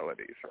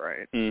sensibilities,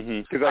 right?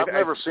 Because I've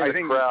never seen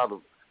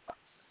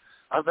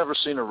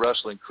a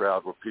wrestling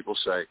crowd where people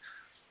say,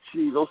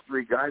 gee, those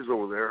three guys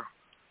over there,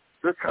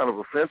 they're kind of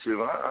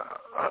offensive.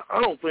 I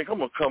don't think I'm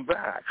going to come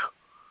back.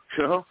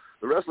 You know,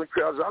 the wrestling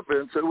crowds I've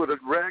been to would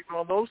have ragged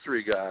on those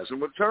three guys and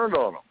would have turned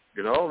on them.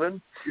 You know,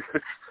 then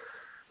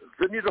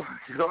you know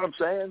what I'm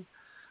saying?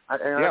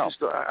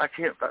 I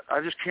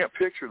just can't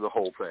picture the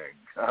whole thing.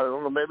 I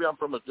don't know. Maybe I am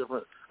from a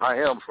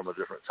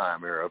different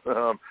time era.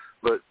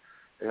 But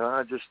you know,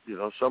 I just, you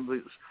know, some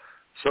of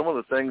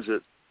the things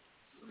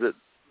that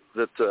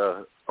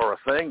are a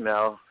thing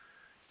now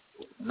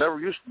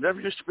never used to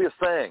be a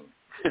thing.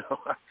 You know,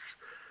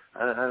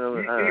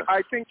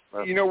 I think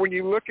you know, when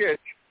you look at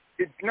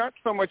it's not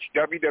so much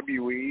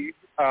WWE,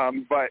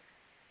 but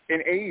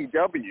in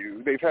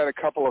AEW they've had a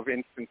couple of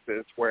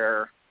instances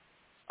where.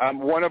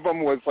 One of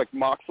them was like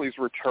Moxley's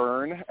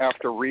return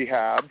after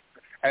rehab,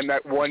 and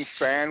that one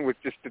fan was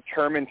just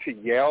determined to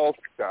yell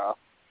stuff.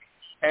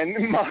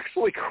 And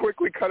Moxley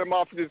quickly cut him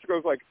off and just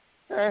goes like,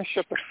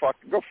 shut the fuck,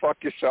 go fuck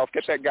yourself,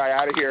 get that guy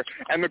out of here.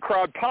 And the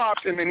crowd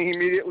popped, and then he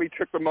immediately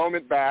took the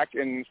moment back,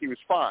 and he was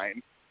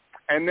fine.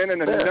 And then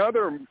in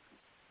another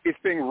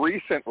thing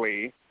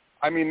recently,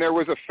 I mean, there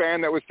was a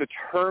fan that was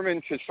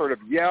determined to sort of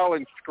yell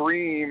and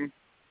scream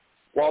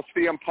while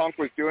CM Punk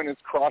was doing his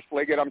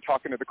cross-legged I'm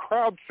talking to the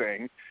crowd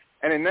thing.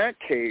 And in that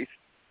case,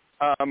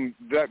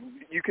 that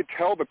you could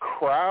tell the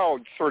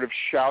crowd sort of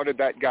shouted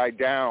that guy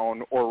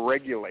down or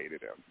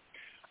regulated him.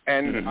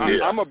 And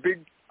I'm a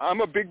big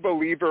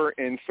believer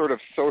in sort of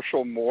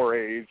social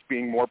mores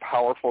being more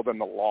powerful than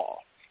the law,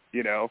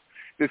 you know?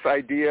 This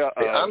idea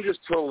of I'm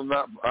just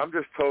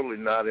totally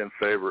not in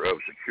favor of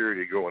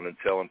security going and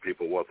telling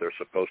people what they're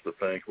supposed to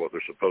think, what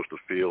they're supposed to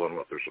feel, and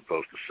what they're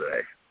supposed to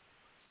say.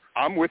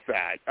 I'm with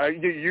that.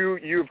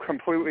 You've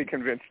completely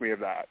convinced me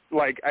of that.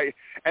 Like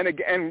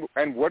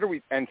what are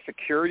we? And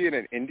security at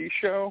an indie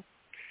show?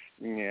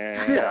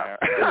 Yeah.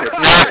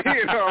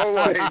 You know,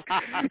 like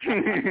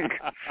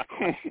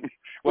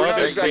we're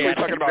not exactly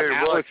talking about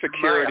Atlas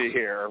security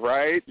here,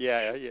 right?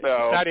 Yeah. So,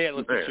 it's not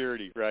Atlas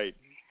security, right?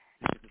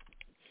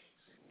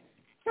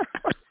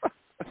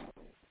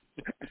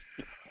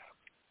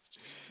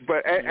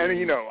 But and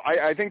you know,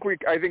 I think we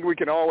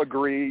can all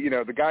agree. You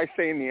know, the guy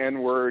saying the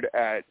N-word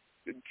at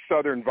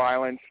Southern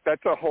Violence,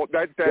 that's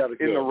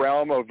in the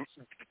realm of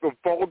the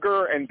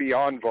vulgar and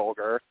beyond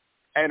vulgar.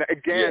 And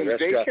again,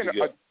 they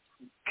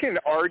can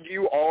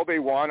argue all they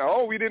want.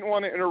 Oh, we didn't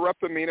want to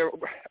interrupt the meeting.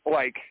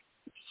 Like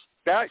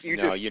that, you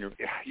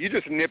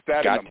just nip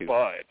that in the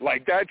bud.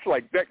 Like that's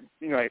like that.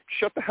 You know, like,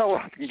 shut the hell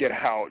up and get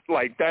out.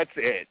 Like that's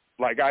it.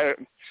 Like I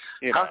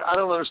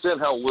don't understand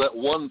how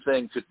one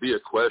thing could be a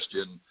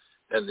question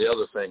and the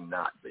other thing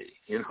not be.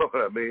 You know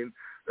what I mean?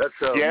 That's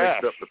how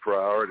mixed up the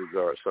priorities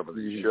are at some of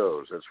these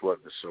shows. That's what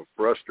is so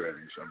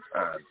frustrating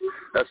sometimes.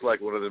 That's like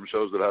one of them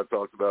shows that I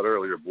talked about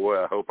earlier.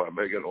 Boy, I hope I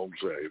make it home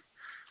safe.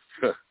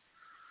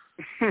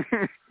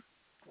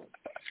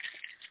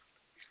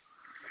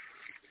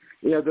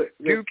 The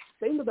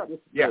thing about this,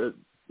 I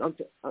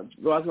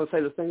was going to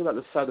say the thing about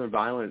the Southern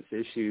Violence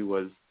issue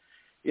was,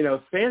 you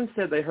know, fans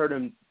said they heard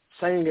him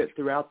saying it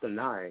throughout the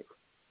night.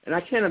 And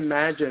I can't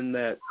imagine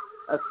that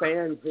a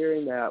fan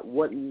hearing that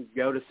wouldn't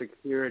go to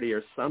security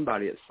or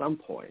somebody at some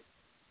point.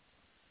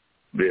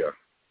 Yeah.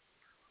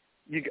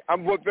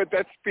 But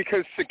that's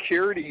because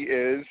security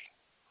is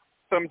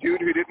some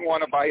dude who didn't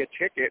want to buy a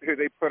ticket who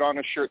they put on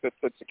a shirt that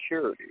said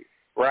security,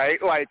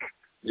 right? Like,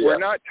 we're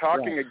not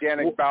talking again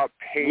about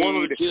paid.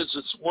 One of the kids,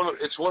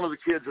 it's one of the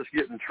kids that's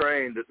getting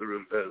trained at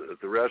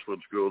the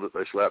wrestling school that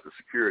they slap the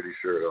security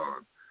shirt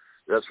on.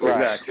 That's what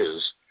that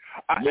is.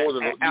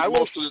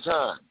 Most of the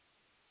time.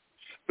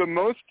 The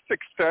most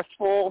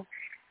successful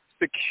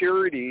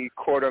security,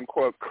 quote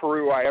unquote,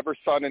 crew I ever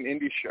saw in an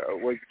indie show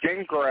was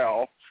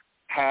Gangrel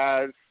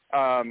has,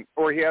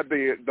 or he had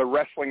the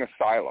Wrestling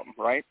Asylum,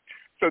 right?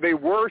 So they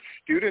were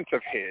students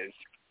of his,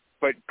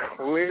 but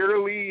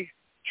clearly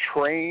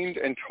trained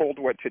and told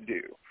what to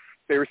do.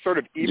 They were sort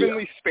of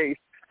evenly spaced,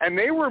 and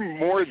they were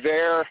more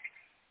there.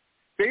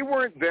 They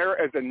weren't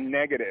there as a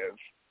negative.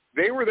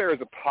 They were there as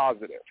a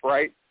positive,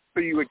 right? So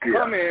you would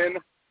come in,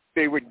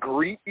 they would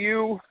greet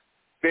you,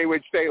 they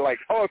would say like,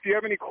 oh, if you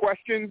have any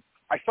questions,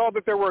 I saw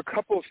that there were a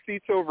couple of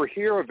seats over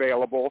here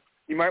available.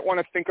 You might want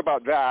to think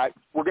about that.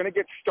 We're going to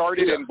get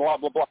started and blah,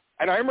 blah, blah.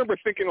 And I remember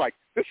thinking like,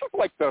 this is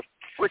like the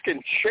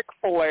freaking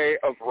Chick-fil-A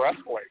of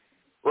wrestling.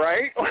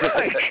 Right?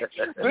 Like,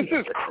 this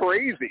is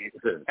crazy.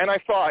 And I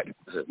thought,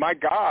 my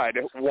God,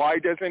 why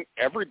doesn't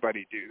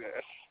everybody do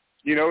this?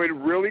 You know, it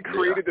really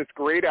created this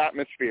great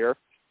atmosphere.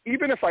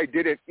 Even if I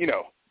didn't, you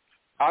know,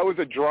 I was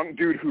a drunk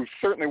dude who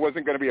certainly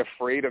wasn't going to be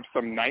afraid of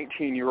some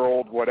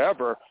 19-year-old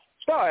whatever.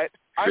 But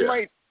I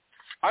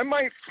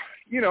might,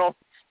 you know,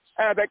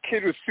 that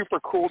kid was super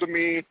cool to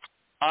me.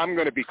 I'm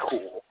going to be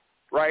cool.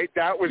 Right?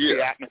 That was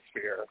the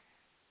atmosphere.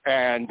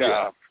 And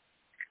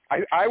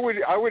I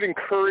would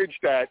encourage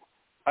that.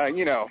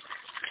 You know,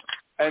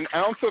 an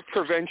ounce of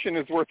prevention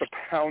is worth a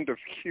pound of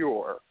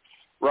cure,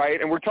 right?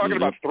 And we're talking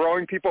about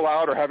throwing people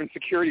out or having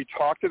security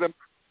talk to them.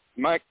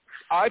 Mike,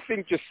 I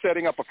think just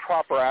setting up a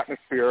proper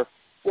atmosphere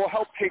will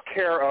help take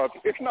care of,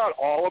 if not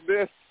all of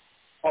this,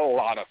 a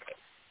lot of it,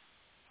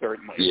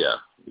 certainly. Yeah,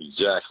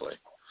 exactly.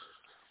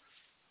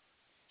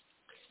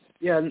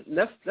 Yeah, and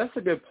that's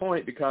a good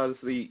point, because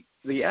the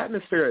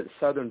atmosphere at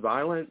Southern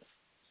Violence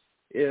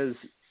is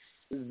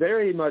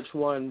very much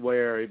one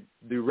where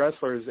the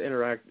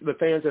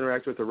fans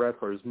interact with the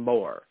wrestlers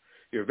more.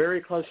 You're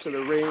very close to the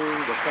ring.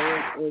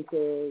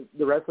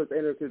 The wrestlers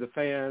enter through the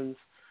fans.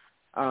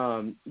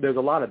 There's a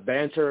lot of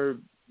banter,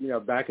 you know,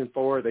 back and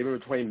forth, even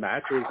between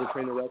matches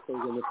between the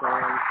wrestlers and the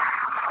fans.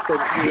 So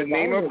the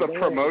name of the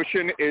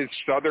promotion is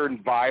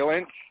Southern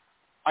Violence.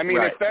 I mean,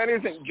 if that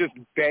isn't just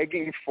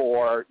begging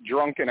for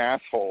drunken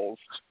assholes,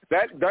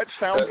 that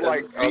sounds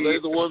like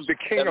the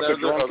king of the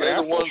drunken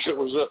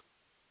assholes.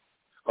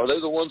 Are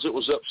they the ones that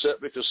was upset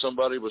because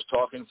somebody was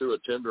talking through a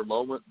tender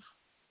moment?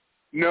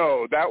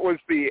 No, that was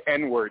the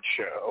N-word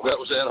show. That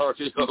was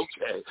Anarchy?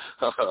 Okay.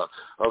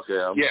 Okay,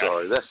 I'm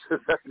sorry. That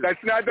is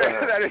not the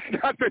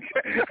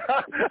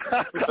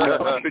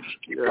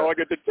keep calling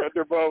it the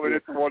tender moment.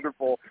 It's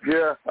wonderful.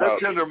 Yeah, that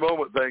tender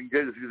moment thing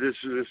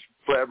this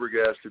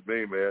flabbergasted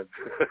me, man.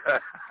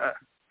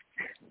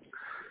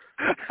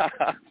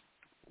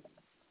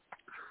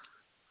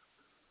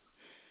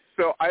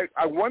 So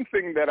one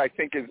thing that I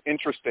think is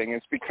interesting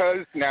is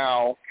because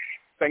now,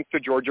 thanks to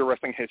Georgia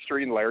Wrestling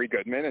History and Larry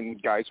Goodman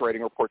and guys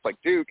writing reports like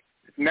Duke,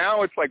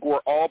 now it's like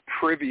we're all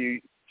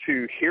privy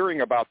to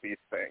hearing about these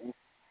things.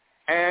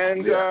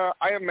 And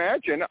I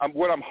imagine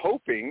what I'm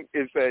hoping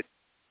is that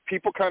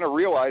people kind of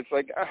realize,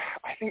 like,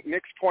 I think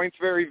Nick's point's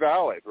very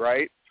valid,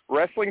 right?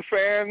 Wrestling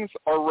fans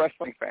are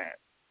wrestling fans.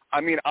 I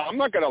mean, I'm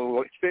not going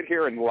to sit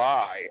here and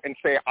lie and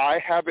say I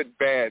haven't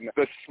been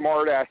the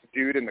smart-ass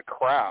dude in the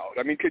crowd.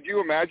 I mean, could you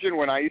imagine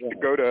when I used to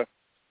go to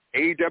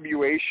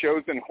AWA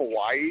shows in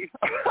Hawaii?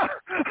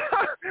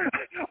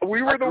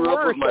 We were the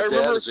worst. I grew up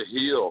with my dad as a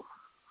heel.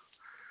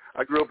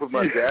 I grew up with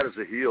my dad as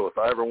a heel. If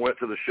I ever went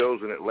to the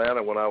shows in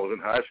Atlanta when I was in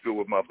high school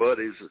with my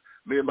buddies,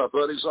 me and my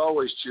buddies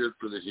always cheered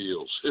for the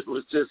heels. It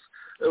was just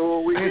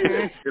what we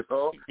did, you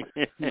know.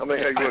 I mean,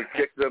 you would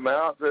kick them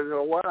out. I don't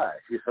know why.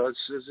 You know, it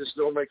just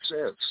don't make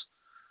sense.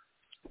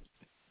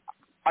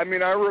 I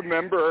mean, I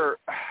remember,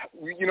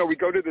 you know, we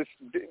go to the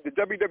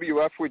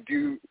WWF would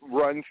do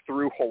runs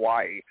through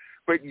Hawaii,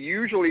 but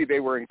usually they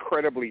were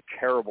incredibly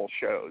terrible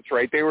shows,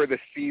 right? They were the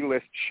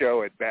C-list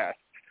show at best.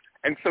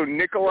 And so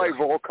Nikolai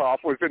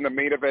Volkov was in the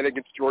main event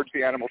against George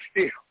the Animal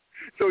Steel.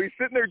 So he's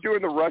sitting there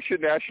doing the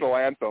Russian national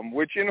anthem,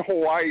 which in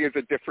Hawaii is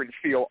a different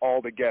feel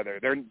altogether.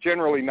 They're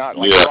generally not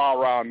like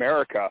rah-rah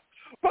America.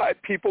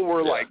 But people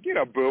were like, you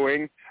know,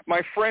 booing.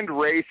 My friend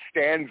Ray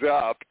stands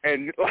up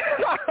and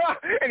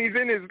and he's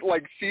in his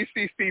like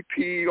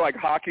CCCP like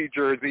hockey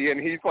jersey and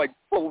he's like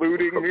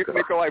saluting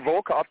Nikolai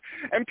Volkov,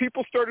 and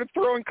people started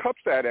throwing cups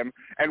at him,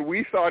 and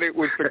we thought it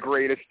was the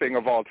greatest thing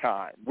of all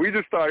time. We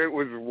just thought it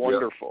was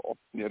wonderful,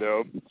 you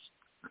know.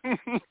 That's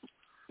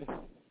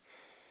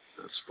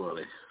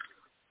funny.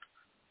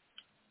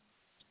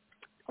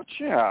 But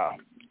yeah,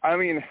 I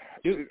mean,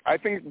 I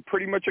think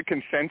pretty much a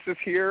consensus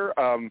here.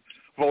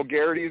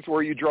 Vulgarity is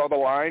where you draw the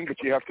line, but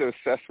you have to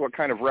assess what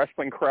kind of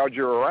wrestling crowd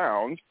you're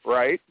around,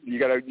 right? You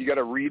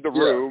gotta read the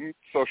room,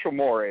 social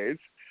mores,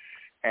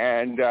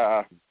 and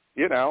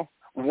you know,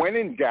 when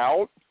in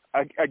doubt.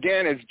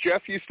 Again, as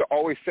Jeff used to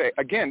always say,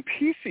 again,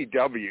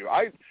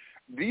 PCW.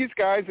 These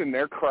guys and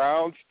their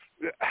crowds.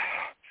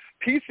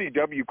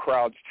 PCW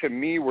crowds to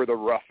me were the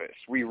roughest.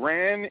 We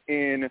ran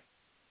in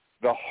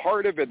the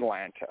heart of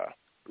Atlanta,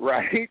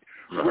 right?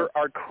 Where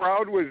our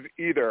crowd was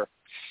either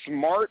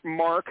smart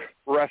mark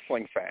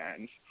wrestling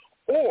fans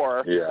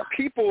or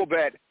people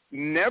that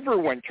never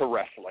went to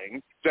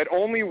wrestling, that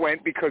only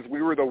went because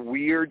we were the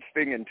weird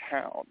thing in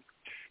town.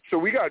 So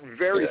we got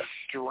very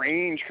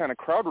strange kind of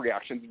crowd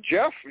reactions.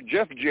 Jeff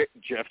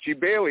G.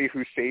 Bailey,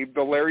 who saved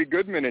the Larry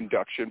Goodman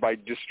induction by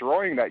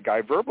destroying that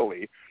guy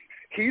verbally,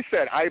 he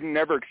said, I've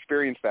never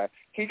experienced that.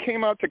 He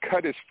came out to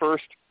cut his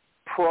first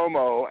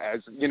promo as,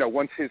 you know,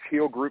 once his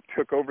heel group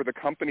took over the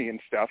company and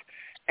stuff.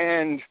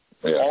 And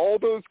all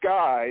those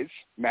guys,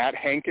 Matt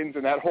Hankins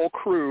and that whole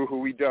crew who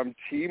we dubbed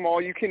Team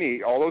All You Can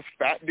Eat, all those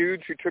fat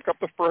dudes who took up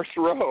the first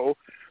row,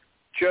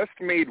 just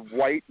made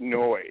white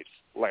noise,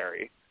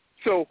 Larry.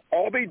 So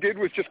all they did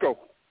was just go,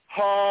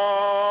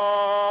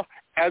 ha,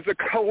 as a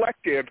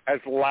collective, as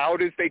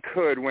loud as they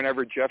could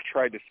whenever Jeff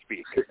tried to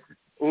speak.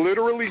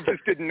 Literally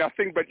just did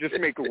nothing but just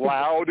make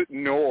loud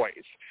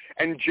noise.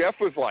 And Jeff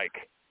was like,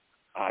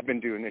 I've been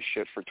doing this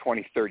shit for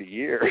 20, 30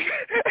 years.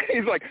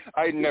 He's like,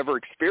 I never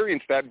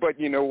experienced that, but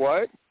you know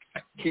what?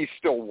 He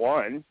still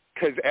won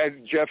because, as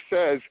Jeff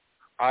says,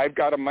 I've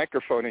got a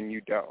microphone and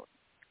you don't.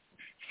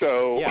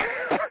 So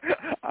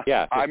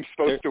I'm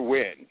supposed to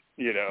win,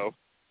 you know.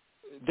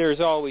 There's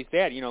always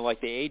that, you know, like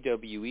the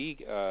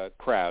AWE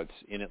crowds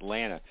in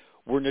Atlanta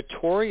were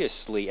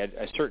notoriously at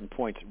certain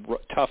points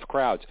tough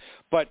crowds,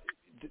 but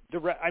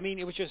I mean,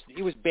 it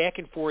was back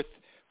and forth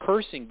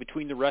cursing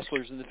between the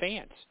wrestlers and the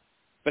fans.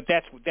 But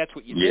that's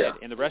what you did,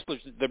 and the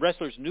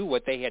wrestlers knew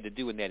what they had to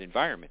do in that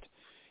environment,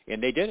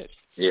 and they did it.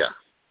 Yeah,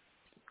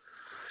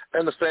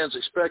 and the fans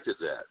expected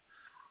that.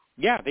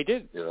 Yeah, they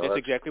did. You know, that's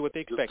exactly what they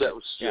expected. That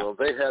was, you know,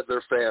 they had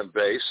their fan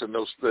base, and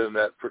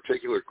that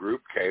particular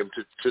group came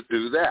to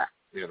do that.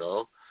 You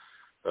know,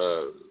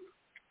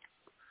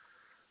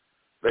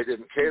 they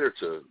didn't cater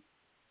to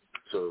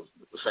the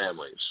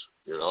families.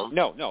 You know?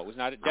 No, it was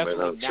not.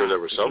 Definitely I'm sure there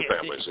were some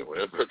families that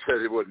went, but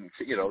they wouldn't.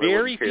 You know,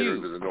 very they wouldn't cater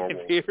few. to the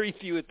normal. Very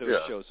few at those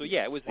shows. So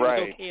it was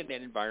okay in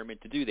that environment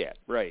to do that.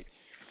 Right.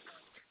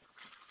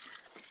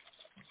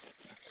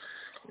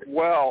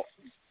 Well,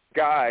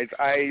 guys,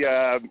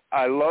 I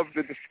love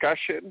the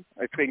discussion.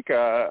 I think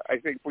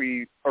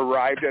we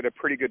arrived at a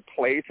pretty good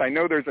place. I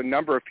know there's a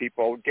number of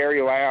people.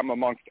 Gary Lamb,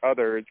 amongst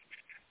others,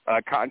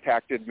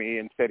 contacted me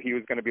and said he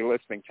was going to be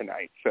listening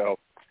tonight. So.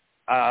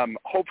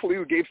 Hopefully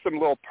we gave some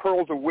little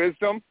pearls of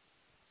wisdom.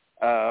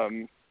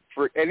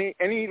 For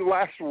any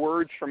last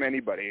words from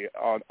anybody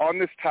on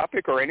this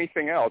topic or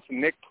anything else,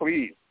 Nick,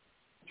 please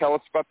tell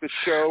us about the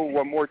show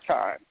one more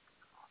time.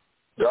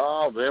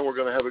 Oh, man, we're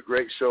going to have a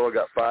great show. I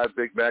got 5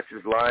 big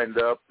matches lined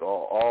up,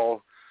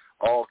 all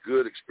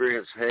good,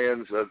 experienced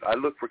hands. I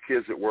look for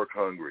kids that work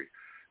hungry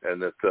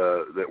and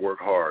that work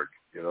hard.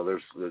 You know,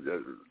 there's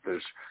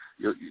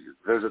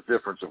a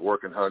difference of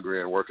working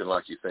hungry and working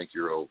like you think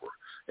you're over.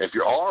 If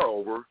you are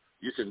over,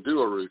 you can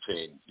do a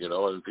routine, you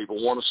know, and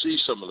people want to see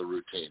some of the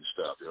routine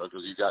stuff, you know,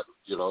 because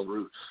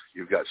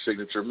you've got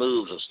signature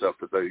moves and stuff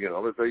that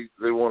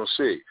they want to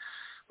see.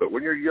 But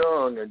when you're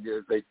young and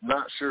they're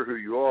not sure who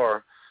you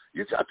are,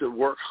 you got to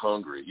work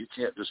hungry. You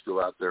can't just go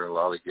out there and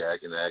lollygag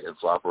and act and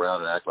flop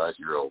around and act like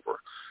you're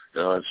over,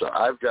 you know. And so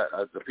I've got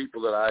the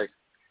people that I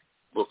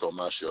book on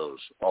my shows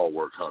all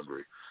work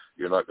hungry.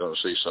 You're not going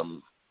to see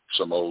some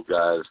old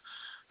guy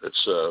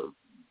that's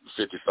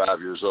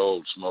 55 years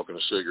old smoking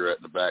a cigarette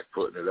in the back,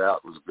 putting it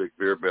out with a big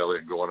beer belly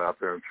and going out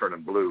there and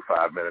turning blue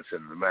 5 minutes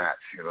into the match.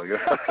 You know, you're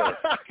not going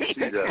to see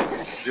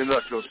that. You're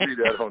not going to see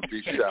that on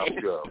Deep South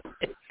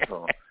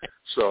Go.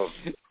 So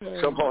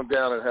come on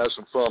down and have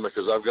some fun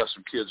because I've got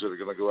some kids that are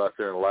going to go out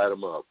there and light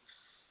them up.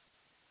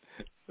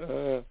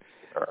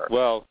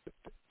 Well,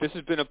 this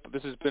has been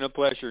a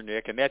pleasure,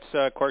 Nick, and that's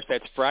of course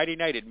that's Friday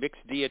night at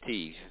Mixed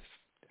Deities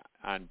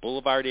on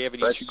Boulevard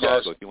Avenue in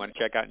Chicago. If you want to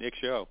check out Nick's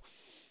show.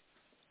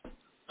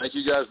 Thank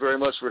you guys very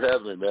much for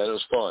having me, man. It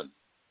was fun.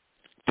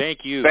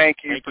 Thank you. Thank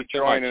you for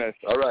joining us.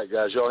 All right,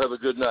 guys. Y'all have a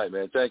good night,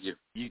 man. Thank you.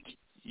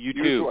 You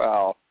too. As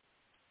well.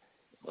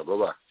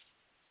 Bye-bye.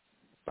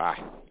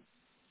 Bye.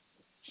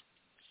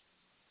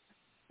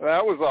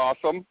 That was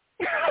awesome.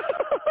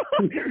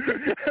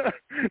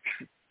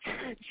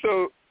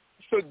 So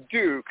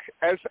Duke,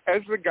 as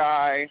the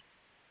guy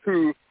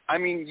who, I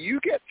mean, you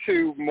get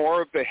to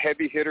more of the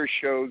heavy hitter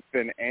shows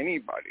than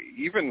anybody,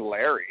 even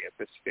Larry at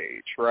this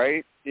stage,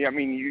 right? Yeah, I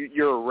mean,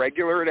 you're a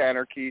regular at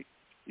Anarchy,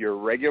 you're a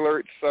regular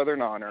at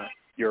Southern Honor,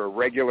 you're a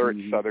regular at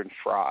Southern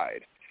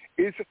Fried.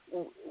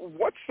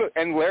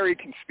 And Larry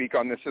can speak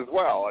on this as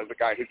well as a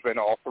guy who's been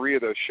all 3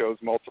 of those shows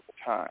multiple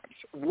times.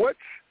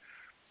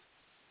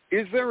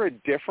 is there a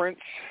difference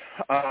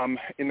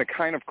in the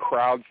kind of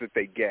crowds that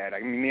they get? I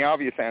mean, the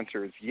obvious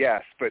answer is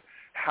yes, but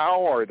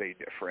how are they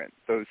different,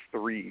 those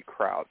three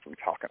crowds we're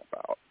talking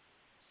about?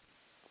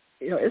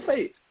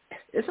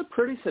 It's a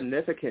pretty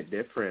significant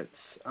difference.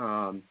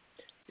 The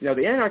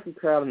Anarchy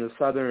crowd and the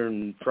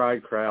Southern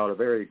Fried crowd are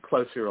very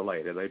closely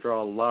related. They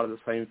draw a lot of the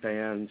same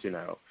fans.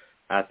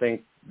 I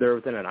think they're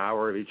within an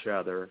hour of each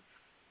other.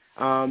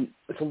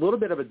 It's a little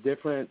bit of a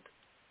different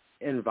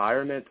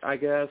environment, I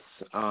guess.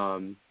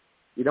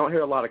 You don't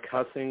hear a lot of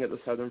cussing at the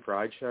Southern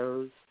Fried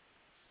shows.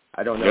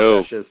 I don't know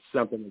if that's just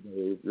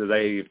something that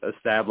they've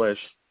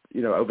established,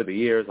 over the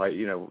years. Like,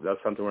 that's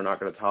something we're not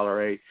going to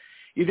tolerate.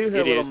 You do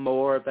hear a little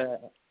more of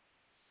that.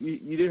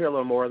 You do hear a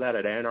little more of that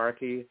at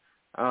Anarchy.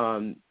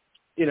 In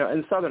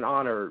Southern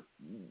Honor,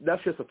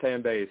 that's just a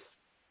fan base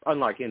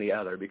unlike any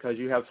other because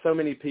you have so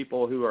many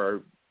people who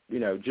are,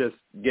 just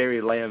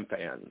Gary Lamb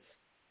fans.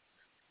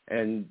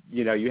 And,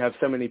 you have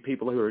so many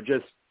people who are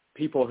just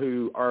people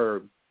who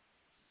are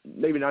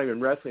maybe not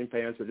even wrestling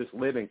fans, but just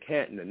live in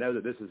Canton and know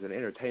that this is an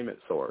entertainment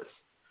source.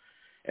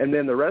 And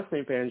then the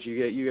wrestling fans,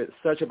 you get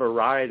such a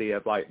variety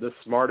of like the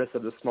smartest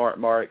of the smart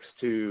marks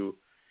to,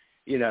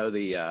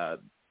 the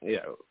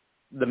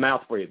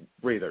mouth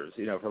breathers,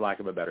 for lack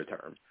of a better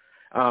term.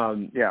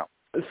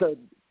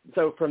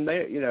 So from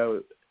there,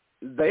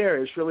 there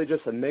it's really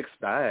just a mixed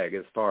bag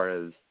as far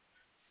as,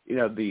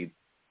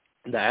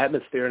 the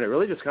atmosphere, and it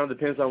really just kind of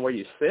depends on where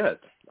you sit,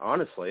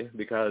 honestly,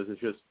 because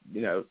it's just,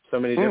 so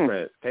many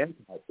different fan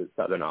types at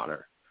Southern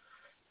Honor.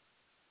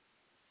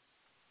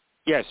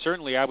 Yeah,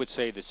 certainly I would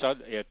say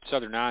at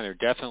Southern Honor,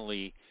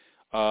 definitely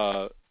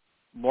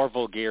more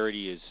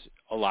vulgarity is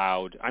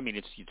allowed. I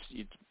mean,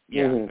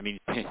 I mean,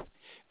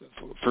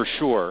 for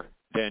sure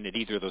than at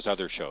either of those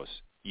other shows.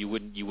 You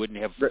wouldn't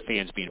have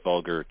fans being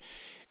vulgar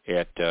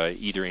at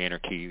either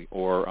Anarchy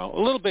or a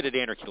little bit at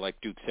Anarchy, like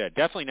Duke said.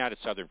 Definitely not at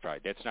Southern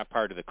Fried. That's not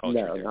part of the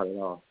culture. No, not at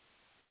all.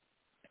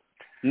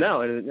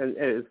 No, and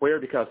it's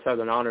weird because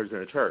Southern Honor's in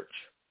a church,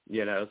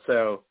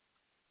 so.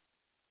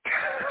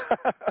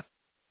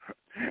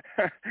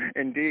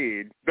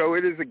 Indeed, though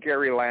it is a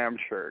Gary Lamb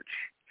church,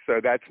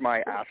 so that's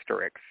my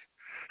asterisk.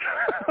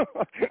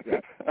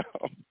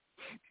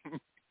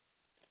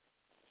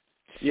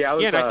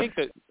 And I think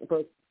that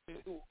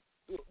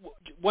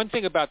one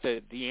thing about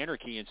the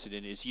Anarchy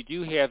incident is you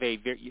do have I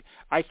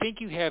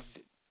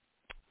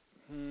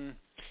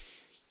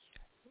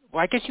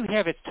guess you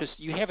have it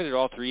at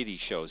all three of these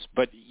shows,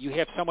 but you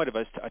have somewhat of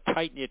a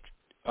tight-knit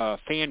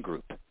fan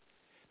group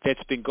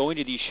that's been going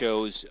to these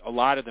shows, a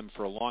lot of them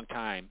for a long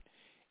time,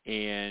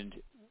 and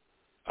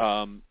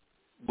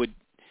would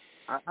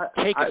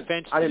take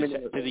offense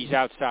to these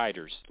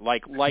outsiders,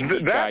 like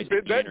these guys.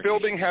 That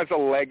building has a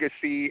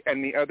legacy,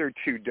 and the other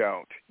two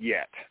don't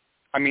yet.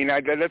 I mean,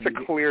 that's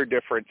a clear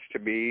difference to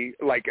me.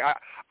 Like,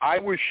 I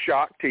was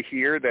shocked to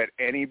hear that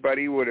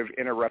anybody would have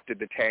interrupted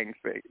the tank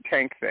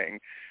thing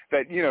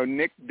that,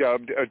 Nick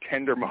dubbed a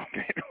tender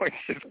moment, which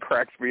just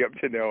cracks me up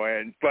to no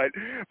end. But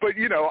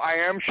I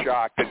am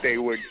shocked that they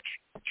would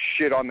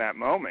shit on that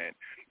moment.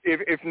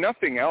 If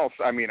nothing else,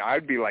 I mean,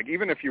 I'd be like,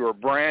 even if you were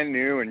brand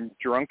new and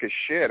drunk as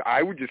shit,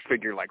 I would just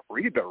figure, like,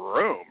 read the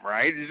room,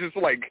 right? It's just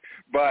like,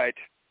 but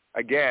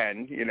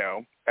again,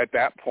 at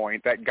that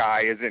point, that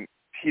guy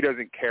he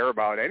doesn't care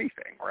about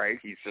anything, right?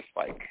 He's just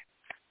like,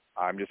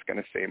 I'm just going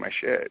to say my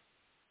shit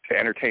to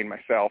entertain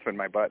myself and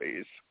my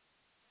buddies.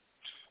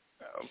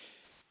 So.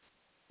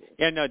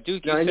 And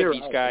Duke, you said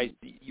these guys,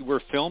 you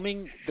were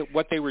filming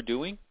what they were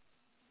doing?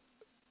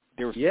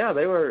 They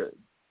were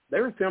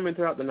filming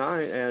throughout the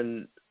night,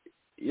 and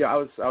I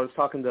was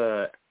talking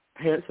to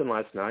Hanson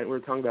last night. We were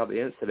talking about the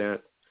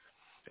incident,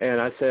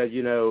 and I said,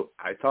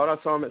 I thought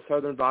I saw them at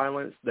Southern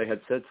Violence. They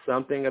had said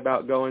something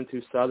about going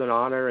to Southern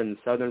Honor and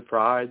Southern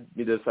Pride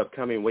this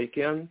upcoming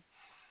weekend.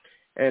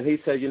 And he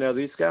said,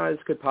 these guys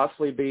could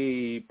possibly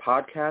be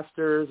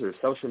podcasters or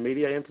social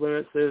media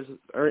influencers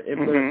or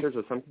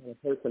some kind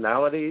of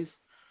personalities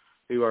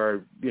who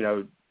are,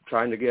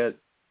 trying to get,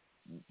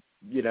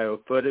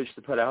 footage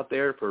to put out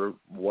there for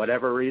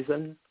whatever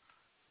reason.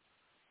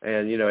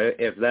 And,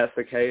 if that's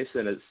the case,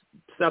 then it's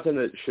something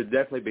that should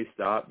definitely be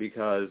stopped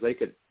because they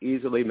could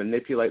easily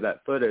manipulate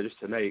that footage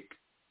to make,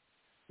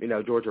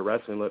 Georgia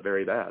wrestling look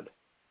very bad.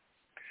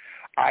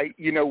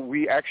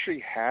 We actually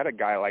had a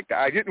guy like that.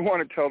 I didn't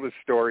want to tell this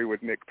story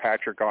with Nick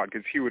Patrick on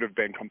because he would have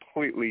been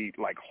completely,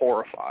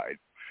 horrified.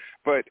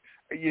 But,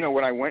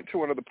 when I went to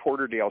one of the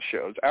Porterdale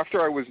shows,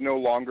 after I was no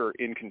longer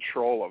in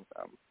control of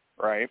them,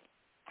 right,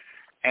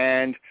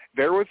 and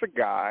there was a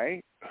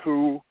guy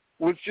who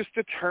was just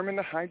determined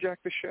to hijack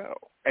the show.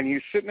 And he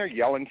was sitting there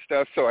yelling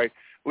stuff, so I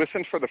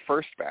listened for the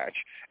first match.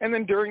 And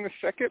then during the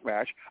second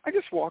match, I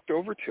just walked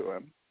over to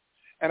him,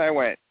 and I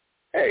went,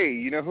 hey,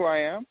 you know who I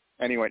am?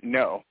 And he went,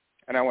 no.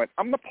 And I went,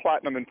 I'm the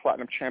Platinum and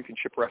Platinum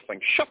Championship Wrestling.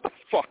 Shut the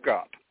fuck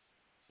up.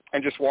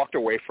 And just walked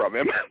away from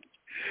him.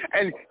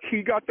 And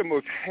he got the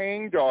most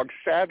hangdog,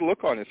 sad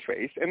look on his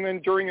face. And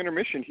then during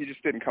intermission, he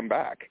just didn't come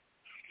back.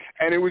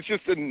 And it was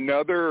just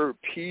another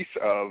piece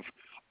of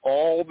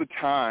all the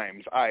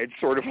times I had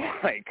sort of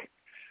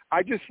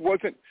I just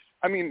wasn't.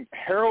 I mean,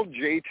 Harold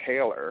J.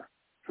 Taylor,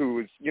 who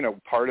was,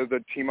 part of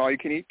the Team All You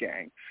Can Eat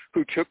gang,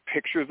 who took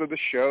pictures of the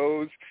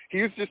shows.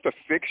 He was just a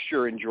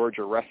fixture in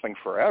Georgia wrestling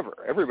forever.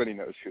 Everybody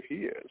knows who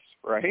he is,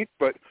 right?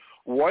 But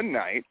one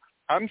night,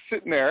 I'm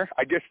sitting there.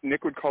 I guess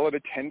Nick would call it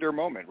a tender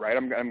moment, right?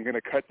 I'm going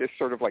to cut this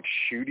sort of like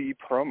shooty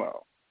promo.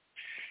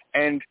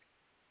 And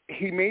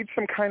he made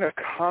some kind of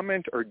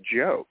comment or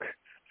joke.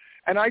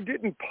 And I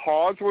didn't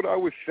pause what I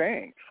was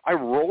saying. I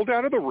rolled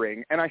out of the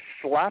ring, and I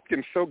slapped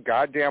him so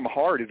goddamn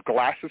hard his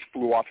glasses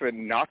flew off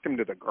and knocked him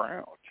to the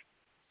ground.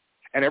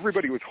 And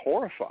everybody was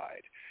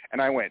horrified.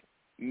 And I went,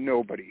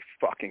 nobody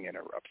fucking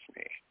interrupts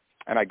me.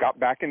 And I got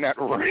back in that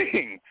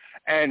ring.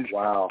 And,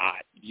 wow.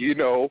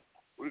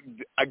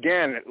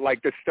 Again,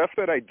 like the stuff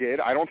that I did,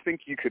 I don't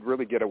think you could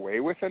really get away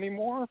with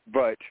anymore.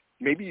 But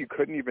maybe you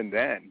couldn't even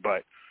then.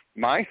 But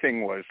my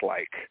thing was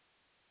like,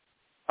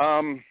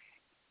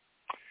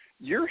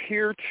 you're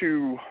here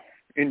to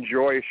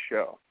enjoy a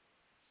show.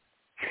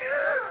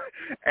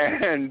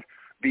 And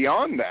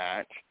beyond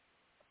that,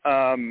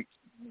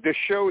 the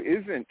show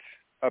isn't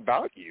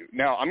about you.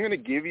 Now, I'm going to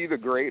give you the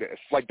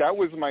greatest. Like, that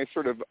was my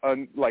sort of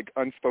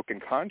unspoken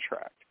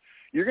contract.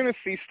 You're going to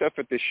see stuff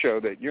at this show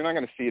that you're not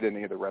going to see at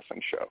any other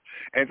wrestling show.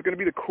 And it's going to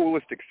be the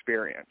coolest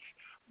experience.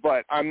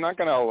 But I'm not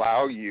going to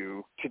allow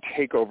you to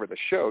take over the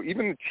show.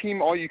 Even the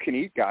Team All You Can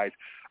Eat guys,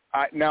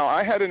 now,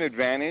 I had an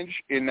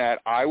advantage in that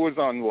I was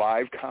on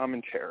live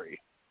commentary,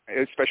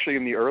 especially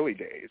in the early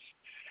days,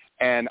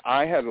 and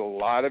I had a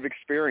lot of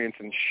experience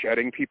in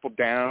shutting people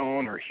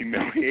down or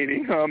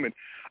humiliating them,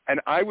 and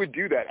I would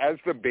do that. As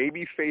the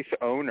babyface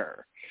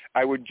owner,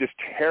 I would just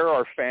tear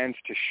our fans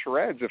to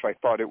shreds if I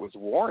thought it was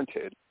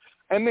warranted,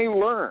 and they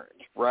learned,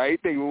 right?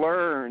 They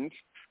learned,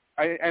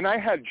 and I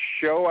had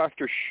show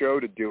after show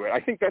to do it.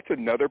 I think that's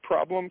another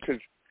problem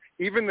because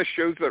even the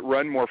shows that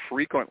run more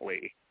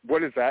frequently,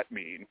 what does that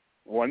mean?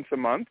 Once a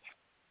month?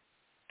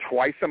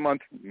 Twice a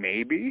month,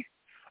 maybe?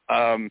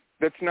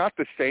 That's not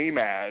the same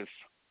as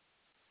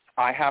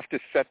I have to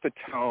set the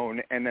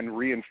tone and then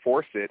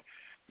reinforce it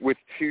with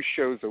 2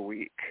 shows a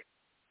week.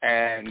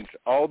 And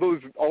all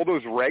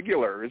those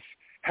regulars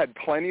had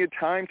plenty of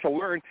time to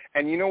learn.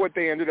 And you know what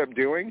they ended up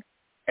doing?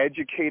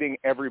 Educating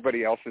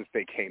everybody else as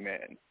they came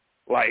in.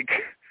 Like,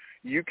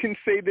 you can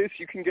say this,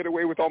 you can get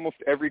away with almost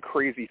every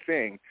crazy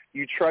thing.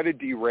 You try to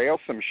derail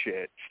some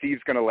shit,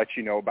 Steve's going to let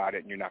you know about it,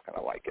 and you're not going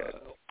to like it.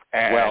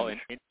 And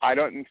I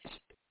don't...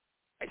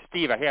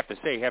 Steve, I have to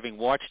say, having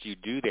watched you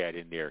do that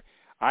in there,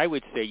 I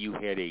would say you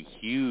had a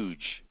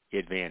huge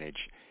advantage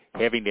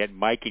having that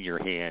mic in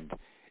your hand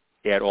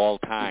at all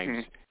times.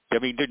 Mm-hmm. I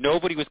mean,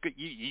 nobody was good.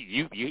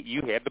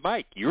 You had the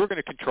mic. You were going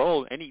to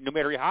control no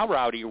matter how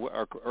rowdy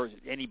or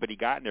anybody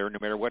got in there, no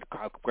matter what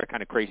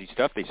kind of crazy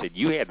stuff they said.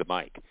 You had the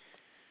mic.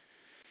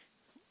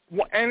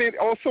 Well, and it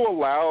also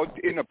allowed,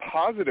 in a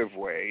positive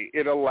way,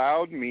 it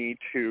allowed me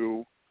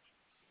to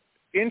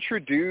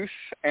introduce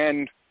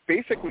and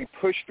basically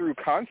push through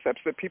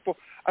concepts that people,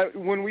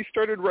 when we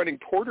started running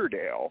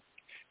Porterdale,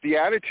 the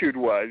attitude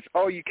was,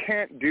 oh, you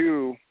can't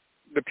do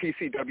the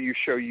PCW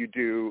show you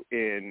do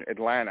in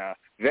Atlanta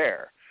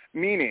there,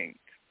 meaning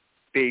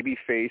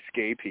babyface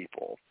gay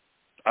people,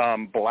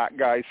 black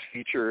guys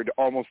featured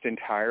almost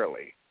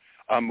entirely,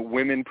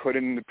 women put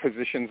in the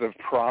positions of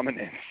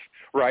prominence,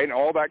 right, and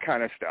all that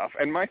kind of stuff.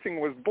 And my thing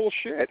was,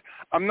 bullshit.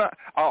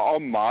 I'll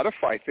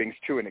modify things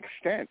to an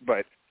extent,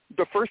 but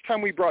the first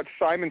time we brought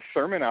Simon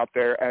Sermon out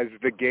there as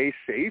the gay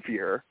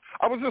savior,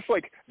 I was just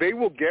like, they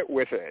will get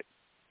with it.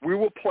 We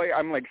will play.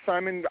 I'm like,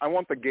 Simon, I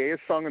want the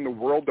gayest song in the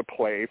world to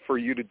play for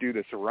you to do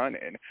this run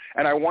in,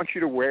 and I want you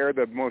to wear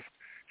the most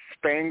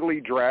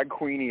spangly drag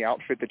queeny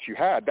outfit that you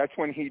had. That's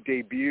when he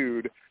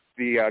debuted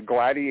the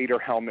gladiator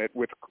helmet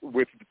with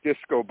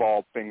disco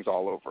ball things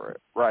all over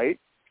it, right?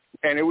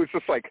 And it was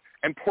just like,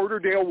 and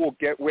Porterdale will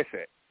get with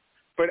it.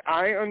 But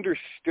I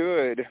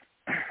understood,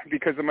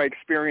 because of my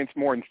experience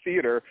more in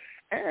theater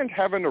and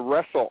having to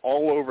wrestle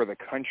all over the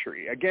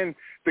country. Again,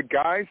 the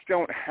guys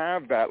don't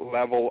have that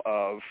level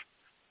of,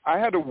 I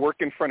had to work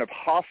in front of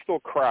hostile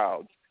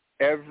crowds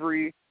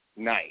every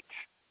night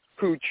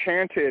who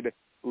chanted,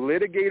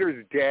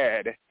 "Litigator's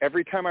dead,"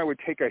 every time I would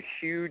take a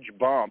huge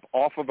bump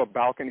off of a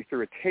balcony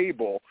through a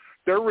table.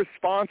 Their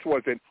response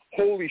wasn't,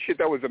 holy shit,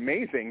 that was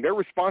amazing. Their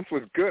response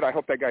was, good, I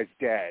hope that guy's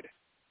dead,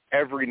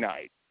 every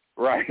night,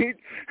 right?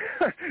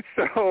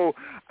 So,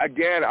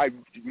 again,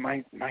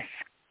 my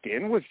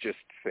skin was just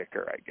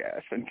thicker, I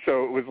guess. And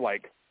so it was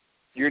like,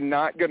 you're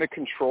not going to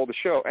control the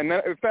show. And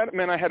if that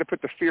meant I had to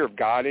put the fear of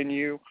God in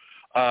you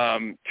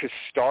to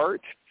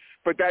start,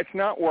 but that's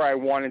not where I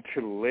wanted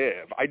to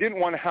live. I didn't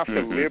want to have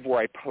to live where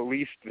I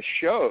policed the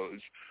shows.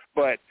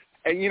 But,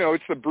 and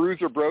it's the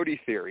Bruiser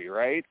Brody theory,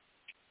 right?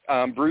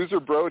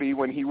 Bruiser Brody,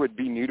 when he would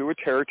be new to a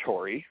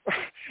territory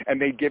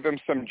and they'd give him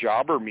some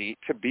jobber meat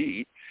to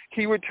beat,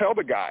 he would tell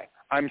the guy,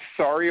 I'm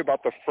sorry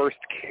about the first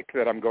kick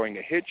that I'm going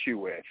to hit you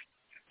with.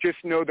 Just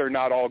know they're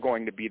not all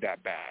going to be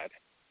that bad.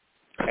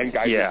 And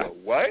guys would go,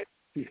 what?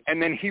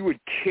 And then he would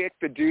kick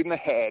the dude in the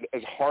head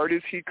as hard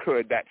as he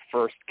could that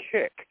first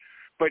kick.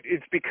 But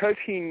it's because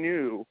he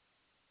knew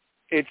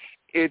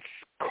It's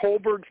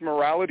Kohlberg's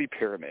morality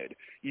pyramid.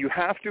 You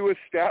have to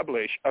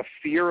establish a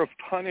fear of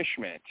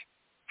punishment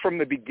from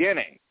the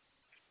beginning,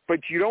 but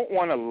you don't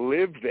want to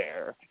live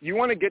there. You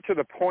want to get to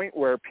the point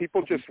where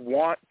people just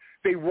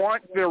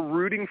they're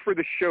rooting for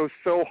the show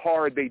so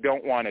hard they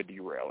don't want to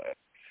derail it.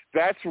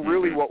 That's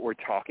really what we're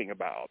talking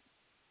about.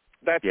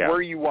 That's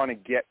where you want to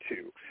get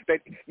to. That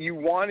you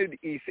wanted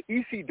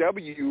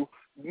ECW,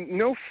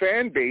 no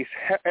fan base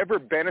ever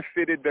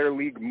benefited their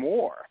league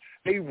more.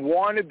 They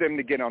wanted them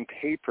to get on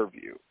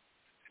pay-per-view.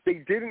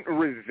 They didn't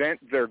resent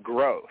their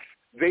growth.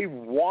 They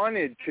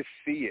wanted to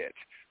see it.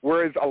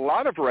 Whereas a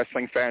lot of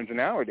wrestling fans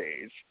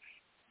nowadays,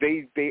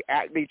 they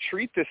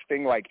treat this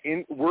thing like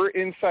we're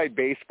inside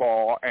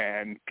baseball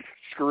and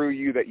screw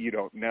you that you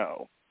don't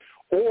know.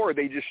 Or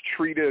they just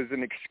treat it as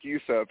an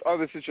excuse of, oh,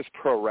 this is just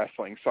pro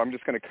wrestling, so I'm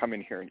just going to come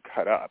in here and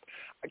cut up.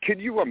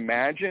 Could you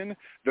imagine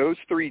those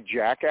three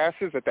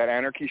jackasses at that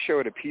Anarchy show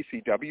at a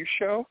PCW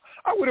show?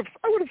 I would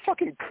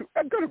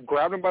have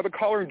grabbed them by the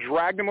collar and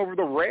dragged them over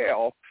the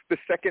rail the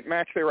second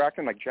match they were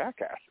acting like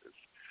jackasses.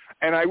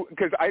 And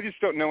because I just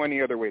don't know any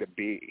other way to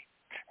be.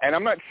 And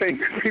I'm not saying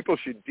that people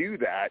should do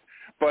that,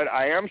 but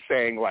I am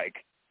saying, like,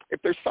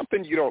 if there's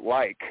something you don't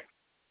like,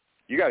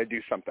 you got to do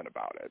something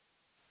about it.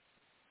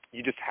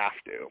 You just have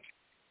to,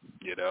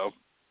 you know?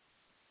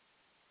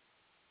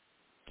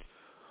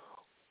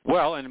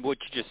 Well, and what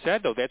you just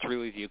said, though, that's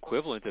really the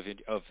equivalent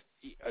of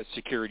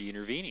security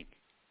intervening.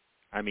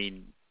 I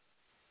mean,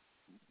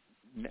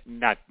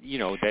 not, you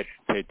know, that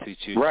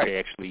to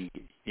actually.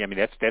 I mean,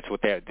 that's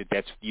what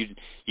that's you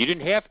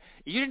didn't have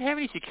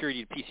any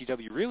security at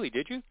PCW, really,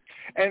 did you?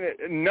 And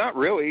not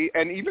really.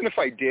 And even if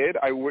I did,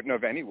 I wouldn't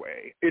have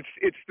anyway.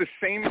 It's the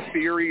same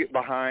theory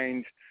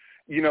behind,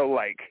 you know,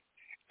 like,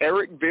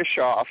 Eric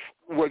Bischoff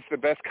was the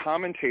best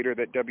commentator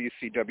that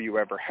WCW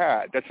ever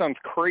had. That sounds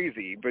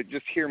crazy, but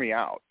just hear me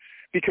out.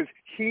 Because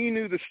he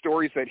knew the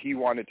stories that he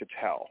wanted to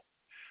tell,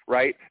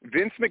 right?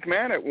 Vince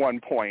McMahon at one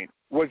point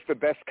was the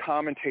best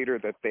commentator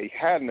that they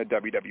had in the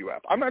WWF.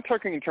 I'm not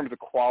talking in terms of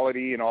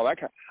quality and all that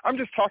kind. I'm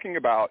just talking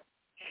about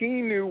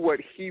he knew what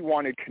he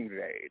wanted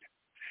conveyed.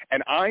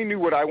 And I knew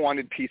what I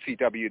wanted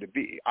PCW to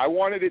be. I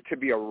wanted it to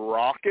be a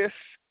raucous.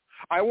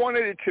 I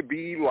wanted it to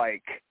be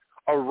like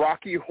a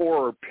Rocky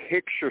Horror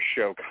Picture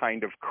Show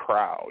kind of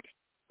crowd,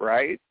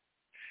 right?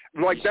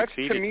 Like, that's,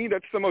 to me,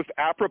 that's the most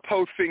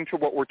apropos thing to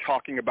what we're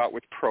talking about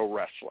with pro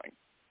wrestling,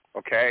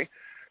 okay?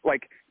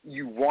 Like,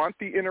 you want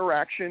the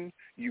interaction.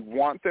 You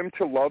want them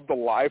to love the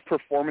live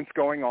performance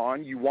going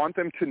on. You want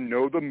them to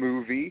know the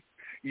movie.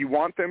 You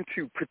want them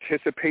to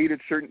participate at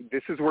certain,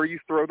 this is where you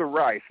throw the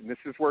rice, and this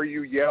is where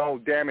you yell,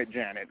 damn it,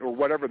 Janet, or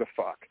whatever the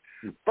fuck.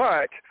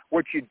 But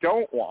what you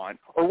don't want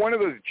are one of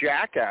those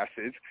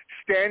jackasses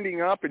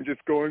standing up and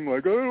just going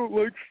like, I don't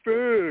like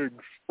fags,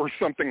 or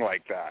something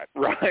like that,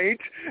 right?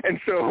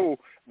 And so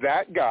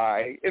that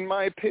guy, in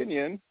my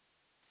opinion,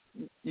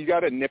 you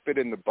got to nip it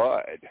in the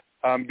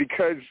bud,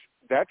 because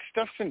that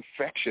stuff's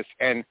infectious.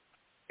 And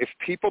if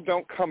people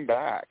don't come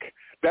back,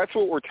 that's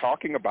what we're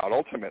talking about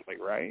ultimately,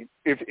 right?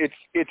 If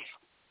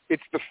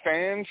it's the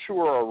fans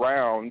who are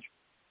around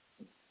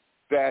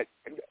that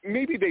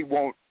maybe they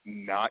won't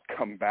not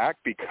come back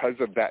because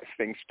of that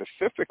thing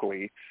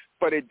specifically,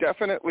 but it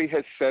definitely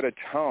has set a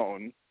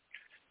tone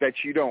that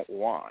you don't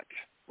want,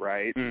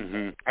 right?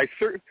 Mm-hmm.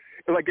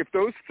 Like, if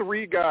those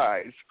three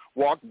guys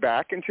walk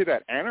back into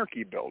that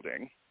Anarchy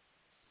building,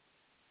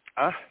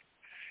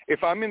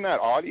 if I'm in that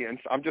audience,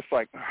 I'm just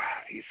like,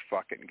 these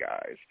fucking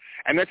guys.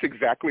 And that's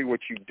exactly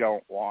what you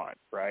don't want,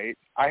 right?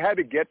 I had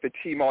to get the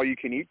team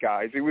all-you-can-eat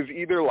guys. It was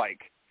either like,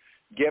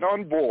 get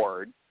on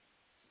board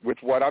with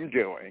what I'm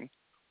doing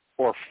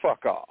or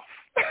fuck off.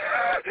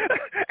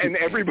 And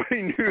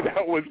everybody knew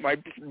that was my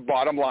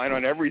bottom line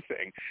on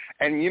everything.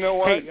 And you know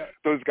what?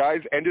 Those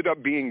guys ended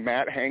up being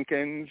Matt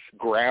Hankins,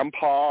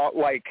 Grandpa.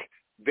 Like,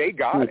 they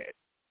got it,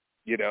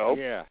 you know?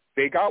 Yeah.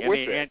 They got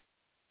with it.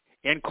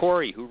 And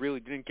Corey, who really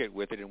didn't get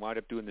with it and wound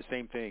up doing the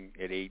same thing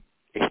at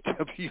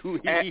AWE.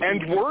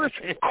 And worse,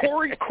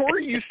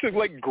 Corey used to,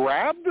 like,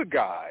 grab the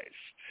guys.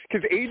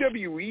 Because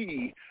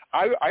AWE,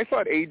 I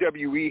thought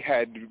AWE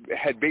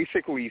had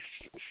basically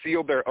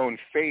sealed their own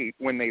fate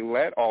when they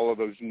let all of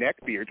those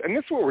neckbeards, and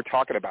this is what we're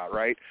talking about,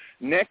 right?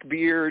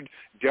 Neckbeard,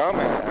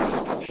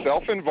 dumbass,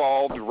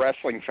 self-involved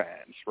wrestling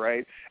fans,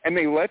 right? And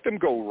they let them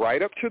go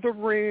right up to the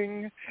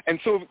ring, and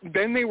so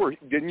then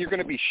you're going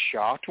to be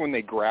shocked when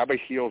they grab a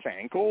heel's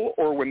ankle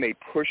or when they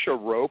push a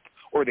rope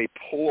or they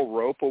pull a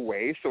rope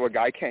away so a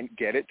guy can't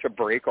get it to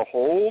break a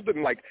hold.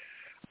 And, like,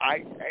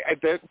 at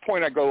that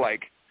point I go,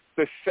 like,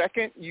 the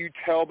second you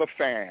tell the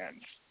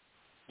fans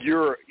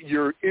you're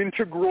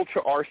integral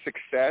to our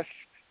success,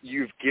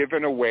 you've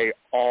given away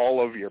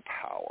all of your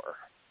power.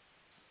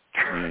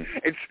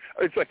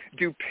 It's like,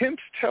 do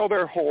pimps tell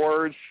their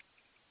whores,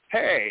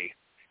 hey,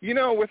 you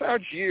know,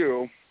 without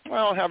you, I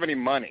don't have any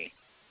money?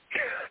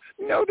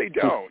 No, they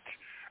don't.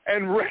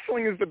 And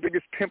wrestling is the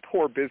biggest pimp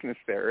whore business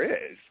there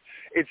is.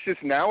 It's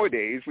just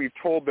nowadays we've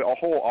told the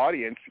whole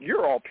audience,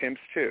 you're all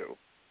pimps too.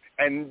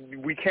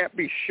 And we can't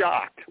be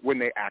shocked when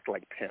they act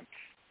like pimps.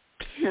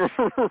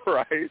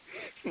 Right.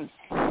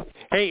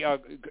 Hey,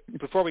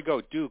 before we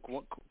go, Duke,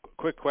 one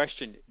quick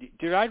question.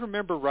 Did I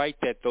remember right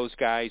that those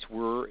guys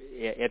were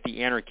at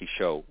the Anarchy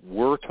show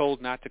were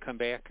told not to come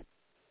back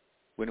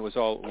when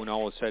all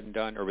was said and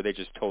done, or were they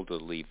just told to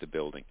leave the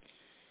building?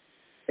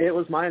 It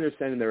was my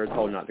understanding they were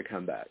told not to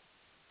come back.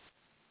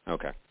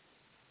 Okay.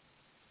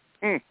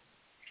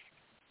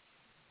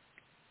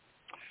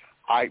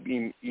 I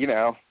mean,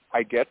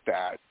 I get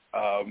that.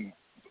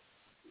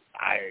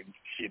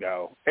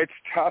 It's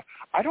tough.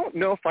 I don't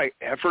know if I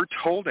ever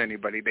told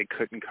anybody they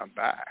couldn't come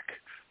back.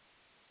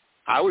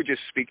 I would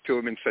just speak to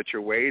them in such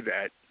a way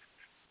that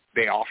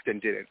they often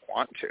didn't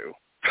want to.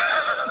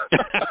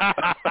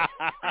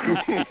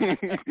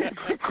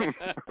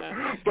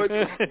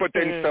 but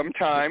then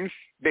sometimes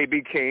they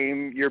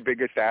became your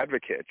biggest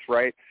advocates,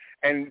 right?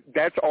 And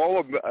that's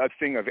all a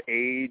thing of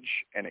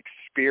age and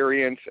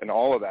experience and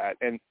all of that.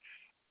 And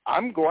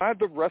I'm glad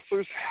the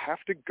wrestlers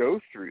have to go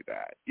through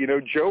that.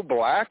 Joe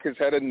Black has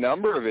had a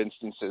number of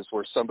instances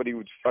where somebody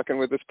was fucking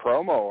with his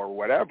promo or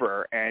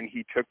whatever, and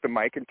he took the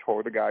mic and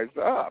tore the guys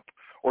up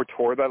or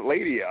tore that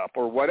lady up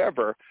or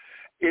whatever.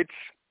 It's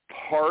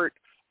part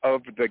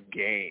of the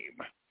game.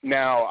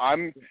 Now,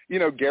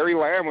 Gary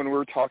Lamb, when we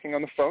were talking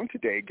on the phone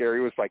today,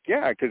 Gary was like,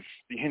 yeah, because,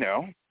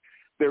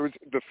 there was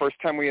the first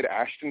time we had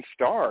Ashton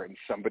Starr and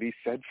somebody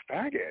said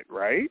faggot,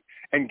 right?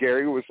 And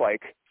Gary was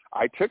like,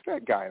 I took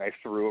that guy and I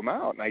threw him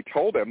out. And I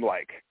told him,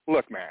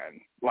 look, man,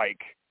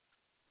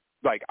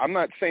 I'm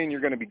not saying you're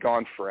going to be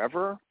gone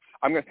forever.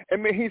 And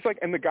he's like,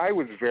 and the guy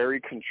was very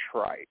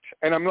contrite.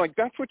 And I'm like,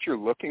 that's what you're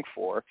looking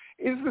for.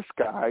 Is this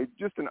guy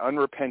just an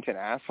unrepentant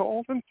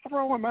asshole? Then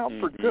throw him out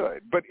for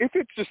good. But if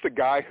it's just a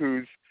guy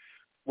who's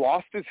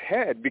lost his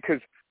head, because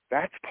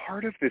that's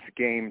part of this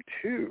game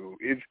too,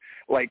 is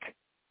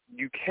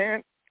you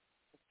can't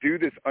do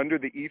this under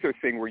the ether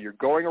thing where you're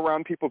going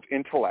around people's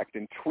intellect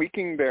and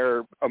tweaking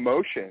their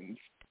emotions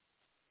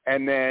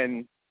and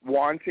then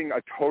wanting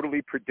a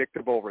totally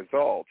predictable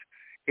result.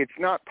 It's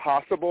not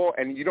possible,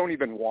 and you don't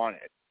even want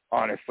it,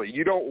 honestly.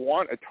 You don't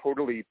want a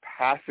totally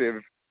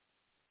passive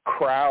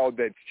crowd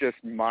that's just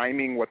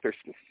miming what they're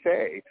supposed to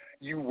say.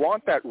 You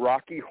want that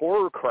Rocky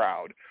Horror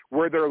crowd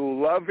where they're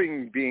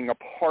loving being a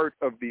part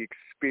of the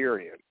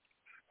experience,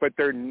 but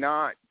they're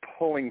not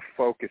pulling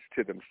focus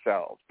to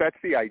themselves. That's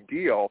the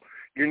ideal.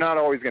 You're not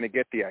always going to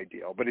get the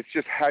ideal, but it's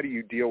just how do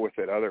you deal with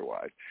it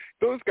otherwise?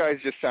 Those guys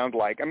just sound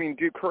like,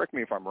 dude, correct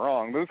me if I'm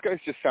wrong, those guys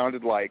just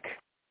sounded like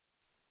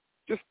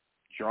just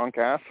drunk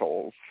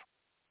assholes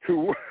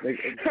who...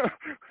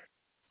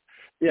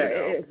 Yeah,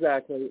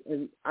 exactly.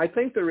 And I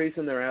think the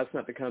reason they're asked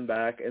not to come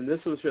back, and this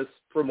was just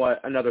from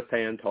what another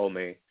fan told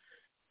me,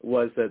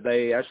 was that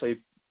they actually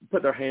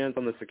put their hands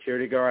on the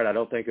security guard. I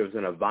don't think it was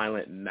in a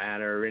violent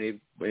manner or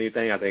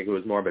anything. I think it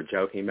was more of a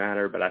joking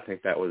manner, but I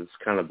think that was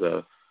kind of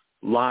the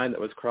line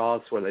that was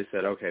crossed where they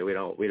said, okay, we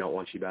don't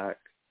want you back.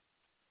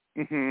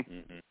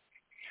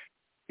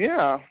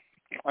 Yeah.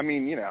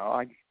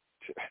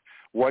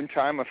 One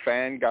time a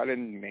fan got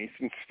in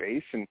Mason's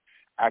face and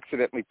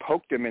accidentally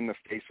poked him in the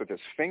face with his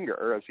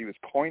finger as he was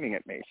pointing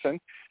at Mason.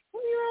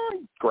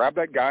 Grabbed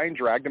that guy and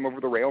dragged him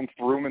over the rail and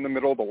threw him in the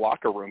middle of the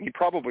locker room. He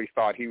probably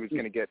thought he was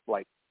going to get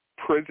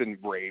prison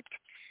raped,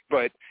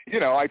 but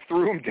I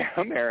threw him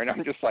down there, and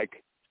I'm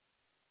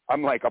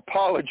like,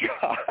 apologize.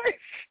 All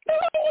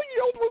he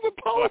yelled was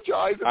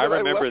apologize. And I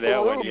remember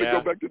that one. Yeah.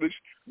 Go back to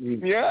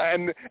yeah,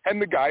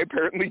 and the guy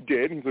apparently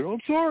did. He's like, oh,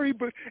 I'm sorry,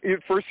 but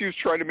at first he was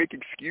trying to make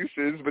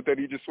excuses, but then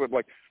he just went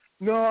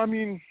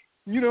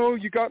no,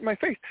 you got in my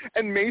face.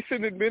 And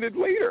Mason admitted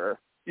later,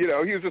 he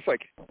was just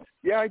like,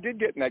 yeah, I did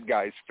get in that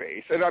guy's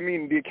face. And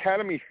the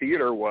Academy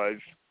Theater was,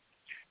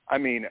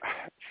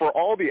 for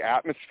all the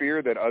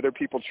atmosphere that other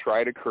people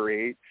try to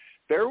create,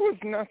 there was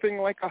nothing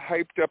like a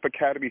hyped up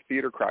Academy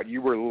Theater crowd.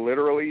 You were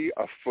literally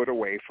a foot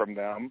away from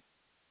them.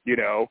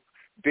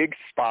 Big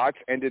spots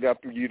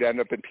you'd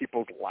end up in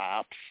people's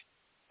laps.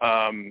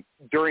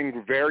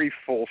 During very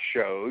full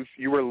shows,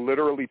 you were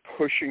literally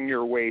pushing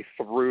your way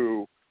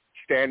through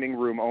standing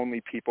room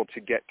only people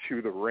to get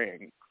to the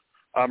ring.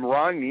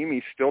 Ron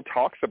Nemi still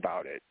talks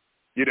about it.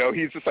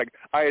 He's just like,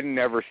 I had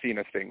never seen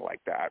a thing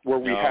like that where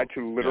we had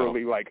to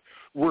literally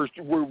we're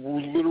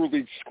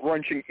literally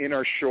scrunching in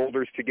our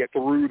shoulders to get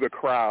through the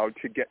crowd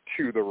to get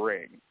to the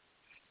ring.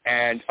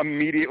 And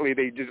immediately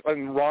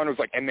and Ron was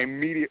like, and they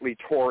immediately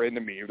tore into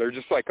me. They're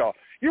just like,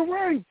 you're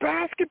wearing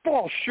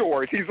basketball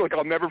shorts. He's like,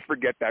 I'll never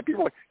forget that.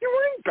 People are like, you're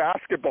wearing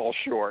basketball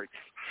shorts.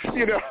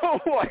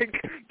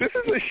 This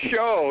is a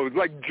show.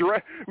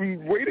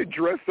 Way to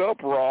dress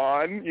up,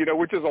 Ron,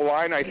 which is a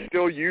line I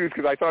still use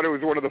because I thought it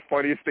was one of the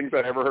funniest things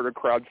I'd ever heard a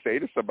crowd say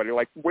to somebody.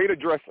 Way to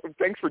dress,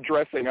 thanks for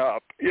dressing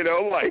up,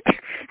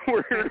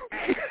 we're...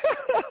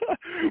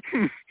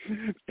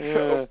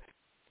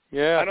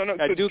 Yeah. I don't know.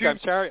 So, Duke, I'm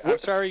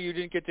sorry you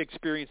didn't get to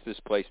experience this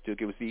place,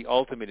 Duke. It was the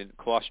ultimate in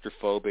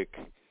claustrophobic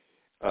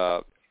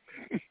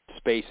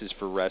spaces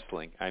for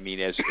wrestling. As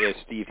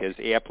Steve has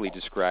aptly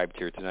described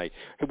here tonight.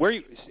 Duke, where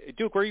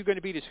are you going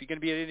to be? Are you going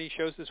to be at any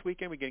shows this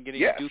weekend? We going to get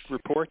any Duke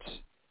reports?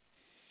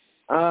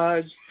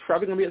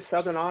 Probably going to be at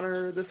Southern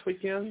Honor this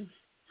weekend.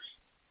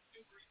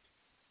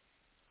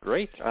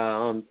 Great.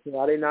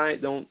 Friday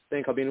night, don't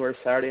think I'll be anywhere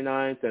Saturday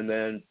night, and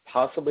then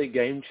possibly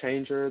Game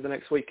Changer the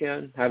next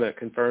weekend. Haven't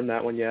confirmed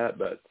that one yet,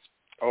 but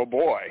oh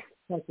boy,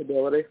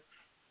 possibility.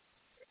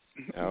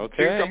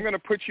 Okay. Duke, I'm going to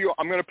put you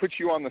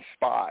on the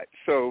spot.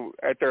 So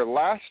at their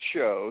last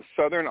show,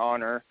 Southern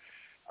Honor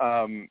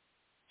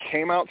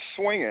came out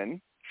swinging,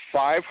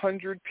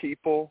 500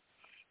 people,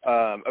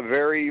 a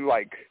very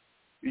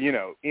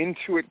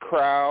into it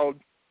crowd.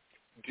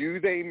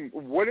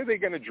 What are they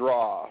going to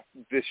draw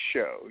this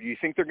show? Do you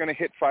think they're going to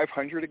hit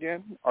 500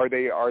 again? Do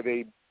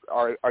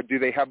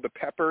they have the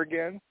pepper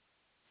again?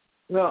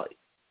 Well,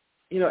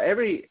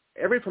 every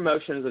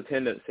promotion's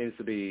attendance seems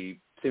to be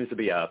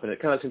up, and it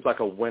kind of seems like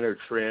a winter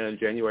trend.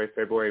 January,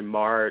 February,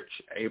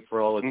 March,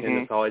 April,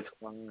 attendance always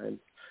climbs.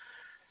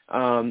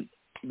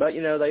 But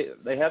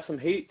they have some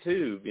heat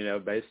too,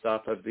 based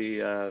off of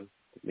the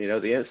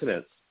the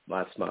incidents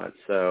last month.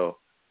 So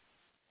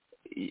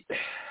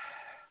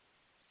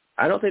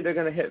I don't think they're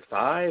going to hit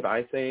 5.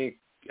 I think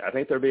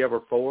they'll be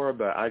over 4,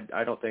 but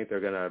I don't think they're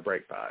going to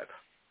break 5.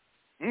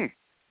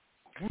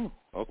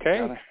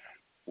 Okay.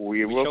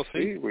 We will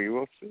see. We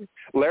will see.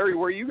 Larry,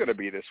 where are you going to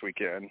be this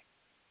weekend?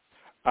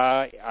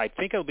 I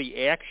think it'll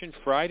be Action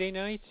Friday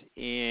night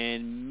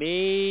and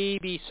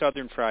maybe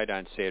Southern Fried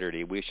on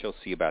Saturday. We shall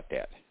see about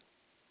that.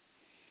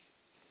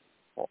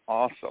 Well,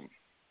 awesome.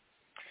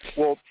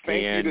 Well,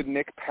 thank you to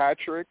Nick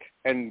Patrick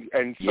and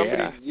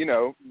somebody,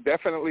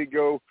 definitely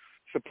go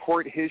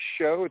support his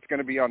show. It's going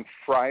to be on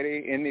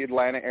Friday in the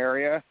Atlanta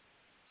area.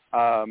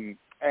 And,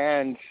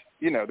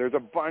 there's a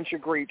bunch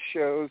of great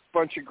shows,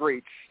 bunch of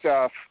great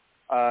stuff.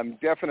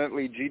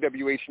 Definitely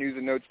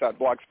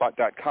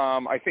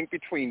gwhnewsandnotes.blogspot.com. I think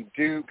between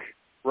Duke,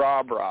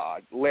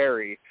 Rod,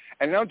 Larry,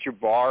 and now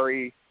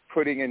Jabari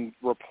putting in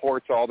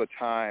reports all the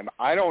time.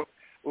 I know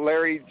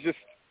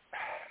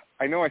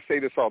I say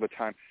this all the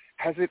time.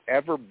 Has it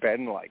ever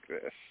been like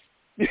this?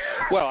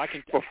 Well, I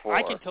can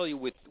tell you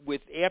with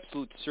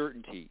absolute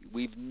certainty,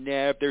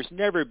 there's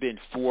never been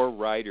 4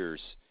 writers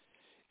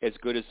as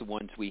good as the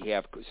ones we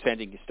have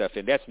sending stuff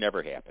in. That's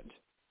never happened.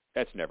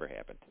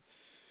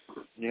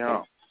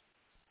 Yeah.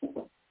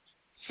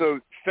 So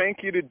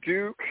thank you to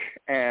Duke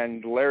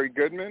and Larry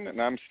Goodman,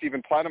 and I'm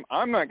Stephen Platinum.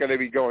 I'm not going to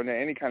be going to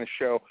any kind of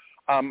show.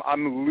 I'm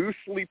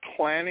loosely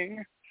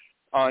planning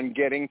on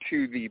getting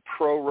to the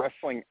Pro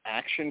Wrestling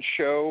Action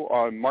Show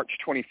on March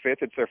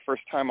 25th. It's their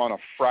first time on a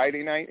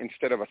Friday night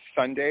instead of a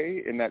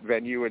Sunday in that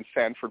venue in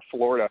Sanford,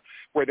 Florida,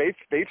 where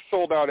they've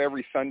sold out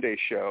every Sunday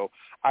show.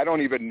 I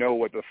don't even know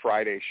what the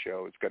Friday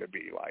show is going to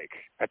be like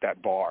at that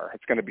bar.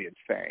 It's going to be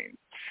insane.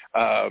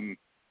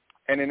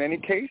 And in any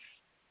case,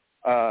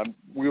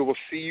 we will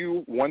see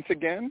you once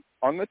again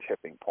on the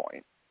tipping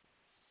point.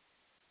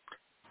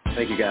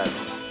 Thank you, guys.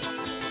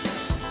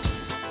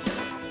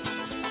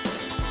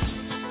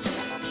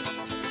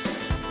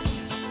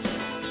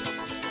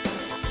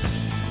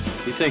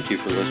 We thank you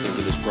for listening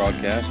to this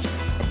broadcast,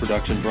 a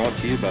production brought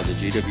to you by the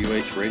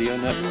GWH Radio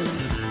Network.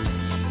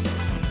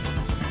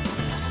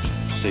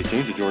 Stay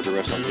tuned to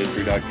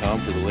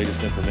GeorgiaWrestlingHistory.com for the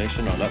latest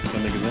information on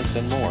upcoming events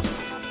and more.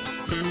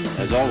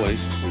 As always,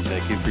 we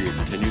thank you for your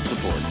continued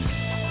support.